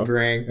that that cool. We'd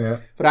bring. Yeah.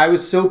 But I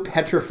was so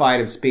petrified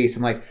of space.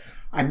 I'm like,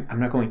 I'm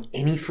not going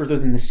any further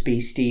than the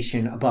space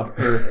station above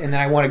Earth. And then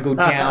I want to go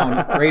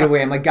down right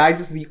away. I'm like, guys,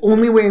 this is the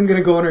only way I'm going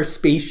to go on our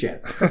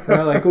spaceship. And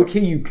they're like, okay,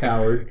 you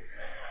coward.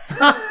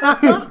 That's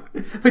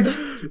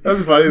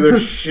funny. They're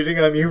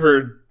shitting on you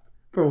for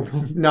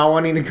not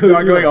wanting to go.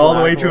 Not going all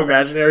the way to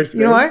imaginary space.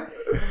 You know what?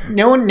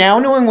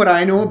 Knowing what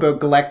I know about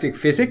galactic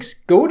physics,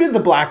 go to the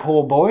black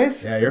hole,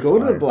 boys. Yeah, you're go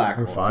fine. to the black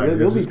hole. Fine. So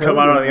you'll just come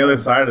out on the other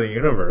side of the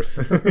universe.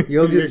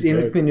 You'll just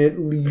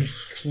infinitely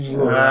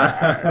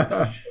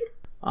stretch.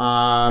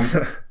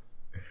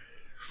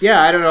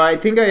 Yeah, I don't know. I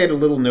think I had a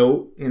little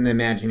note in the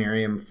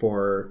Imaginarium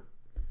for,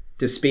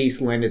 does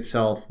space lend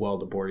itself well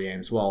to board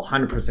games? Well,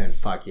 100%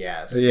 fuck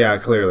yes. Yeah,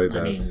 clearly it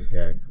does.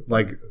 Yeah,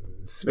 like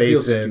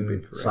space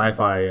and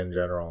sci-fi in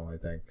general, I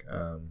think.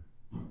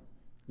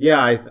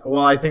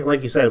 I think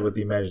like you said with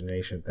the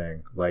imagination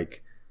thing,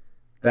 like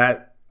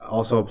that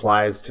also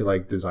applies to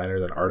like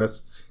designers and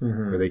artists,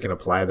 where they can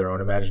apply their own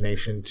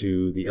imagination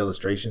to the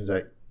illustrations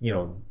that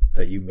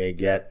you may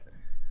get.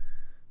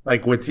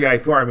 Like with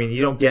TI4, I mean,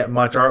 you don't get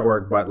much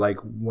artwork, but like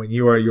when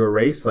you are your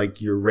race, like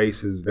your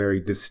race is very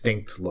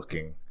distinct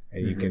looking,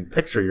 and you can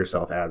picture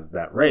yourself as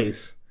that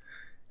race,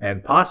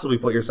 and possibly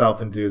put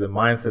yourself into the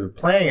mindset of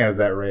playing as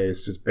that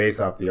race just based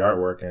off the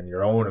artwork and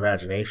your own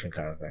imagination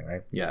kind of thing,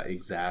 right? Yeah,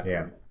 exactly.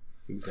 Yeah.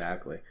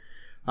 Exactly.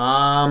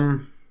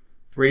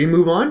 Ready to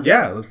move on?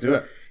 Yeah, let's do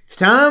it. It's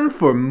time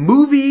for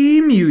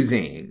Movie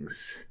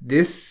Musings.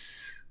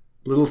 This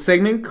little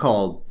segment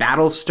called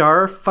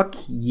Battlestar Fuck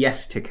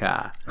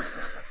Yestica.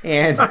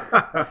 And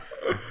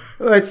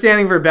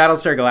standing for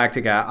Battlestar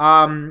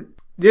Galactica.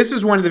 This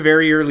is one of the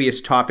very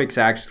earliest topics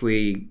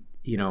actually,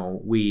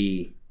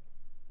 we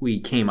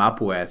came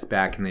up with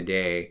back in the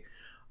day.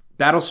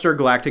 Battlestar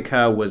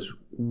Galactica was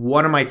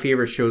one of my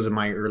favorite shows in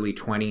my early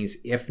 20s,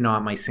 if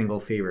not my single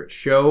favorite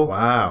show.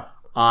 Wow.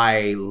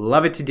 I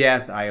love it to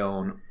death. I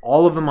own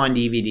all of them on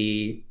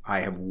DVD. I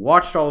have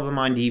watched all of them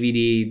on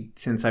DVD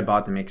since I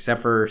bought them,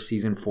 except for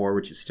season 4,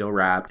 which is still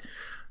wrapped.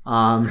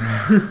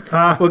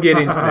 We'll get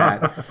into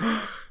that.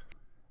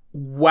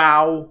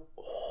 Wow.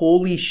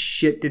 Holy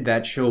shit, did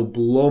that show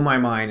blow my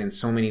mind in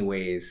so many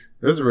ways.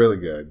 It was really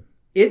good.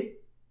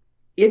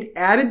 It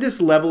added this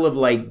level of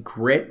like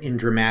grit and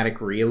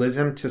dramatic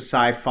realism to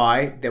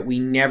sci-fi that we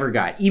never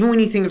got. Even when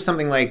you think of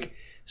something like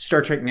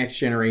Star Trek Next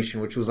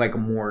Generation, which was like a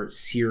more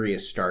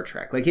serious Star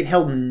Trek. Like it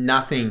held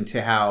nothing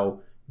to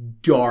how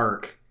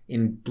dark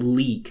and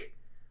bleak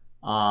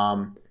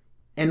and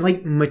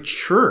like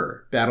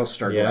mature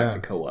Battlestar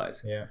Galactica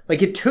was. Yeah.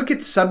 Like it took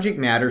its subject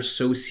matter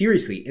so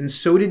seriously, and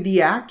so did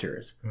the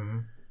actors. Mm-hmm.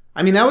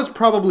 I mean, that was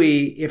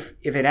probably, if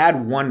it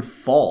had one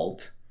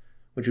fault,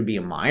 which would be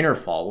a minor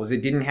fault, was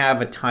it didn't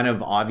have a ton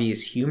of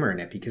obvious humor in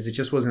it because it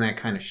just wasn't that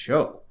kind of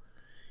show.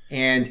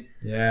 And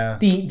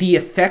the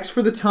effects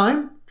for the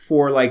time,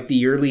 for like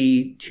the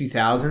early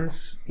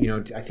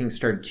 2000s, I think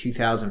started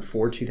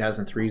 2004,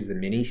 2003 is the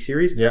mini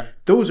series. Yeah.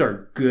 Those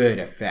are good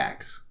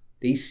effects.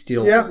 They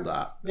still hold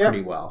up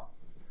pretty well.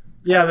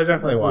 Yeah, they're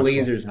definitely watchable.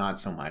 Lasers not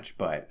so much,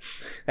 but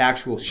the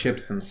actual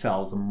ships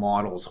themselves, the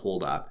models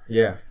hold up.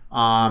 Yeah.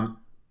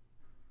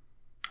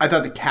 I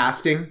thought the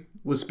casting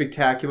was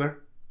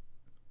spectacular.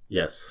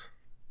 Yes,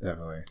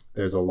 definitely.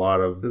 There's a lot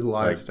of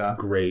stuff.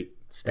 Great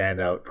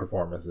standout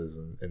performances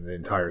in the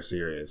entire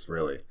series,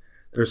 really.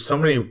 There's so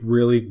many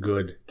really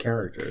good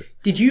characters.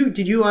 Did you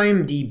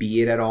IMDb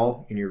it at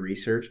all in your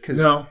research?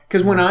 No.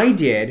 Because when I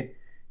did,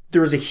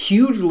 there was a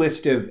huge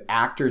list of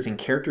actors and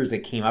characters that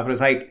came up. It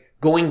was like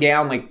going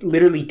down like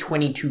literally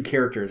 22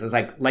 characters. I was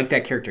like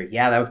that character.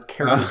 Yeah, that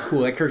character's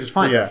cool. That character's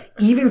fun. Yeah.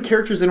 Even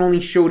characters that only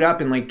showed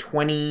up in like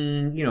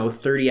 20,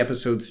 30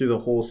 episodes through the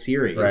whole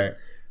series. Right.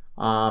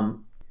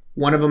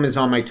 One of them is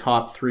on my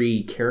top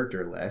 3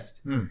 character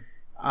list.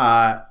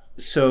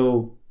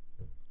 So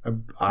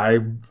I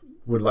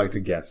would like to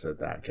guess at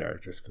that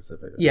character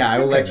specifically. Yeah,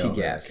 I'll let you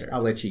guess.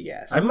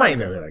 I might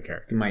know that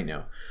character. You might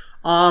know.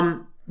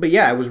 But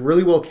yeah, it was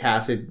really well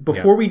casted.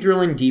 Before we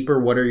drill in deeper,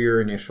 what are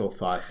your initial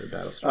thoughts of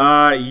Battlestar?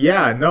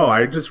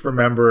 I just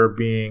remember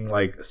being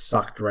like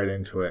sucked right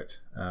into it.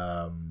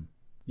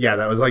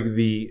 That was like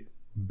the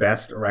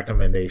best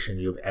recommendation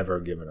you've ever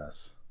given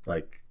us.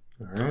 Like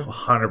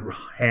 100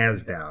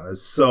 hands down.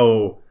 It's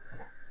so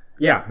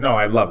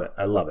I love it.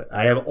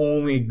 I have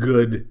only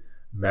good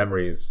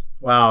memories.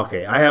 Well,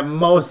 okay, I have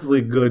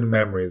mostly good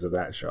memories of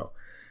that show.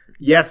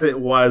 Yes, it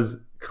was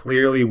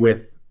clearly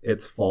with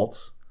its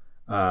faults.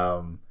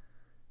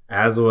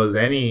 As was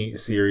any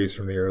series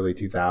from the early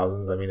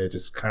 2000s. I mean, it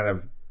just kind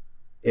of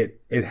it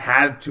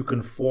had to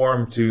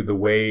conform to the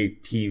way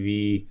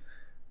TV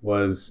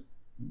was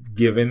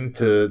given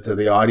to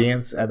the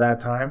audience at that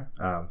time.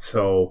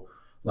 So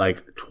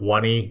like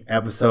 20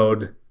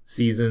 episode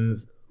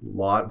seasons,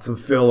 lots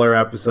of filler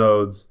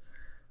episodes,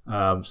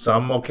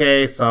 some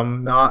okay,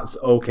 some not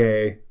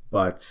okay,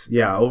 but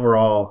yeah,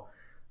 overall,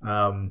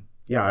 I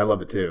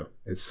love it too.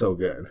 It's so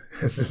good.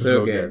 It's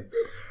so good.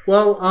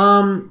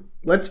 Well,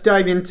 let's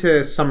dive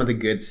into some of the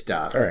good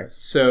stuff. All right.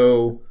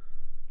 So,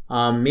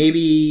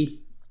 maybe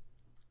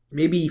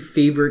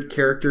favorite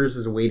characters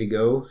is a way to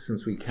go,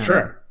 since we kind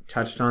of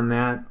touched on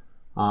that.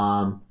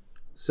 We'll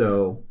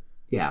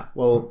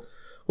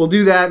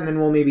do that, and then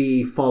we'll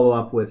maybe follow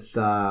up with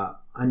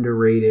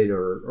underrated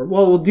or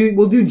we'll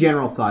do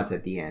general thoughts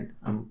at the end.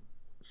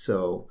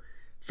 So,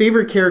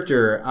 favorite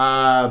character.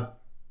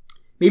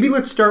 Maybe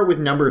let's start with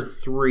number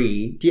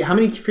 3. How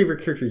many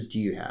favorite characters do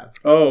you have?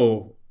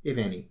 Oh, if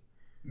any.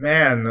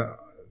 Man,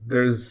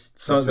 there's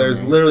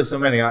literally so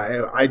many.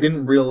 I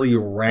didn't really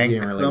rank them.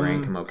 You didn't really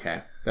rank them.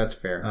 Okay, that's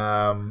fair.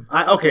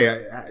 Why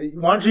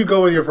don't you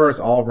go with your first?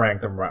 I'll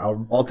rank them.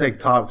 I'll take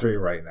top 3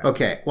 right now.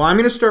 Okay. Well, I'm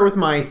going to start with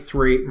my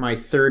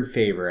third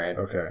favorite.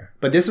 Okay.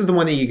 But this is the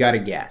one that you got to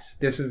guess.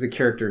 This is the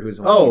character who's.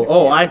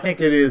 I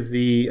think it is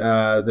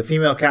the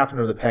female captain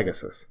of the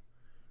Pegasus.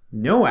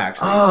 No,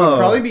 actually, she'd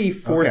probably be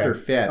 4th or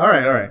 5th. All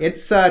right.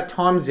 It's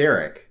Tom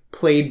Zarek.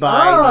 Played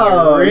by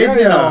the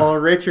original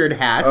Richard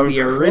Hatch,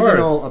 the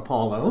original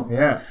Apollo.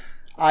 Yeah.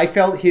 I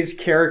felt his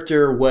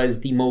character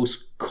was the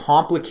most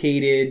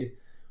complicated,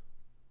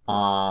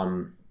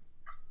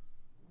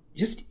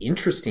 just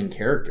interesting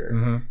character.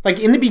 Mm-hmm. Like,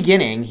 in the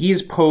beginning,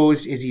 he's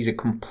posed as he's a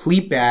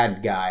complete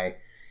bad guy.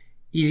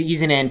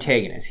 He's an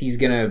antagonist. He's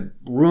going to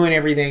ruin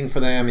everything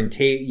for them and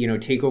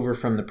take over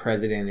from the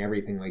president and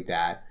everything like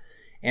that.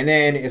 And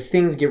then as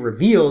things get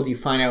revealed, you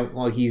find out,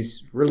 well,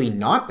 he's really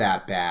not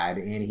that bad.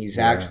 And he's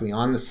actually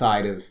on the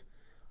side of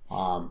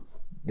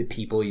the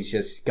people. He's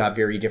just got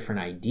very different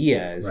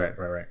ideas.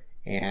 Right.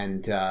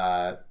 And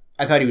I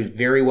thought he was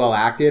very well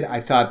acted. I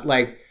thought,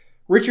 like,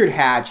 Richard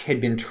Hatch had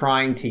been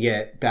trying to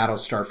get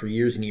Battlestar for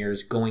years and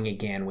years, going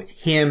again with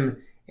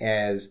him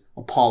as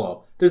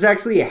Apollo. There's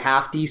actually a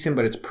half decent,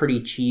 but it's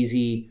pretty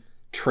cheesy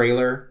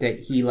trailer that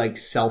he, like,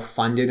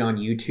 self-funded on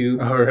YouTube.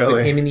 Oh, really?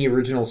 With him in the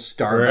original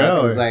Starbuck.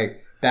 It was like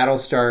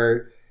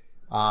Battlestar,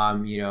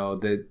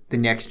 the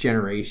next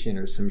generation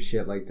or some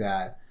shit like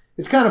that.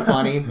 It's kind of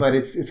funny, but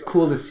it's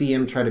cool to see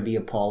him try to be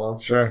Apollo.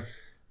 Sure.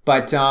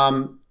 But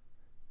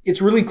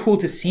it's really cool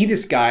to see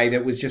this guy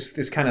that was just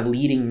this kind of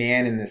leading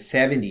man in the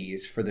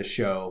 70s for the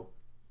show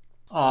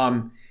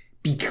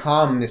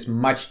become this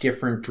much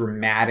different,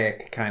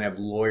 dramatic kind of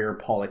lawyer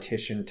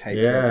politician type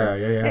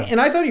character. Yeah.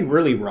 And I thought he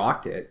really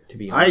rocked it, to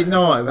be honest. I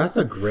know, that's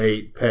a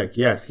great pick.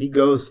 Yes, he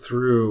goes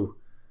through.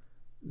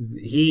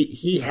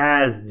 He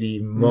has the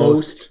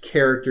most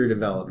character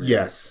development.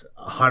 Yes,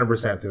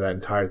 100% through that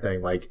entire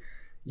thing. Like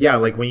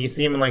when you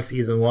see him in like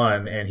season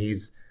 1, and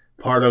he's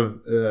part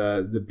of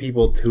the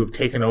people who have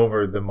taken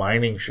over the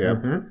mining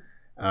ship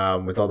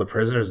with all the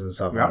prisoners and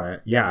stuff on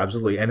it. Yeah,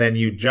 absolutely. And then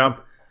you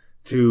jump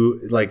to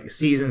like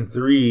season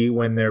 3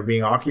 when they're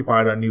being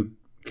occupied on New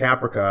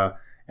Caprica,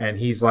 and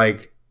he's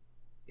like,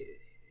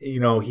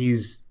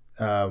 he's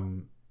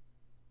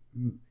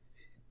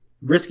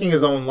risking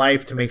his own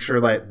life to make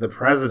sure that the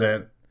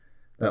president,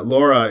 that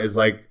Laura is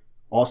like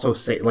also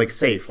safe,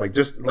 like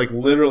just like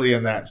literally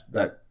in that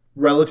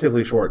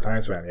relatively short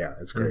time span. Yeah,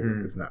 it's crazy.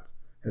 It's nuts.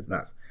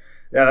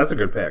 Yeah, that's a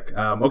good pick.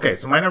 Okay,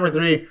 so my number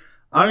 3,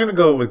 I'm gonna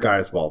go with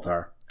Gaius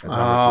Baltar as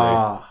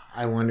number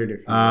 3. I wondered if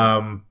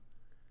you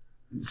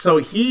so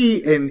he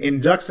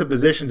in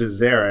juxtaposition to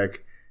Zarek,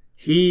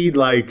 he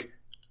like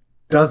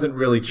doesn't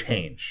really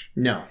change.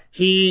 No.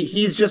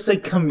 He's just a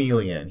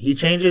chameleon. He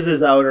changes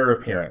his outer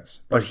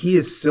appearance, but he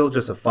is still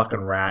just a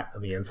fucking rat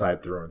on the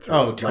inside through and through.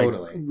 Oh,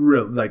 totally.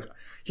 Like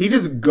he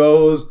just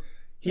goes.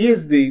 He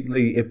is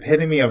the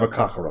epitome of a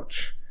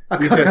cockroach.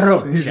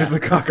 He's just a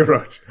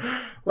cockroach.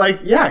 Like,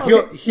 yeah,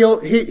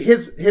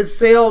 his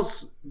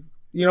sails,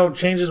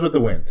 changes with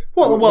the wind.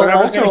 Well,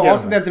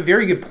 also that's a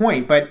very good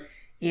point. But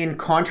in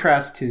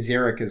contrast to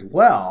Zarek as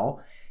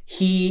well,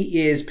 he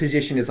is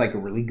positioned as like a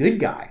really good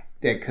guy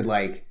that could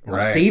like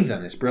help save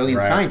them. This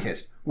brilliant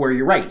scientist. Where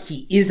you're right,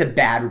 he is a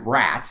bad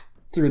rat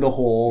through the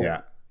whole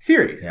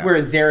series. Yeah.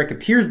 Whereas Zarek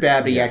appears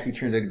bad, but he actually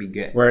turns out to be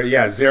good. Where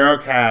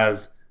Zarek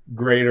has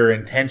greater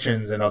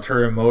intentions and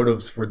ulterior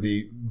motives for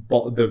the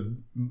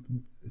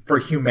for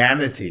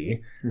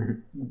humanity,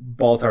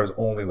 Baltar is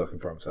only looking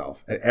for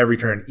himself at every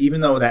turn,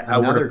 even though that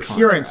outward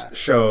appearance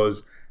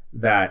shows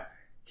that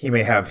he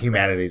may have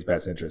humanity's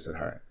best interest at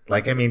heart.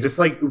 Like, I mean, just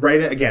like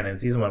right again in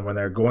season 1 when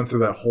they're going through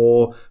that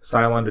whole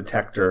Cylon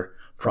detector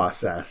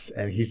process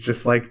and he's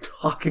just like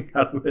talking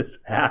out of his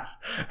ass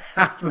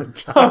half the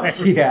time.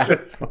 Oh, yeah.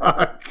 Just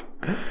fuck.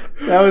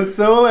 That was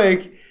so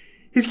like...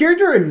 His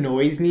character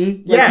annoys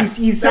me. Like, yes,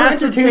 he's so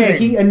entertaining.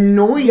 He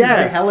annoys the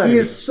hell out of me. He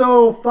is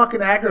so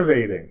fucking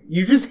aggravating.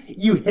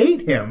 You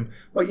hate him,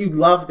 but you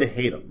love to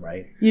hate him,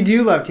 right? You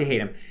do love to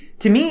hate him.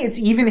 To me, it's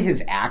even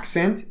his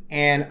accent.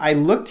 And I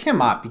looked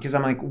him up because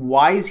I'm like,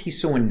 why is he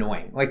so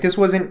annoying? Like, this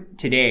wasn't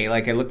today.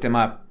 Like, I looked him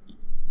up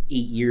 8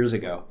 years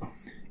ago.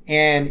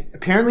 And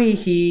apparently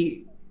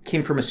he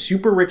came from a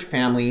super rich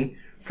family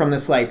from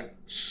this, like,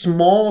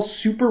 small,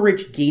 super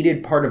rich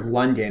gated part of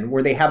London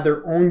where they have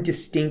their own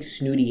distinct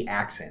snooty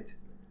accent.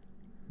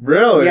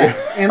 Really?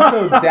 Yes. And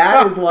so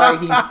that is why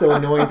he's so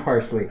annoying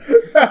partially.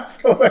 That's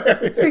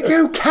hilarious. It's like,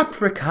 oh,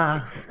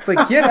 Caprica. It's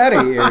like, get out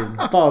of here,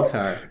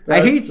 Baltar. I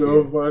hate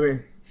so you. Funny.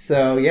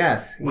 So,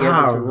 yes. He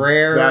has this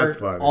rare,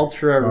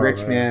 ultra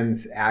rich man.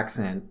 man's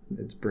accent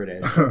that's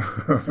British.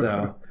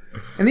 So...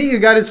 And then you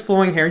got his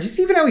flowing hair, and just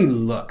even how he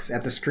looks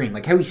at the screen,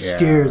 like how he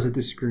stares at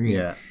the screen.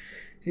 Yeah.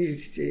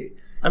 He's,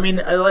 I mean,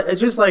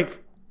 it's just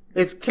like,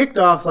 it's kicked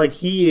off like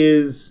he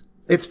is,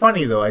 it's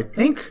funny though, I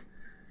think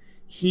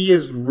he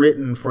is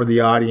written for the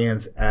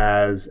audience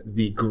as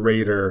the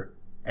greater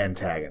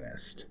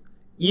antagonist.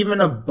 Even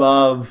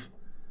above,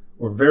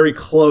 or very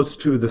close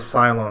to the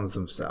Cylons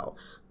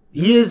themselves.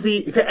 He is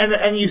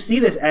and you see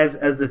this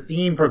as the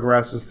theme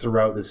progresses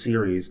throughout the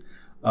series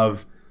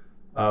of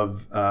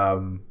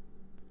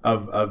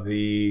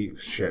the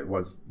shit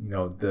was, you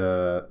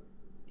know,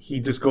 he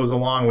just goes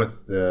along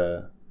with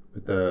the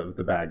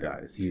bad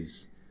guys.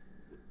 He's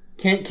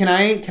can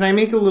I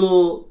make a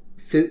little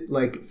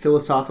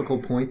philosophical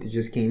point that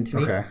just came to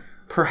me? okay.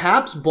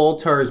 Perhaps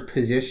Baltar is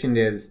positioned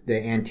as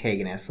the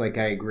antagonist. Like,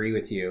 I agree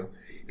with you,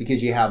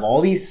 because you have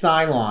all these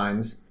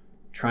Cylons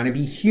trying to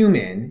be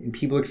human and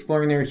people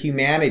exploring their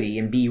humanity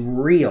and be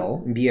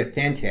real and be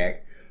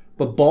authentic,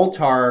 but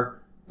Baltar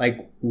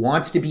like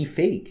wants to be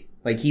fake.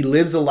 Like, he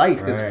lives a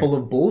life that's full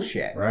of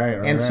bullshit. Right.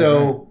 And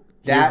so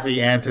he's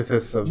the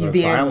antithesis of he's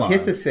the Cylons.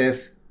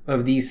 Antithesis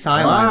of these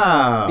Cylons.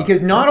 Wow.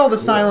 Because not all the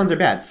Cylons are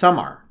bad. Some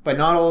are, but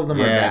not all of them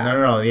are bad.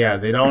 No. Yeah,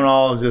 they don't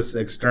all just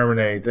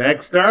exterminate.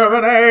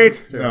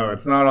 Exterminate! No,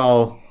 it's not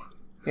all...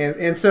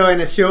 And so in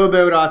a show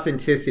about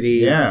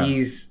authenticity,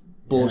 he's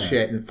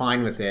bullshit and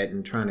fine with it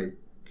and trying to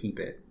keep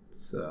it.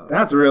 So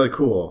that's really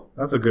cool.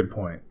 That's a good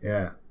point.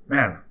 Yeah.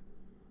 Man.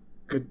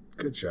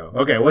 Good show.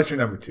 Okay, what's your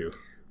number 2?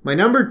 My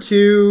number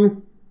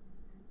 2,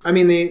 I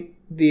mean,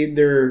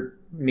 they're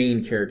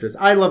main characters.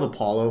 I love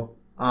Apollo.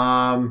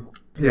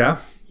 Yeah.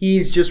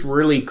 He's just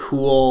really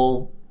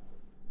cool.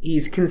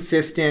 He's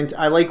consistent.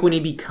 I like when he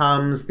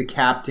becomes the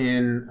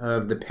captain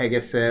of the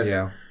Pegasus.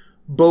 Yeah.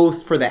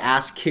 Both for the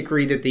ass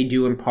kickery that they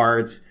do in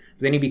parts.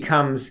 Then he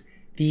becomes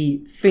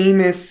the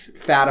famous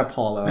fat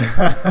Apollo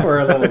for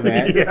a little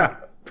bit. Yeah.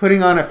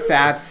 Putting on a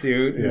fat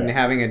suit and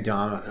having a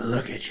dom.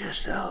 Look at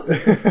yourself.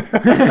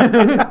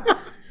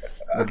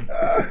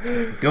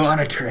 Go on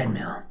a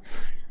treadmill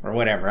or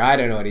whatever. I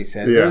don't know what he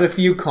says. There's a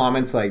few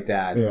comments like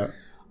that.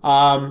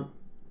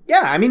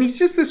 I mean, he's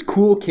just this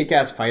cool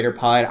kick-ass fighter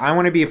pilot. I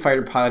want to be a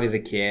fighter pilot as a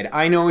kid.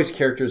 I know his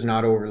character's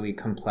not overly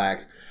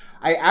complex.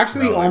 I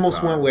actually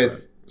almost went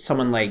with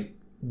someone like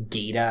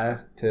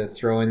Gata to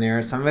throw in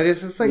there. Some of it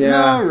is just like,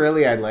 no,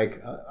 really, I'd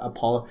like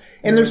Apollo.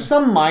 And there's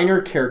some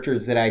minor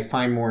characters that I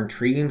find more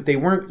intriguing, but they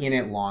weren't in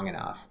it long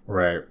enough.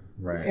 Right.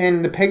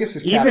 And the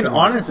Pegasus captain...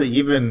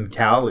 Even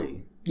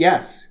Callie.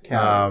 Yes,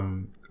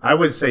 Callie. I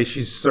would say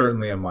she's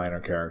certainly a minor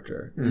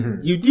character.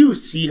 Mm-hmm. You do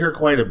see her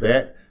quite a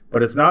bit,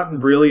 but it's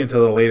not really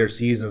until the later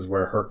seasons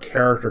where her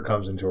character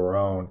comes into her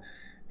own,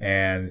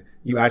 and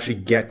you actually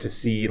get to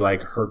see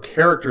like her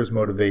character's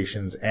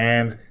motivations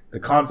and the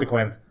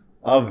consequence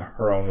of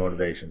her own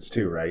motivations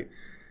too, right?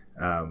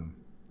 I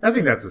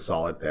think that's a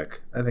solid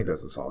pick.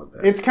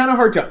 It's kind of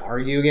hard to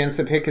argue against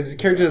the pick because his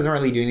character doesn't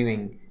really do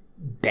anything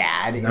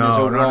bad in his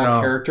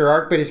overall character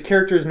arc, but his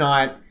character's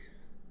not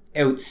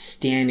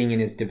outstanding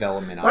in his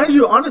development. Mind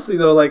you, honestly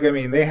though, like, I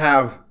mean, they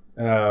have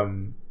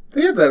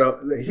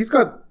that. He's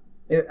got,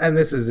 and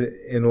this is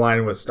in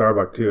line with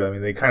Starbuck too. I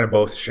mean, they kind of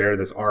both share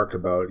this arc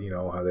about, you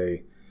know, how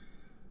they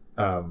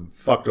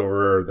fucked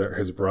over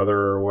his brother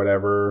or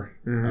whatever.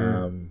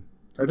 Mm-hmm.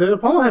 Or did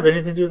Apollo have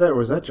anything to do with that, or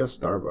was that just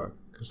Starbuck?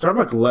 Because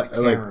Starbuck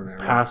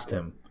passed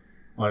him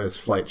on his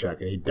flight check,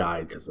 and he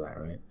died because of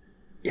that, right?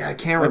 Yeah, I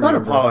can't remember. I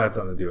thought Apollo had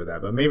something to do with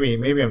that, but maybe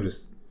I'm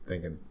just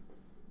thinking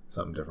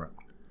something different.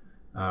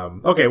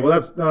 Okay, well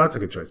that's a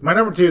good choice. My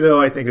number 2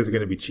 though, I think, is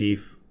going to be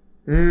Chief.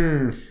 Chief,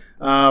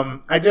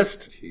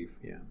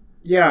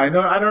 yeah. I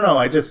don't know.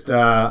 I just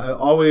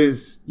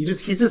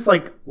he's just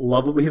like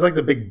lovable. He's like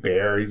the big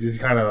bear. He's just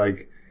kind of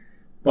like,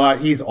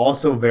 but he's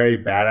also very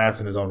badass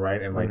in his own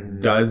right, and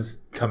like does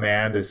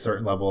command a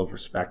certain level of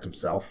respect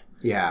himself.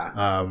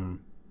 Yeah.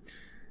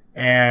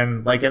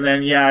 And like, and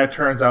then yeah, it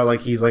turns out like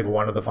he's like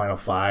one of the final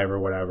five or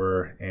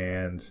whatever,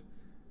 and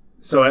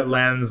so it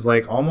lends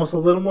like almost a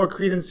little more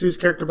credence to his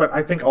character, but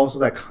I think also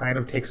that kind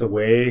of takes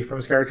away from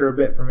his character a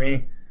bit for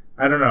me.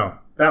 I don't know,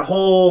 that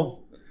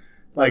whole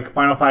like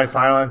final five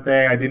silent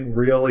thing I didn't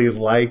really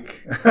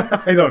like.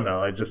 I don't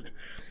know,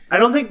 I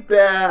don't think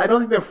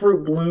the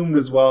fruit bloomed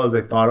as well as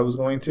they thought it was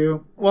going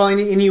to. Well, and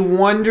you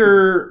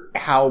wonder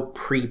how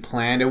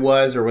pre-planned it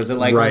was, or was it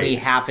like Right. only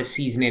half a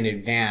season in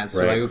advance? So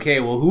Right. like, okay,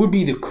 well, who would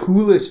be the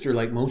coolest or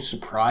like most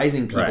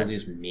surprising people Right. to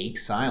just make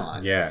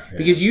Cylon? Yeah.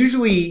 Because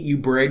usually you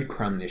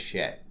breadcrumb this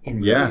shit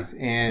in Yeah. movies,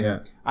 and Yeah.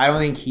 I don't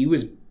think he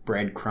was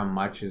breadcrumb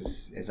much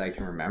as I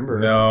can remember.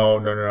 No.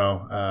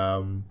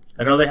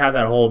 I know they had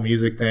that whole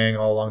music thing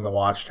all along the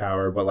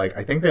Watchtower, but like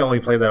I think they only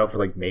played that out for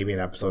like maybe an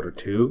episode or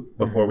two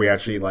before we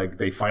actually like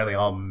they finally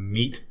all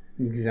meet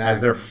Exactly.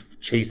 as they're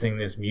chasing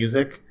this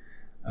music.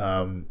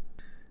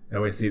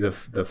 And we see the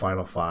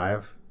final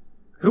five.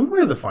 Who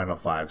were the final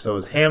five? So it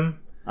was him,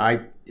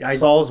 I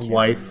Saul's can't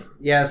wife, remember.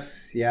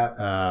 Yes,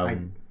 yeah,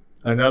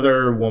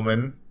 another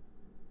woman,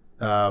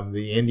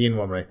 the Indian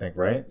woman, I think,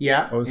 right?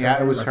 yeah, What was her yeah.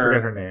 name? It was I her.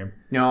 forget her name.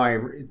 No,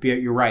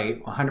 you're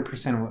right.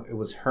 100%. It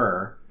was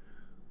her.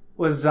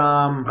 Was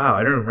Wow,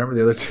 I don't remember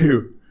the other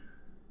two.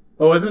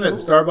 Oh, wasn't it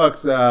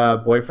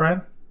Starbucks'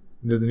 boyfriend?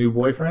 The new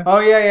boyfriend? Oh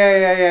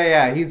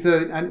yeah. He's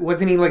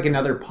wasn't he like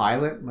another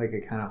pilot, like a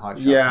kind of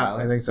hotshot Yeah,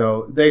 pilot? I think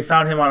so. They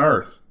found him on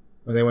Earth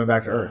when they went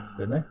back to Earth,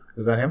 didn't they?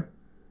 Was that him?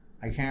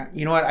 I can't.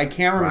 You know what? I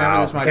can't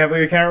remember this much. I can't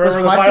believe you can't Was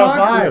remember the Hot final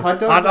Dog- was five. Hot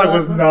Dog Hot the Dog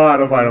was last one?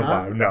 not a final Huh?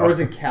 five. No, Or was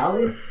it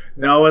Callie?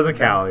 no, it wasn't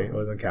Callie. It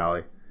wasn't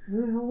Callie.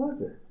 Who the hell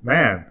was it?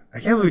 Man, I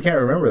can't believe you can't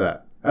remember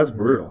that. That's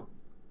brutal.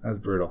 That's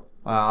brutal.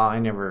 Well, I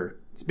never.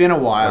 It's been a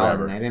while,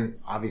 Whatever. and I didn't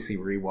obviously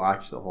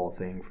rewatch the whole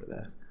thing for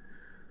this.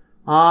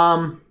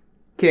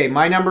 Okay,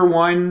 my number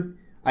one.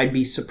 I'd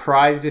be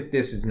surprised if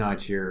this is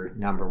not your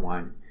number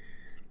one.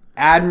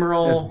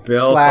 Admiral It's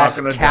Bill slash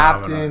fucking Adama,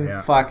 Captain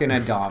yeah. fucking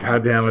Adama.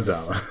 Goddamn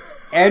Adama.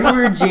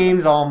 Edward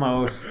James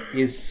Olmos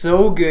is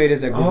so good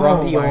as a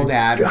grumpy old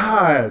admiral.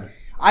 God.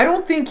 I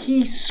don't think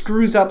he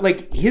screws up.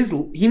 Like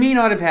he may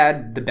not have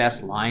had the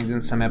best lines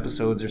in some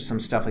episodes or some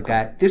stuff like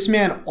that. This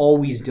man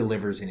always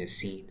delivers in his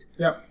scenes.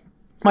 Yep.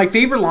 My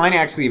favorite line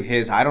actually of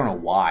his, I don't know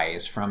why,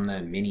 is from the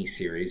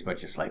miniseries, but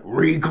just like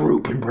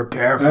regroup and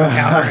prepare for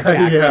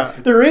counterattack. Yeah. Like,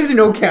 there is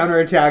no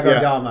counterattack,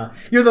 Yeah.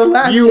 Odama. You're the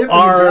last You ship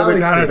are in the the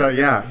galaxy. counter.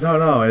 Yeah.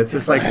 No. It's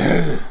just like,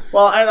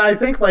 well, and I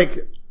think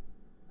like,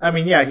 I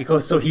mean, yeah, he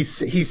goes. So he's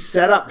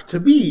set up to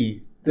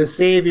be the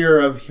savior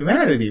of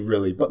humanity,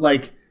 really. But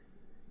like,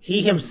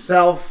 he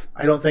himself,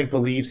 I don't think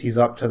believes he's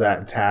up to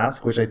that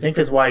task, which I think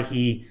is why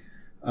he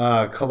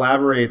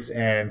collaborates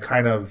and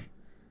kind of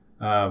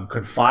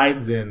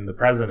confides in the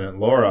president,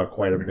 Laura,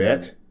 quite a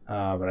bit.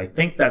 And I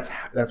think that's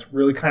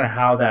really kind of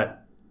how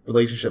that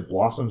relationship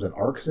blossoms and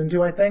arcs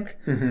into. I think.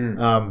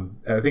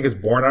 I think it's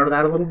born out of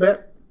that a little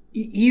bit.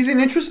 He's an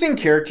interesting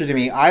character to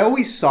me. I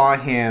always saw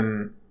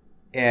him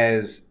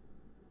as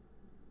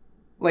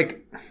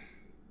like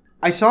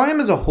I saw him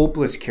as a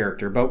hopeless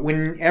character, but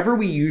whenever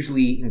we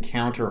usually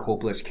encounter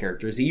hopeless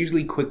characters, they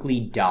usually quickly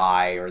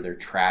die or they're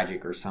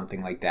tragic or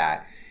something like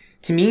that.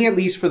 To me, at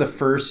least for the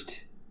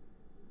first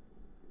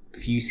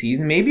few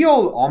seasons, maybe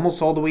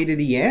almost all the way to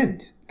the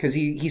end, because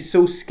he's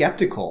so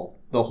skeptical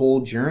the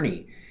whole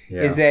journey,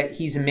 is that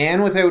he's a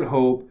man without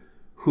hope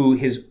who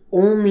his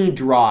only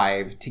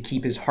drive to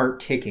keep his heart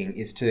ticking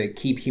is to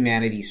keep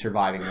humanity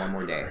surviving one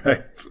more day.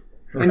 Right.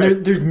 And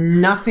there's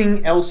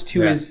nothing else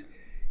to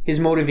his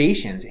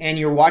motivations. And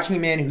you're watching a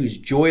man who's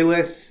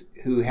joyless,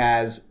 who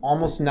has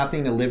almost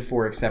nothing to live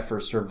for except for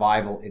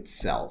survival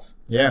itself.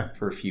 Yeah.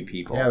 For a few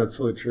people. Yeah, that's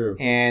really true.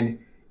 And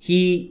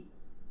he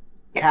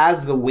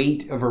has the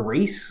weight of a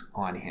race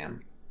on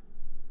him.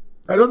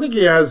 I don't think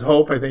he has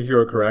hope. I think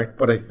you're correct.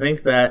 But I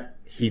think that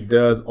he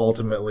does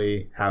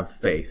ultimately have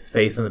faith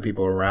in the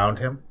people around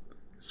him.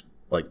 It's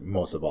like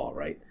most of all,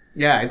 right?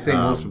 Yeah, I'd say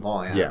most of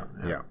all, Yeah.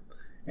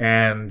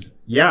 And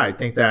yeah, I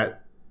think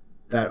that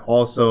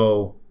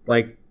also,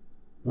 like,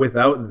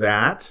 without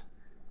that,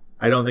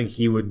 I don't think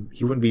he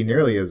wouldn't be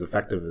nearly as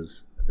effective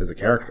as a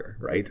character,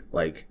 right?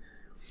 Like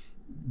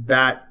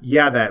that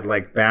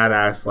like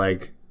badass,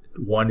 like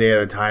one day at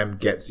a time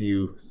gets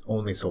you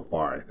only so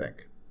far, I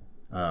think.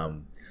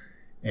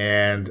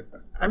 And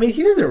I mean,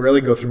 he doesn't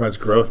really go through much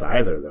growth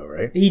either, though,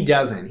 right? He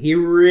doesn't. He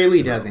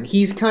really doesn't.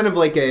 He's kind of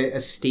like a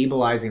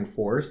stabilizing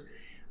force.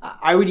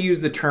 I would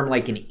use the term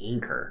like an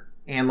anchor,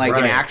 and like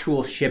an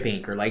actual ship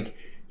anchor. Like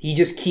he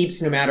just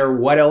keeps, no matter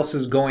what else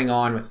is going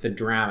on with the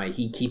drama,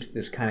 he keeps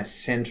this kind of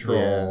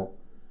central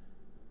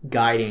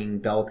guiding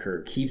bell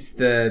curve, keeps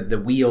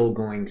the wheel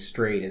going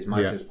straight as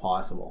much as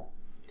possible.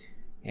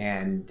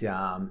 And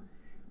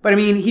but I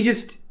mean, he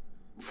just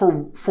for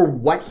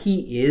what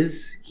he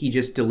is, he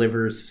just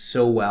delivers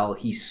so well.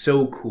 He's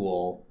so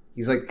cool.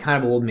 He's like the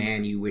kind of old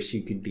man you wish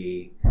you could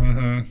be.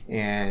 Mm-hmm.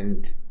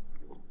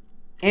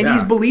 And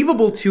he's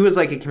believable too as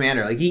like a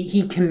commander. Like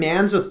he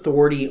commands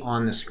authority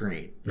on the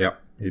screen.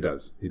 Yep, he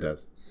does.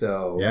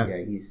 So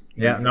he's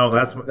that's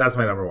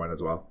my number one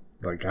as well.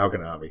 Like, how can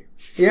it not be?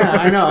 Yeah,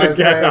 I know. It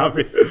can't not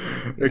be.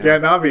 It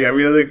can't not be. I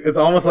mean, it's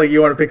almost like you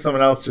want to pick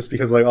someone else just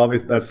because, like,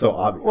 obviously that's so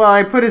obvious. Well,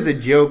 I put as a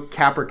joke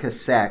Caprica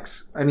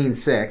 6. But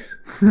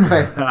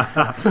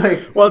it's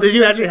like, well, did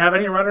you actually have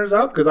any runners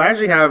up? Because I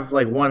actually have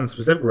like one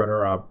specific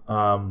runner up.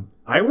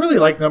 I really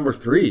like number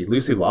 3,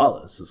 Lucy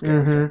Lawless.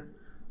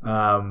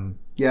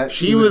 Yeah,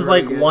 she was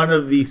like really one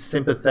of the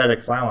sympathetic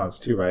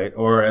Cylons too, right?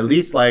 Or at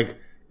least like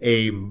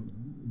a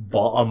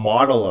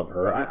model of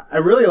her. I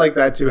really like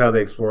that too, how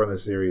they explore in the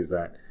series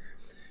that,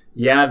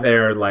 yeah,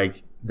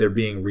 they're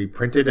being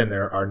reprinted and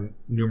there are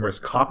numerous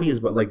copies,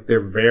 but like they're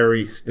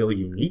very still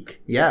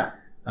unique. Yeah.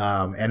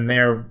 And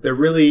they're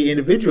really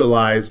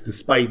individualized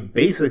despite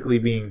basically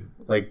being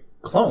like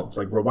clones,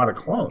 like robotic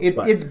clones.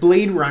 It's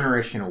Blade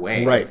Runner-ish in a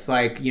way. Right. It's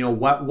like,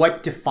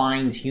 what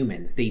defines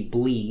humans? They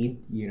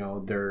bleed,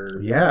 they're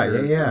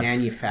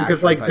manufactured.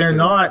 Because like they're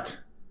not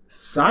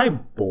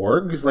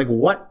cyborgs. Like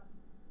what?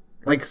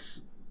 Like,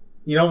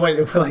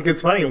 when like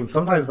it's funny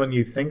sometimes when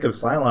you think of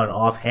Cylon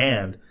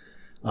offhand,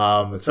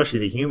 especially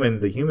the human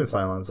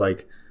Cylons,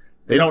 like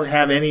they don't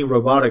have any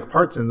robotic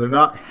parts and they're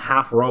not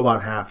half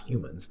robot, half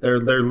humans. They're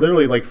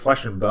literally like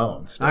flesh and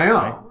bones. I know,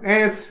 right?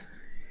 and it's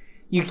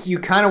you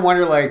kind of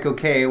wonder like,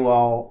 okay,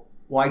 well,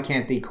 why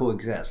can't they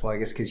coexist? Well, I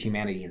guess because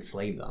humanity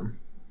enslaved them,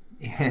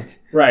 and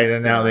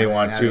now they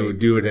want to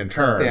do it in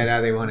turn. Yeah, now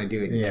they want to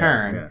do it in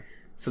turn. Yeah.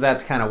 So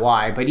that's kind of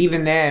why. But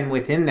even then,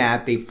 within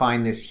that, they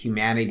find this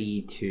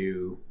humanity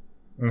to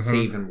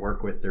save and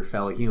work with their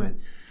fellow humans.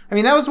 I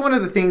mean, that was one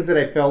of the things that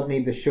I felt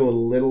made the show a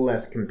little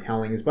less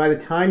compelling, is by the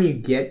time you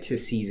get to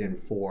season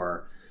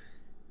 4,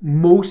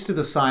 most of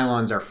the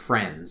Cylons are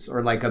friends,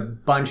 or like a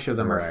bunch of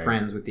them are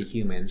friends with the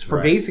humans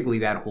for basically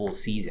that whole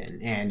season.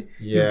 And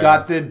you've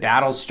got the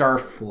Battlestar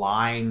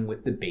flying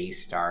with the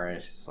base star. And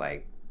it's just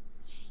like...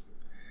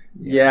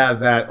 Yeah,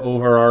 that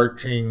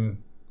overarching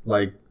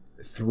like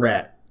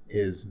threat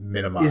is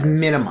minimized.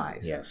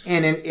 Yes.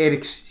 And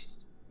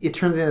it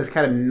turns into this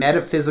kind of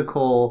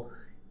metaphysical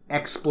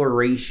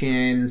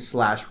exploration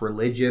 /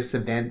 religious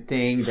event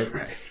thing that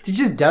it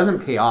just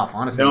doesn't pay off,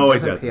 honestly. No, it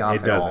doesn't pay off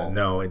at all.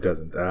 No, it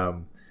doesn't.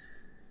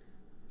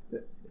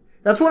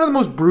 That's one of the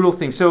most brutal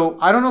things. So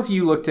I don't know if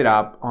you looked it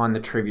up on the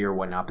trivia or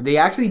whatnot, but they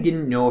actually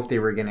didn't know if they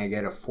were going to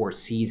get a 4th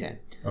season.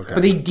 Okay.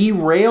 But they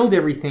derailed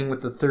everything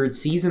with the 3rd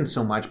season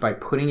so much by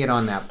putting it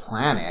on that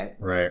planet.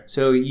 Right.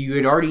 So you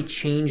had already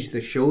changed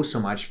the show so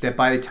much that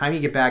by the time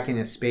you get back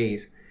into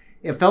space,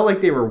 it felt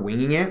like they were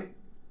winging it.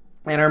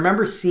 And I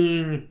remember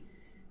seeing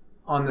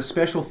on the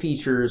special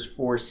features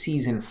for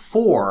season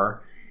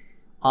 4,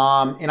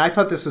 and I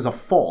thought this was a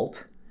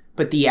fault,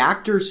 but the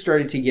actors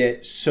started to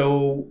get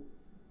so,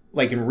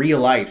 like in real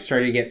life,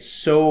 started to get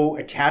so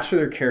attached to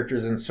their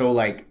characters and so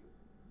like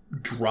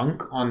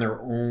drunk on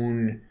their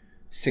own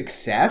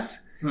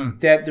success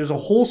that there's a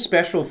whole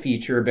special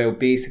feature about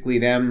basically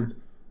them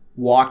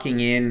walking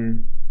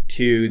in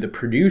to the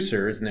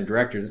producers and the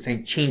directors and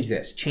saying, change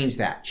this, change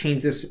that,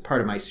 change this part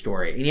of my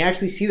story. And you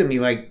actually see them be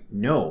like,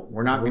 no,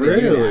 we're not going to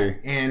do that.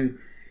 And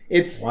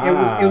it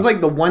was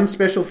like the one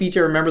special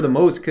feature I remember the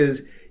most,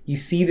 because you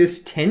see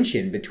this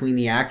tension between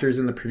the actors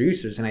and the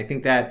producers. And I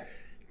think that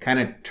kind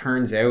of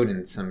turns out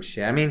in some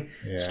shit. I mean,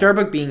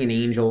 Starbuck being an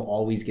angel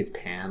always gets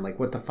panned. Like,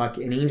 what the fuck?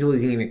 An angel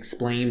isn't even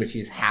explained, but she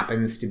just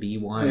happens to be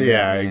one.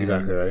 Yeah,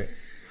 exactly right.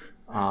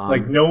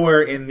 Like,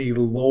 nowhere in the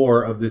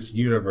lore of this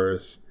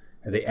universe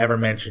have they ever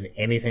mentioned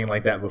anything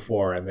like that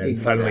before, and then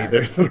suddenly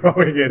they're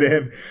throwing it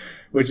in,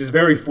 which is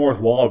very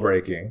fourth wall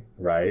breaking,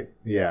 right?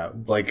 Yeah,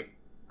 like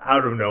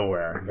out of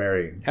nowhere,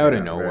 very out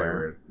of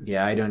nowhere.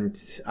 Yeah, I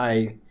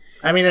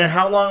mean, and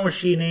how long was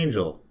she an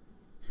angel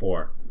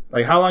for?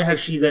 Like, how long has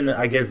she been,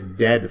 I guess,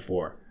 dead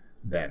for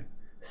then?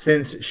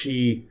 Since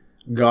she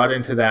got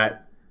into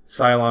that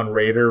Cylon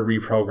Raider,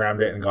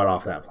 reprogrammed it, and got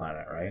off that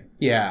planet, right?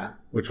 Yeah,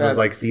 which was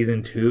like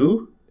season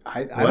 2.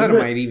 I thought it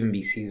might even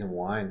be season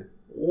 1.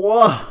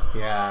 Whoa.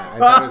 Yeah, I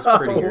thought it was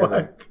pretty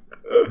early.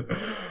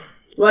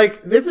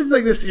 Like, this is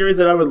like the series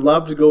that I would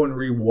love to go and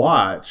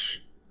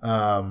rewatch,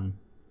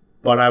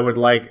 but I would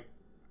like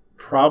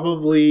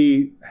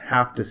probably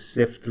have to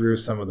sift through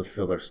some of the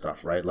filler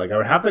stuff, right? Like, I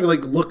would have to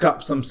like look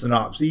up some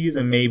synopses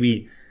and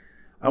maybe,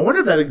 I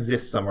wonder if that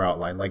exists somewhere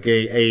outlined, like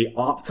a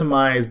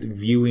optimized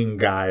viewing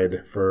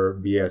guide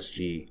for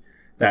BSG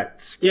that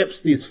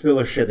skips these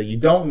filler shit that you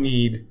don't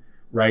need,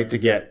 right,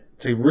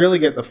 to really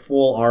get the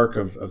full arc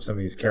of some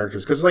of these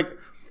characters. Because like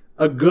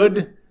a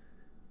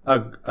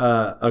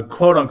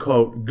quote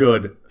unquote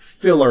good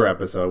filler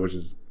episode, which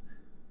is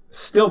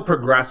still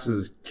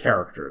progresses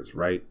characters,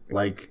 right?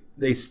 Like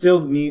they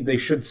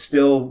should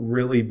still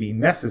really be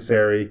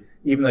necessary,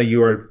 even though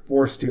you are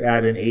forced to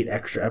add in 8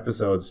 extra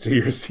episodes to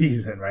your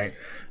season, right?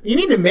 You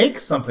need to make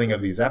something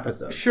of these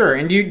episodes. Sure.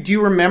 And do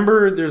you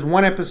remember there's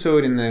one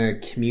episode in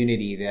the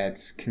Community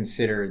that's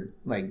considered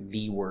like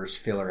the worst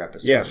filler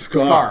episode? Yeah,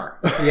 Scar.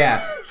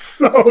 Yes.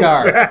 So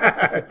Scar.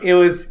 Bad. It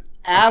was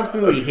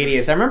absolutely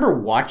hideous. I remember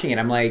watching it.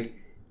 I'm like,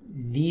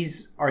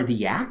 these are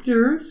the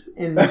actors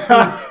and this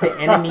is the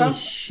enemy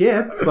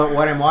ship, but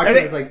what I'm watching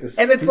is like the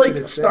and it's like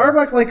stupidest thing.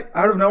 Starbuck, like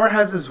out of nowhere,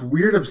 has this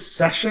weird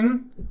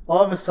obsession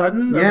all of a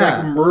sudden of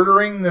like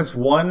murdering this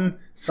one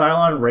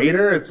Cylon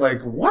raider. It's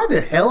like, what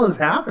the hell is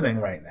happening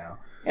right now?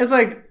 It's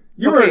like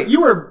you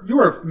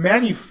were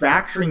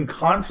manufacturing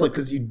conflict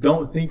because you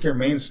don't think your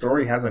main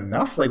story has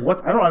enough. Like,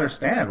 what? I don't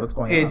understand what's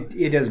going on.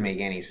 It doesn't make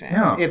any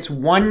sense. No. It's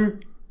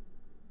one.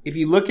 If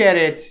you look at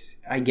it,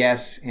 I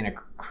guess in a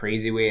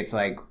crazy way, it's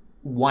like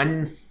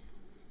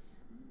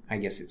I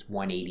guess it's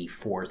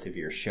 1/84th of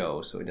your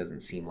show, so it doesn't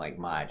seem like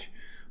much.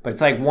 But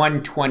it's like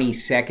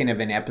 1/22nd of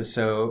an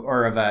episode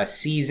or of a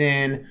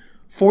season,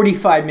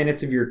 45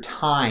 minutes of your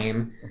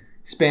time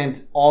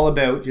spent all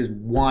about just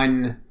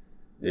one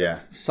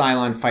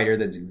Cylon fighter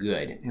that's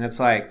good. And it's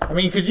like... I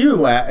mean, could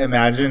you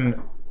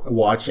imagine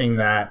watching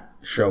that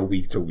show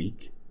week to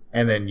week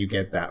and then you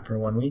get that for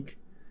 1 week?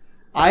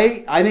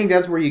 I think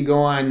that's where you go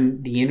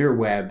on the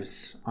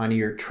interwebs, on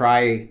your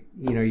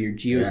your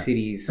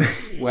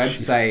GeoCities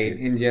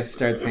website and just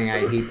start saying,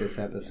 I hate this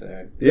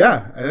episode.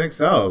 Yeah, I think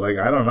so. Like,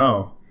 I don't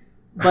know.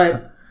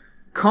 But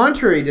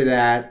contrary to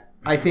that,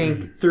 I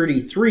think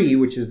 33,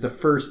 which is the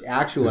first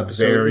actual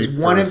episode, is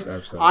one of...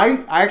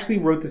 I actually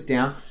wrote this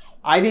down.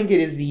 I think it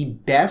is the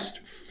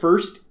best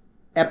first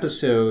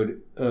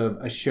episode of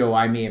a show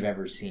I may have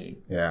ever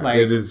seen. Yeah, like,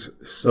 it is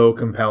so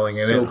compelling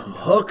and it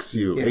hooks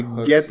you.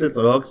 It gets its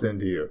hooks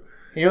into you.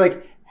 And you're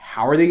like,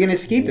 how are they going to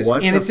escape this?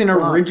 And it's an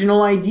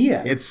original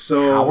idea. It's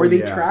so... How are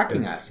they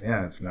tracking us?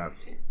 Yeah, it's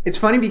nuts. It's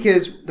funny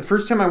because the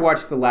first time I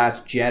watched The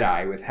Last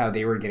Jedi with how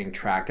they were getting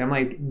tracked, I'm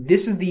like,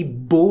 this is the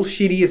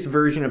bullshittiest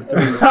version of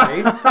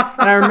 33. And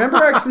I remember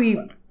actually,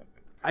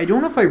 I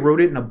don't know if I wrote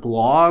it in a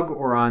blog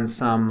or on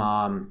some...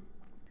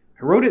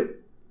 I wrote it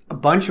a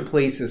bunch of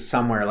places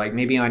somewhere, like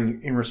maybe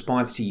in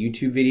response to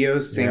YouTube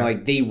videos, saying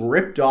like they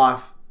ripped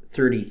off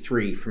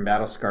 33 from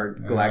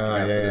Battlestar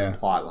Galactica for this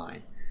plot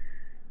line.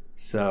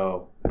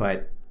 So,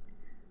 but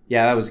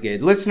yeah, that was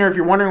good. Listener, if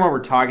you're wondering what we're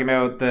talking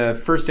about, the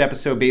first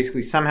episode,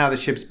 basically somehow the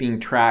ship's being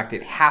tracked.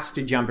 It has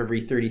to jump every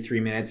 33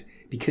 minutes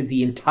because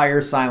the entire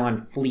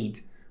Cylon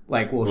fleet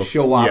will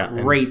show up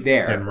right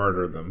there. And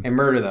murder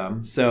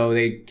them. So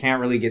they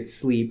can't really get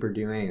sleep or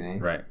do anything.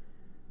 Right.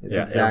 It's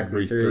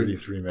exactly every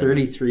 33 minutes.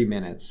 33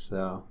 minutes.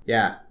 So,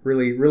 yeah,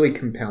 really, really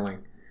compelling.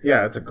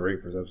 Yeah, it's a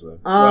great first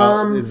episode.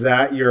 Well, is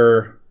that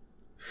your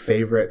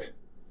favorite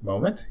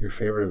moment? Your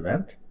favorite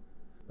event?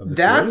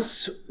 That's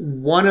series?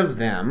 One of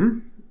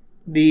them.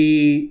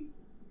 The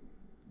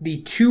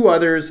two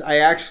others, I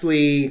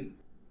don't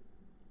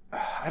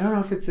know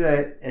if it's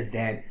an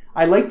event.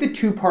 I like the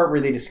two-part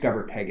where they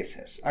discover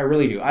Pegasus. I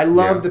really do. I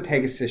love the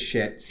Pegasus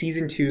shit.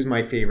 Season 2 is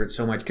my favorite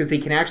so much because they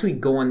can actually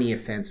go on the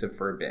offensive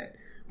for a bit.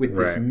 With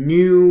this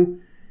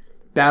new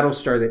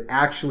Battlestar that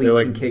actually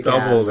can kick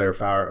ass. Their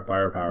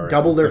firepower.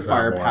 Double their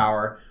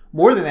firepower.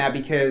 More than that,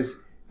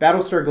 because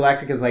Battlestar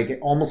Galactica is like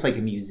almost like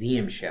a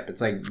museum ship.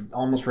 It's like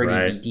almost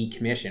ready to be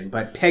decommissioned.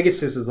 But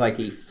Pegasus is like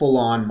a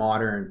full-on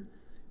modern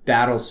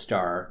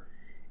Battlestar.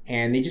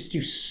 And they just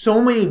do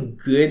so many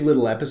good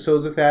little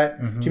episodes with that.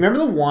 Mm-hmm. Do you remember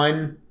the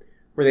one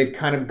where they've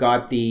kind of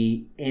got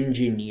the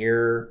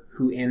engineer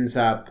who ends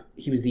up...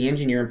 He was the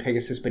engineer in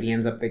Pegasus, but he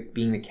ends up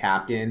being the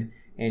captain.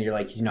 And you're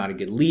like, he's not a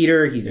good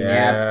leader. He's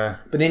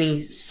inept. But then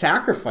he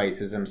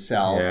sacrifices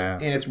himself. Yeah.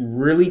 And it's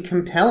really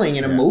compelling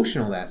and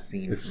emotional, that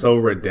scene. It's so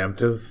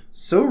redemptive.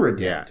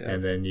 Yeah.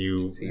 And then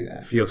you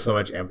feel so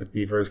much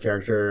empathy for his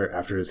character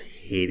after just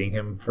hating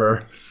him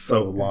for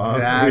so long.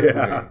 Exactly.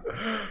 Yeah.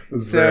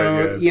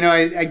 So,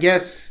 I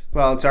guess,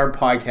 well, it's our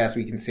podcast.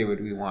 We can say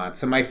what we want.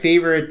 So my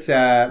favorite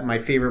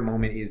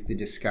moment is the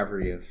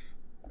discovery of...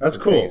 That's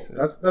cool.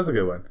 That's a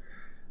good one.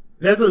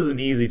 That was an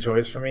easy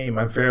choice for me.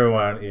 My favorite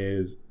one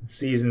is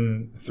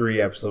season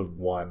 3, episode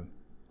 1,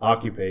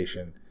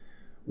 Occupation,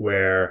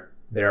 where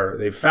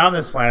they've found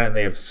this planet and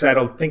they have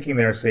settled, thinking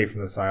they're safe from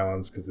the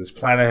Cylons, because this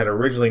planet had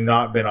originally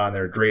not been on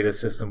their Drata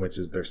system, which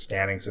is their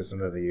scanning system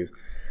that they use.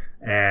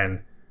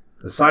 And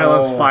the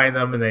Cylons find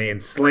them and they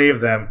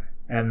enslave them,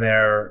 and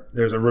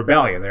there's a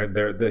rebellion.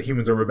 The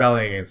humans are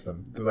rebelling against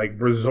them. They're like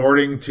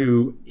resorting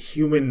to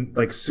human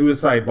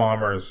suicide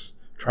bombers,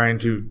 trying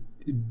to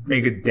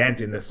make a dent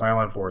in the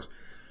Cylon force.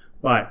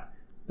 But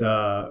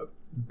the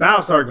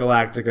Battlestar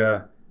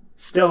Galactica,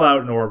 still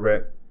out in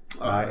orbit,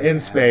 in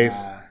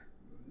space,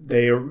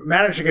 they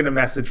manage to get a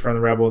message from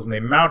the rebels and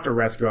they mount a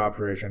rescue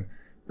operation.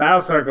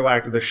 Battlestar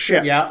Galactica, the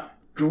ship,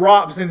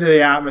 drops into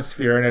the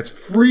atmosphere and it's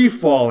free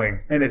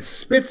falling and it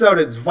spits out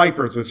its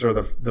Vipers, which are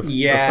the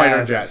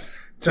fighter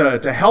jets,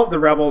 to help the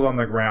rebels on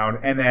the ground.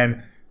 And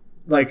then,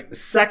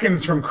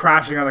 seconds from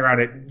crashing on the ground,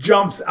 it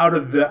jumps out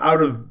of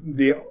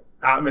the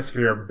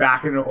atmosphere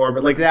back into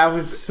orbit. That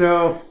was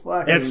so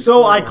fucking it's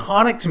so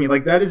iconic to me.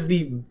 That is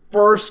the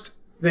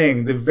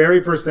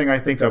very first thing I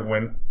think of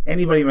when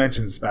anybody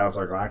mentions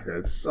Battlestar Galactica.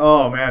 It's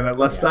that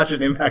left such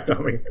an impact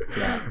on me.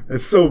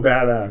 It's so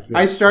badass.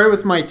 I started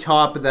with my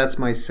top, but that's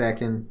my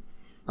second.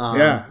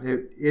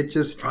 It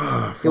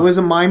was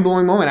a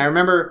mind-blowing moment. I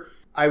remember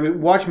I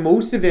would watch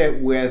most of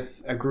it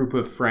with a group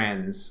of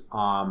friends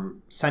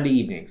Sunday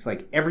evenings.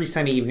 Like every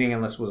Sunday evening,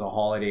 unless it was a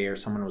holiday or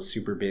someone was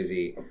super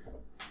busy,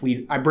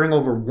 I bring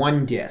over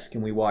one disc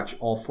and we watch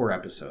all 4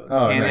 episodes.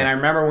 Oh, and then I nice.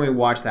 remember when we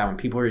watched that one,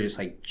 people were just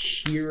like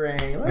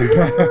cheering, like,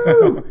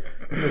 woo!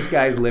 In this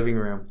guy's living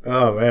room.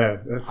 Oh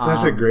man, that's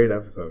such a great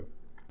episode.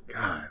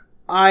 God.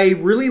 I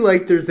really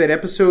like there's that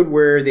episode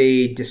where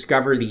they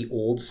discover the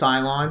old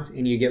Cylons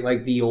and you get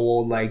like the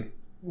old like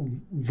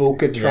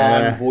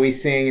Vocatron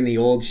voicing and the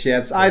old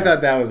ships. I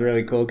thought that was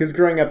really cool because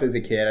growing up as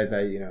a kid, I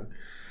thought,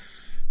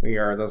 we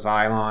are the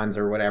Cylons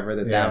or whatever,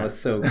 that was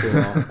so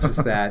cool.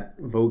 Just that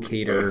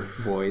vocator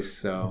voice.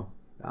 So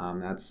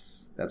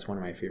that's one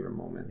of my favorite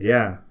moments.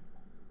 Yeah.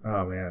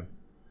 Oh man.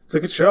 It's a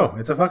good show.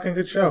 It's a fucking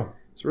good show.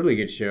 It's a really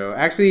good show.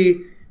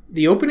 Actually,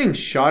 the opening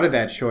shot of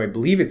that show, I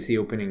believe it's the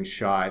opening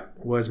shot,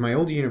 was my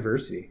old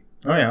university.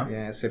 Oh yeah.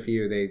 Yeah,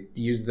 SFU. They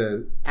used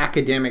the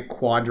academic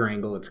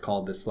quadrangle, it's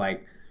called, this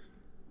like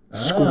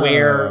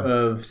square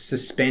of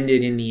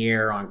suspended in the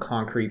air on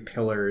concrete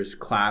pillars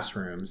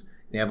classrooms.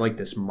 They have like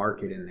this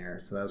market in there,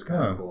 so that was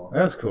kind of cool.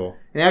 That's cool.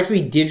 And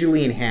actually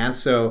digitally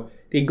enhanced, so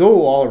they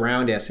go all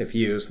around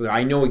SFU, so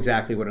I know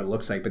exactly what it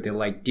looks like, but they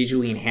like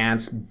digitally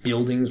enhanced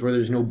buildings where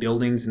there's no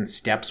buildings and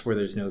steps where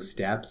there's no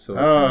steps. So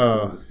it's kind of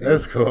cool to see.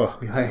 That's cool.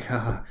 Be like,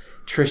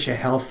 Trisha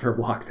Helfer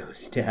walk those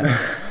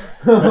steps.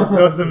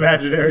 Those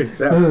imaginary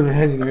steps.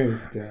 Imaginary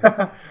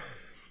steps.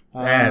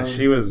 Man,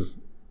 she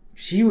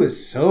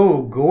was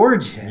so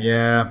gorgeous.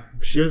 Yeah,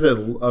 she was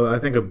I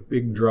think a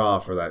big draw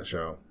for that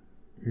show.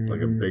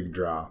 Like a big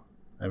draw.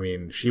 I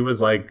mean, she was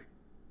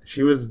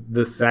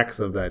the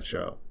sex of that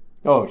show.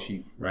 Oh,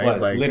 she Right?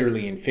 was, Like,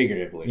 literally and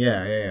figuratively.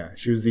 Yeah.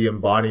 She was the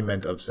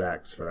embodiment of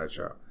sex for that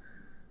show.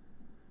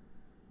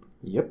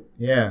 Yep.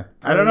 Yeah.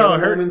 I don't know.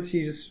 Any moments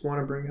you just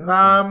want to bring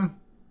up?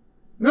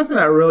 Nothing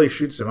that really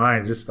shoots to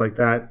mind. Just like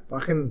that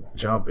fucking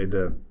jump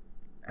into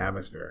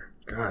atmosphere.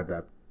 God,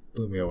 that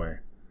blew me away.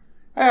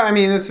 I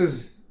mean, this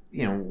is,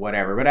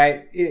 whatever.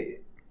 But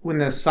when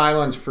the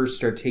Cylons first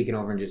start taking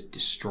over and just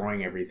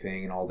destroying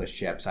everything and all the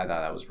ships, I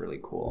thought that was really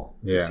cool.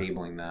 Yeah.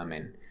 Disabling them.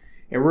 And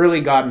it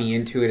really got me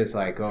into it as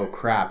like, oh,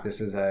 crap,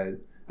 this is a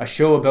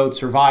show about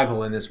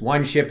survival, and this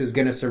one ship is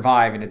going to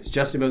survive, and it's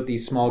just about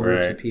these small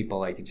groups of people.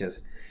 Like, it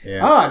just...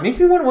 Yeah. It makes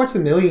me want to watch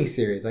the Millie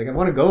series. Like, I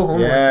want to go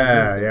home and watch the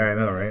Millie series. Yeah, I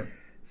know, right?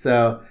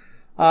 So,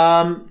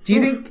 do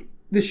you think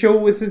the show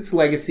with its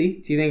legacy,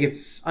 do you think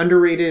it's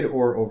underrated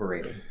or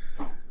overrated?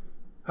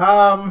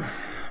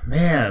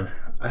 Man,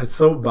 it's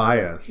so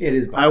biased. It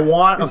is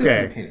biased. It's just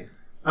an opinion.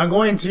 I'm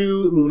going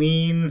to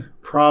lean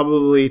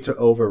probably to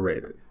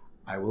overrated.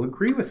 I will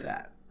agree with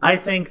that. I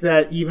think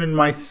that even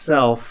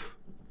myself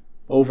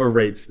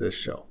overrates this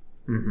show.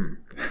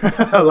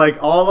 Mm-hmm.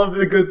 Like all of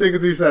the good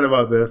things we said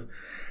about this,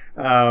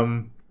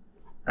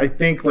 I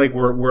think like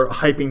we're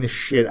hyping the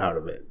shit out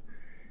of it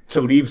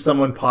to leave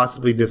someone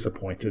possibly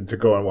disappointed to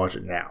go and watch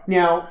it now.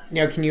 Now,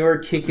 can you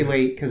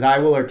articulate? Because I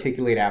will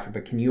articulate after,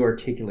 but can you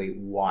articulate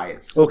why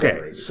it's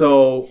okay?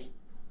 So,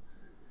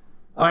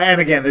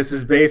 and again, this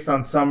is based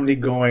on somebody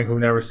going who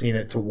never seen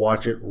it to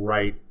watch it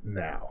right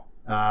now.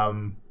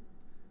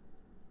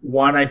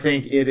 One, I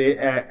think it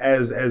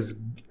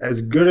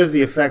as good as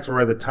the effects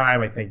were at the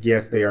time. I think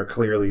yes, they're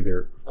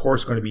of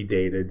course going to be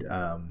dated.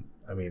 I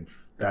mean,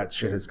 that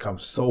shit has come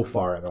so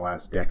far in the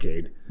last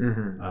decade.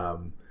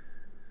 Mm-hmm.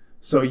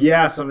 So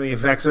yeah, some of the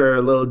effects are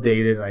a little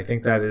dated, and I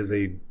think that is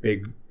a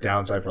big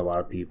downside for a lot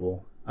of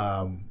people.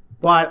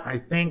 But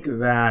I think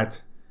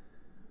that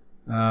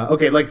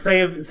like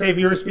say if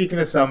you were speaking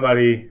to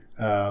somebody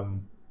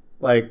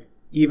like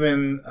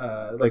even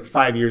like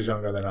 5 years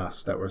younger than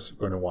us that was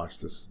going to watch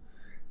this,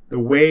 the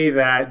way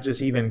that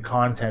just even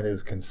content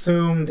is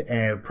consumed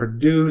and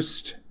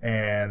produced,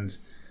 and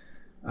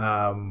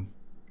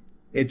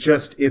it's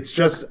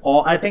just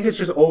all, I think it's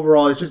just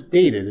overall, it's just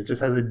dated. It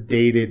just has a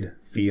dated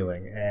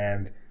feeling.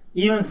 And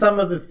even some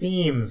of the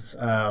themes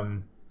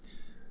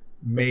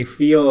may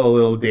feel a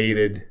little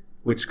dated,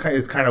 which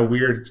is kind of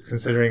weird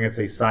considering it's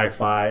a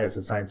sci-fi, it's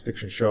a science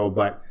fiction show,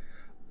 but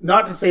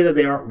not to say that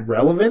they aren't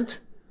relevant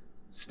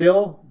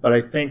still, but I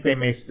think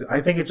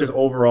I think it's just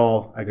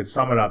overall, I could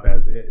sum it up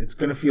as it's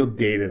going to feel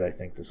dated, I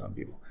think, to some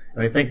people.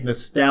 And I think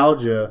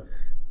nostalgia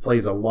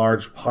plays a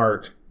large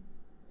part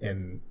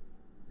in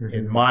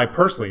my,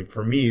 personally,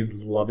 for me,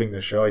 loving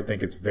the show. I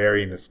think it's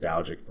very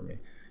nostalgic for me.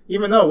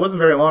 Even though it wasn't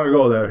very long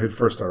ago that I had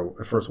first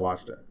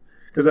watched it.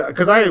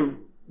 Because I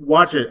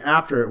watched it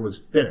after it was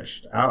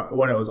finished,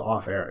 when it was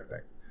off air, I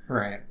think.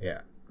 Right.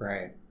 Yeah.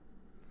 Right.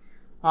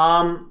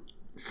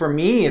 For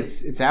me,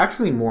 it's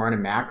actually more on a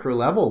macro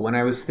level. When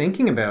I was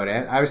thinking about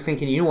it, I was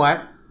thinking, you know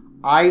what?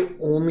 I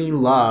only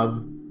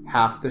love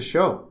half the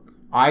show.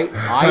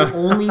 I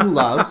only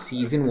love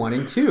season 1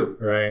 and 2.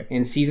 Right.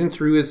 And season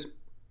 3 was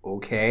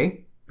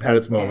okay. Had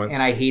its moments.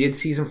 And I hated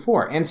season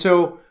 4. And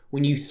so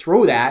when you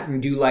throw that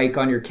and do like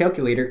on your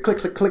calculator, click,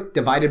 click, click,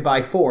 divided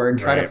by 4 and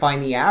try to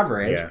find the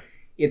average,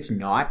 it's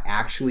not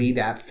actually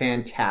that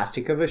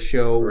fantastic of a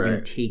show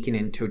when taken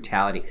in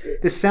totality.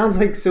 This sounds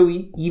like so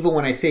evil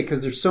when I say it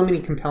because there's so many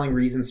compelling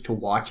reasons to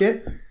watch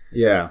it.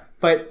 Yeah.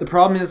 But the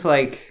problem is,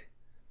 like,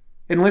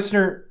 and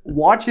listener,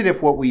 watch it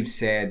if what we've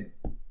said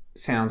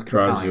sounds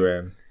compelling. Draws you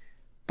in.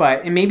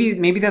 But, and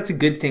maybe that's a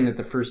good thing that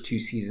the first 2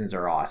 seasons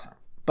are awesome.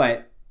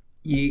 But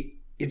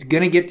it's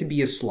going to get to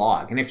be a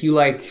slog. And if you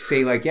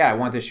say, I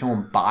want this show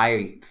and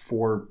buy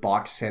 4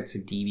 box sets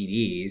of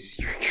DVDs,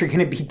 you're going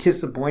to be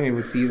disappointed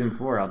with season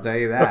 4. I'll tell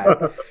you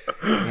that.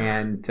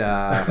 And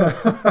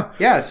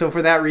so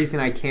for that reason,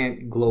 I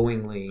can't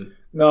glowingly.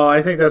 No,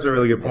 I think that's a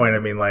really good point. I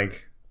mean,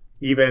 like,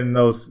 even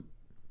those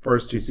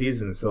first 2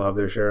 seasons still have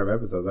their share of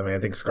episodes. I mean, I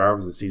think Scar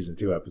was a season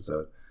 2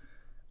 episode.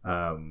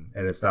 And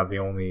it's not the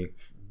only,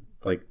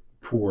 like,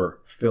 poor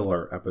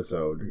filler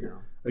episode. No.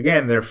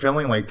 Again, they're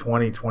filling like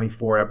 20,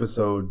 24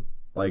 episode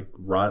like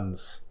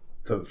runs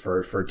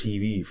for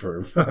TV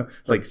for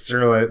like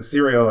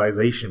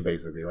serialization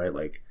basically, right?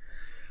 Like,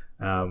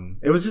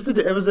 it was just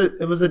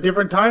it was a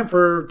different time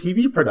for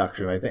TV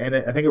production. I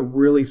think it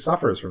really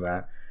suffers from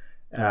that,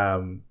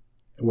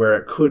 where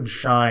it could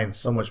shine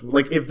so much.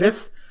 Like if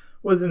this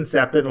was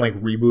incepted and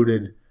like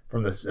rebooted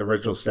from the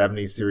original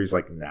 70s series,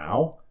 like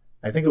now,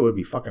 I think it would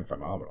be fucking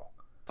phenomenal.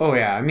 Oh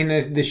yeah, I mean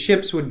the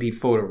ships would be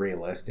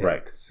photorealistic,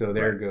 right? So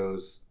there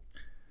goes.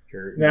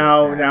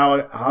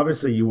 Now,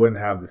 obviously, you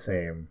wouldn't have the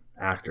same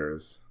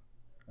actors.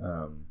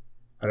 I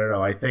don't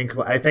know. I think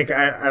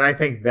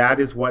that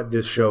is what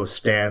this show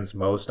stands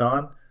most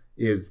on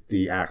is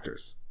the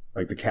actors,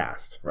 like the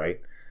cast, right?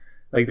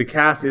 Like the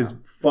cast is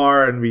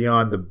far and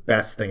beyond the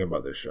best thing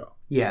about this show.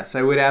 Yes,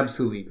 I would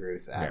absolutely agree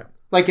with that. Yeah.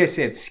 Like I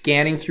said,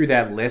 scanning through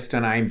that list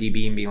on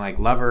IMDb and being like,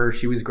 love her,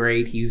 she was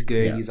great, he's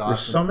good, he's awesome.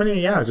 There's so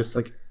many, just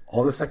like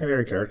all the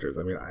secondary characters.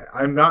 I mean,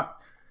 I'm not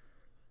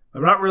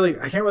really,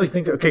 I can't really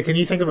think of, okay, can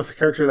you think of a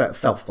character that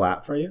fell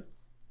flat for you?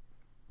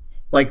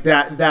 Like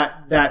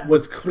that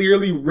was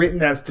clearly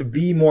written as to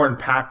be more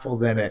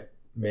impactful than it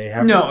may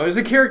have. No, there's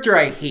a character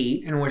I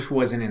hate and wish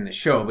wasn't in the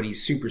show, but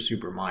he's super,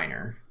 super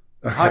minor.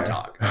 Okay. Hot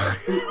Dog.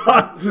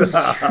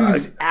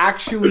 Who's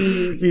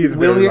actually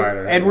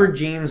Edward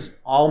James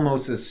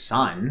Olmos's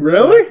son.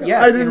 Really? So,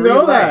 yes, I didn't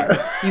know that.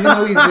 Even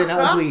though he's an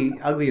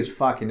ugly as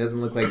fuck and doesn't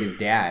look like his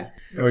dad.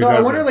 So I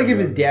wonder if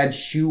his dad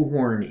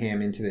shoehorned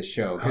him into the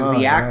show. Because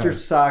the actor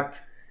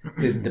sucked.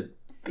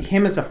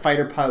 Him as a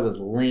fighter pilot was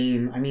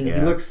lame. I mean,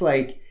 he looks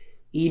like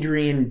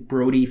Adrian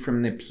Brody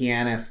from The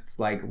Pianist's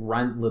like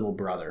runt little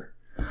brother.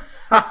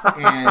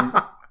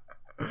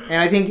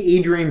 And I think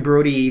Adrian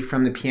Brody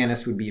from The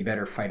Pianist would be a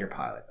better fighter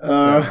pilot.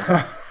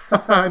 So.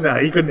 No,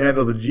 he couldn't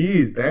handle the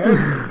G's, man.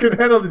 He couldn't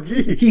handle the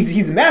G's.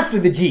 He's the master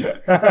of the G.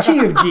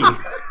 King of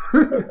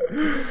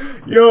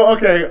G.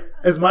 Okay,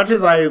 as much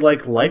as I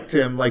liked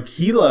him, like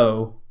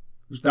Hilo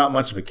was not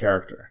much of a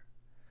character.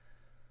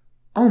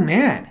 Oh,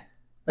 man.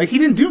 Like, he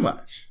didn't do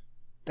much.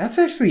 That's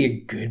actually a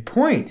good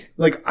point.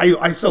 Like,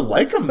 I still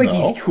like him, like, though.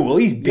 He's cool.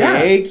 He's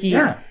big.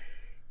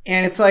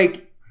 And it's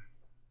like,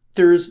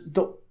 there's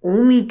the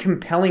only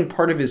compelling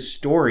part of his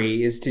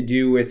story is to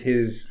do with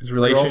his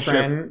relationship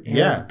and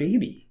his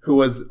baby. Who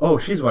was,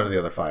 she's one of the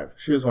other 5.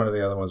 She was one of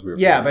the other ones we were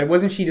playing. But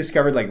wasn't she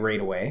discovered like right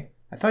away?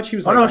 I thought she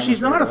was like... Oh, no,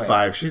 she's not a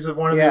 5. She's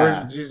one of the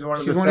original. She's one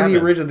of the 7. Of the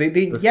original.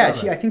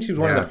 I think she was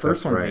one of the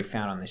first ones they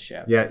found on the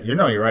ship. Yeah,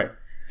 you're right.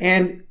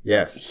 And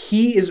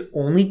he is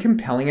only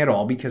compelling at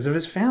all because of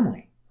his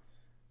family.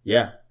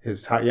 Yeah,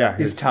 his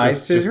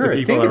ties to her.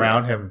 The people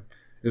around him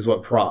is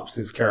what props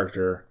his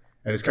character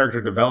and his character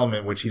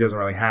development, which he doesn't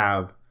really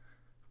have.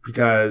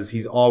 Because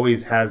he's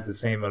always has the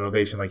same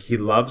motivation. Like, he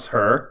loves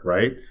her,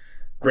 right?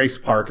 Grace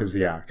Park is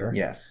the actor.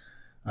 Yes.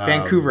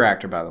 Vancouver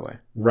actor, by the way.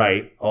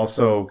 Right.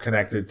 Also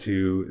connected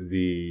to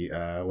the,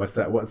 what's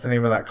the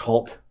name of that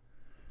cult?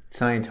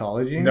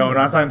 Scientology? No,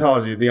 not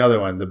Scientology. The other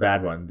one. The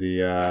bad one.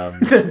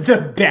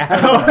 The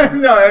bad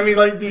one? No, I mean,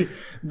 like,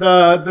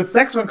 the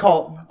sex one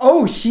cult.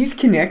 Oh, she's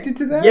connected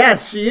to that?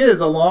 Yes, she is,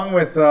 along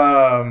with,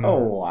 oh,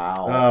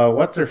 wow.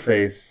 What's her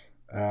face?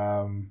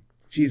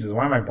 Jesus,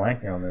 why am I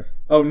blanking on this?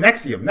 Oh,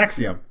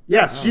 NXIVM.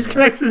 Yes, she's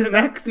connected to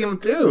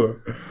NXIVM too.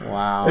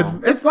 Wow.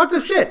 It's fucked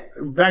up shit.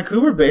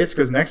 Vancouver based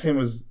because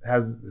NXIVM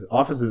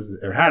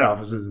had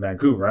offices in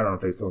Vancouver. I don't know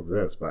if they still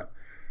exist, but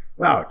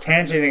wow,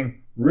 tangenting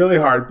really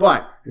hard.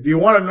 But if you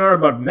want to know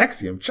about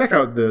NXIVM, check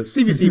out the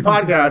CBC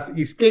podcast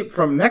Escape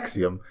from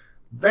NXIVM.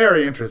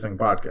 Very interesting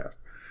podcast.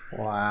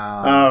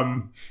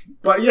 Wow.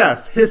 But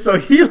yes, so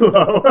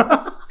Hilo.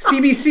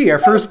 CBC, our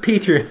first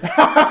Patriot.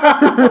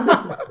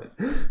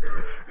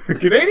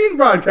 Canadian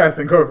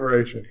Broadcasting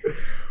Corporation.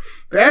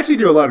 They actually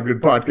do a lot of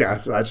good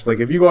podcasts. Just like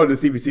if you go to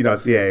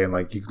cbc.ca and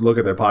like you look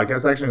at their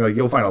podcast section, like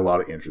you'll find a lot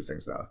of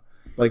interesting stuff.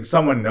 Like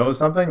someone knows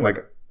something. Like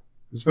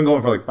it's been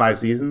going for like 5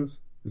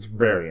 seasons. It's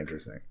very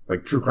interesting.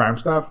 Like true crime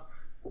stuff.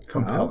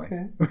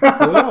 Compelling. Okay.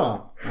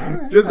 Cool.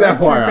 Right. Just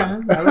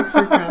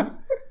FYI.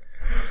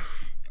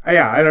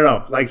 Yeah, I don't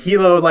know. Like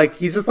Hilo, like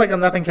he's just like a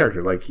nothing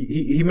character. Like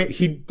he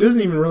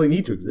doesn't even really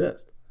need to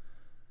exist.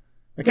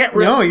 I can't.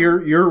 No,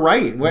 you're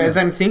right. As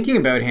I'm thinking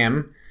about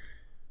him,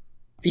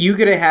 you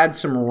could have had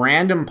some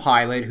random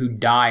pilot who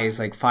dies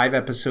like 5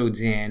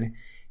 episodes in,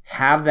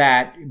 have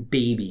that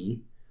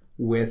baby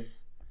with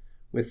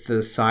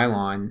the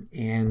Cylon,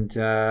 and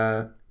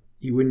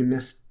you wouldn't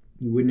have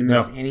You wouldn't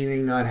have missed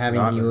anything not having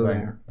Not Hilo the thing.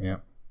 there. Yeah.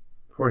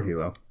 Poor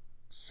Hilo.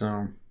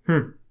 So,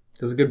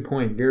 that's a good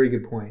point. Very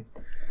good point.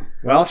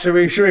 Well, should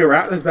we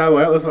wrap this bad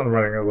boy out? This one's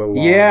running a little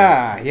long.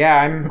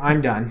 Yeah,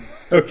 I'm done.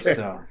 Okay.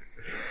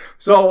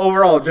 So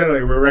overall,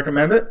 generally, we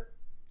recommend it?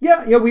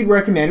 Yeah, we'd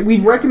recommend it.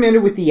 We'd recommend it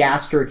with the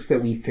asterisks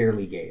that we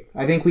fairly gave.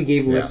 I think we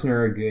gave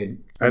listener a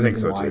good I think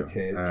reason so, why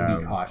too. to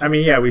be cautious. I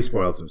mean, yeah, we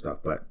spoiled some stuff,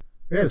 but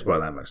we didn't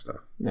spoil that much stuff.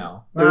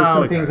 No. There were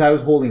some things I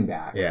was holding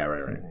back. Yeah,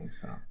 right.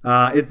 Things, so.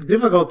 It's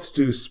difficult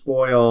to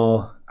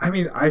spoil. I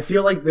mean, I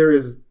feel like there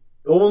is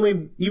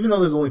even though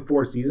there's only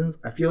 4 seasons,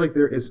 I feel like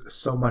there is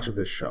so much of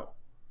this show.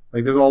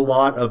 Like, there's a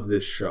lot of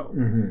this show.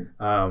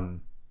 Mm-hmm.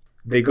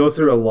 They go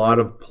through a lot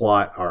of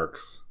plot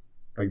arcs.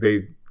 I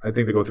think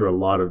they go through a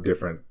lot of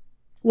different.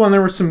 Well, and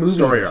there were some movies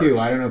story too.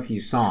 arcs. I don't know if you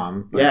saw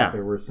them, but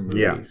there were some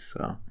movies. Yeah.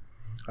 So.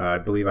 I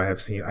believe I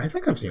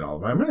think I've seen all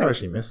of them. I might have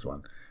actually missed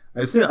one.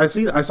 I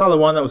saw the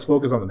one that was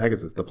focused on the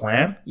Pegasus, the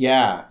plan.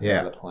 Yeah.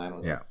 Yeah. The plan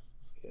was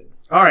good.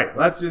 All right,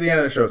 let's do the end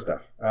of the show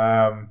stuff.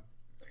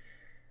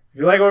 If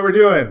you like what we're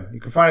doing,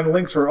 you can find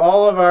links for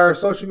all of our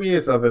social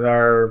media stuff in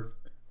our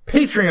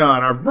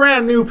Patreon, our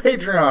brand new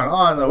Patreon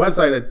on the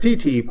website at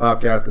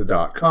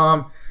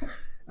ttpodcast.com.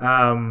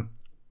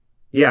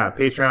 Yeah,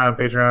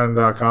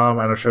 patreon.com.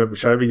 I don't know,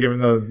 should I be giving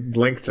the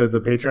link to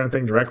the Patreon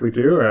thing directly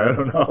too, or I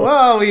don't know.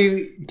 Well,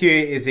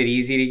 is it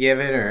easy to give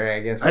it, or I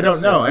guess I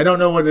don't know. I don't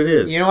know what it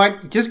is. You know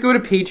what? Just go to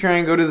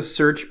Patreon, go to the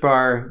search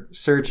bar,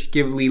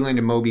 give Leland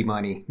and Moby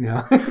money.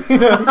 No,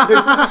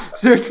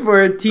 search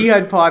for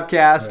T-HUD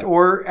podcast,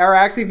 or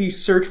actually, if you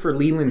search for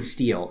Leland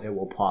Steele, it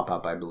will pop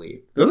up. I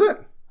believe. Does it?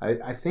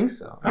 I think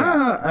so.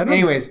 Yeah. I don't.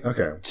 Anyways,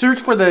 okay.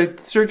 Search for the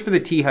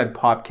T-HUD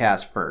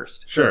podcast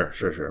first. Sure.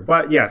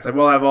 But yes, I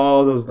will have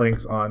all those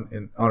links on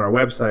our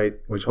website,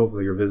 which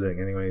hopefully you're visiting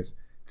anyways,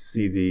 to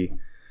see the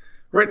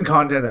written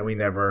content that we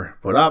never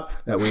put up,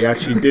 that we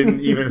actually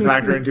didn't even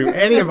factor into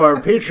any of our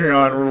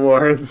Patreon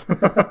rewards.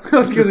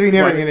 That's because we're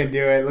never going to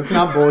do it. Let's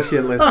not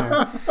bullshit,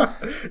 listener.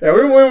 Yeah,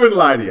 we wouldn't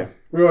lie to you.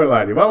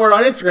 But we're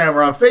on Instagram.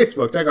 We're on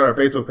Facebook. Check out our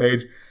Facebook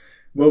page.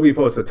 Moby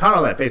posts a ton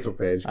on that Facebook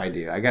page. I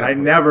do.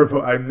 I'm never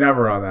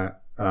on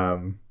that.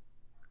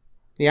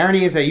 The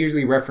irony is I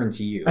usually reference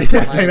you.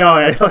 Yes, I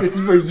know. This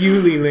is for you,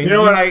 Leland. You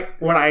know,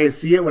 when I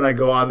see it, when I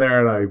go on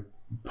there and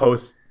I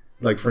post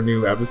like for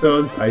new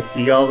episodes, I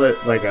see all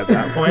that like at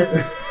that point.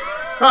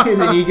 And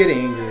then you get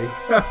angry.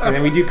 And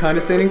then we do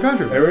condescending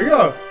controversy. There we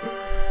go.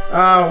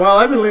 Well,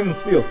 I've been Leland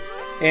Steele.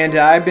 And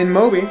I've been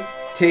Moby.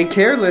 Take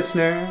care,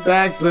 listener.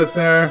 Thanks,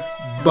 listener.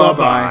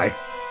 Bye-bye.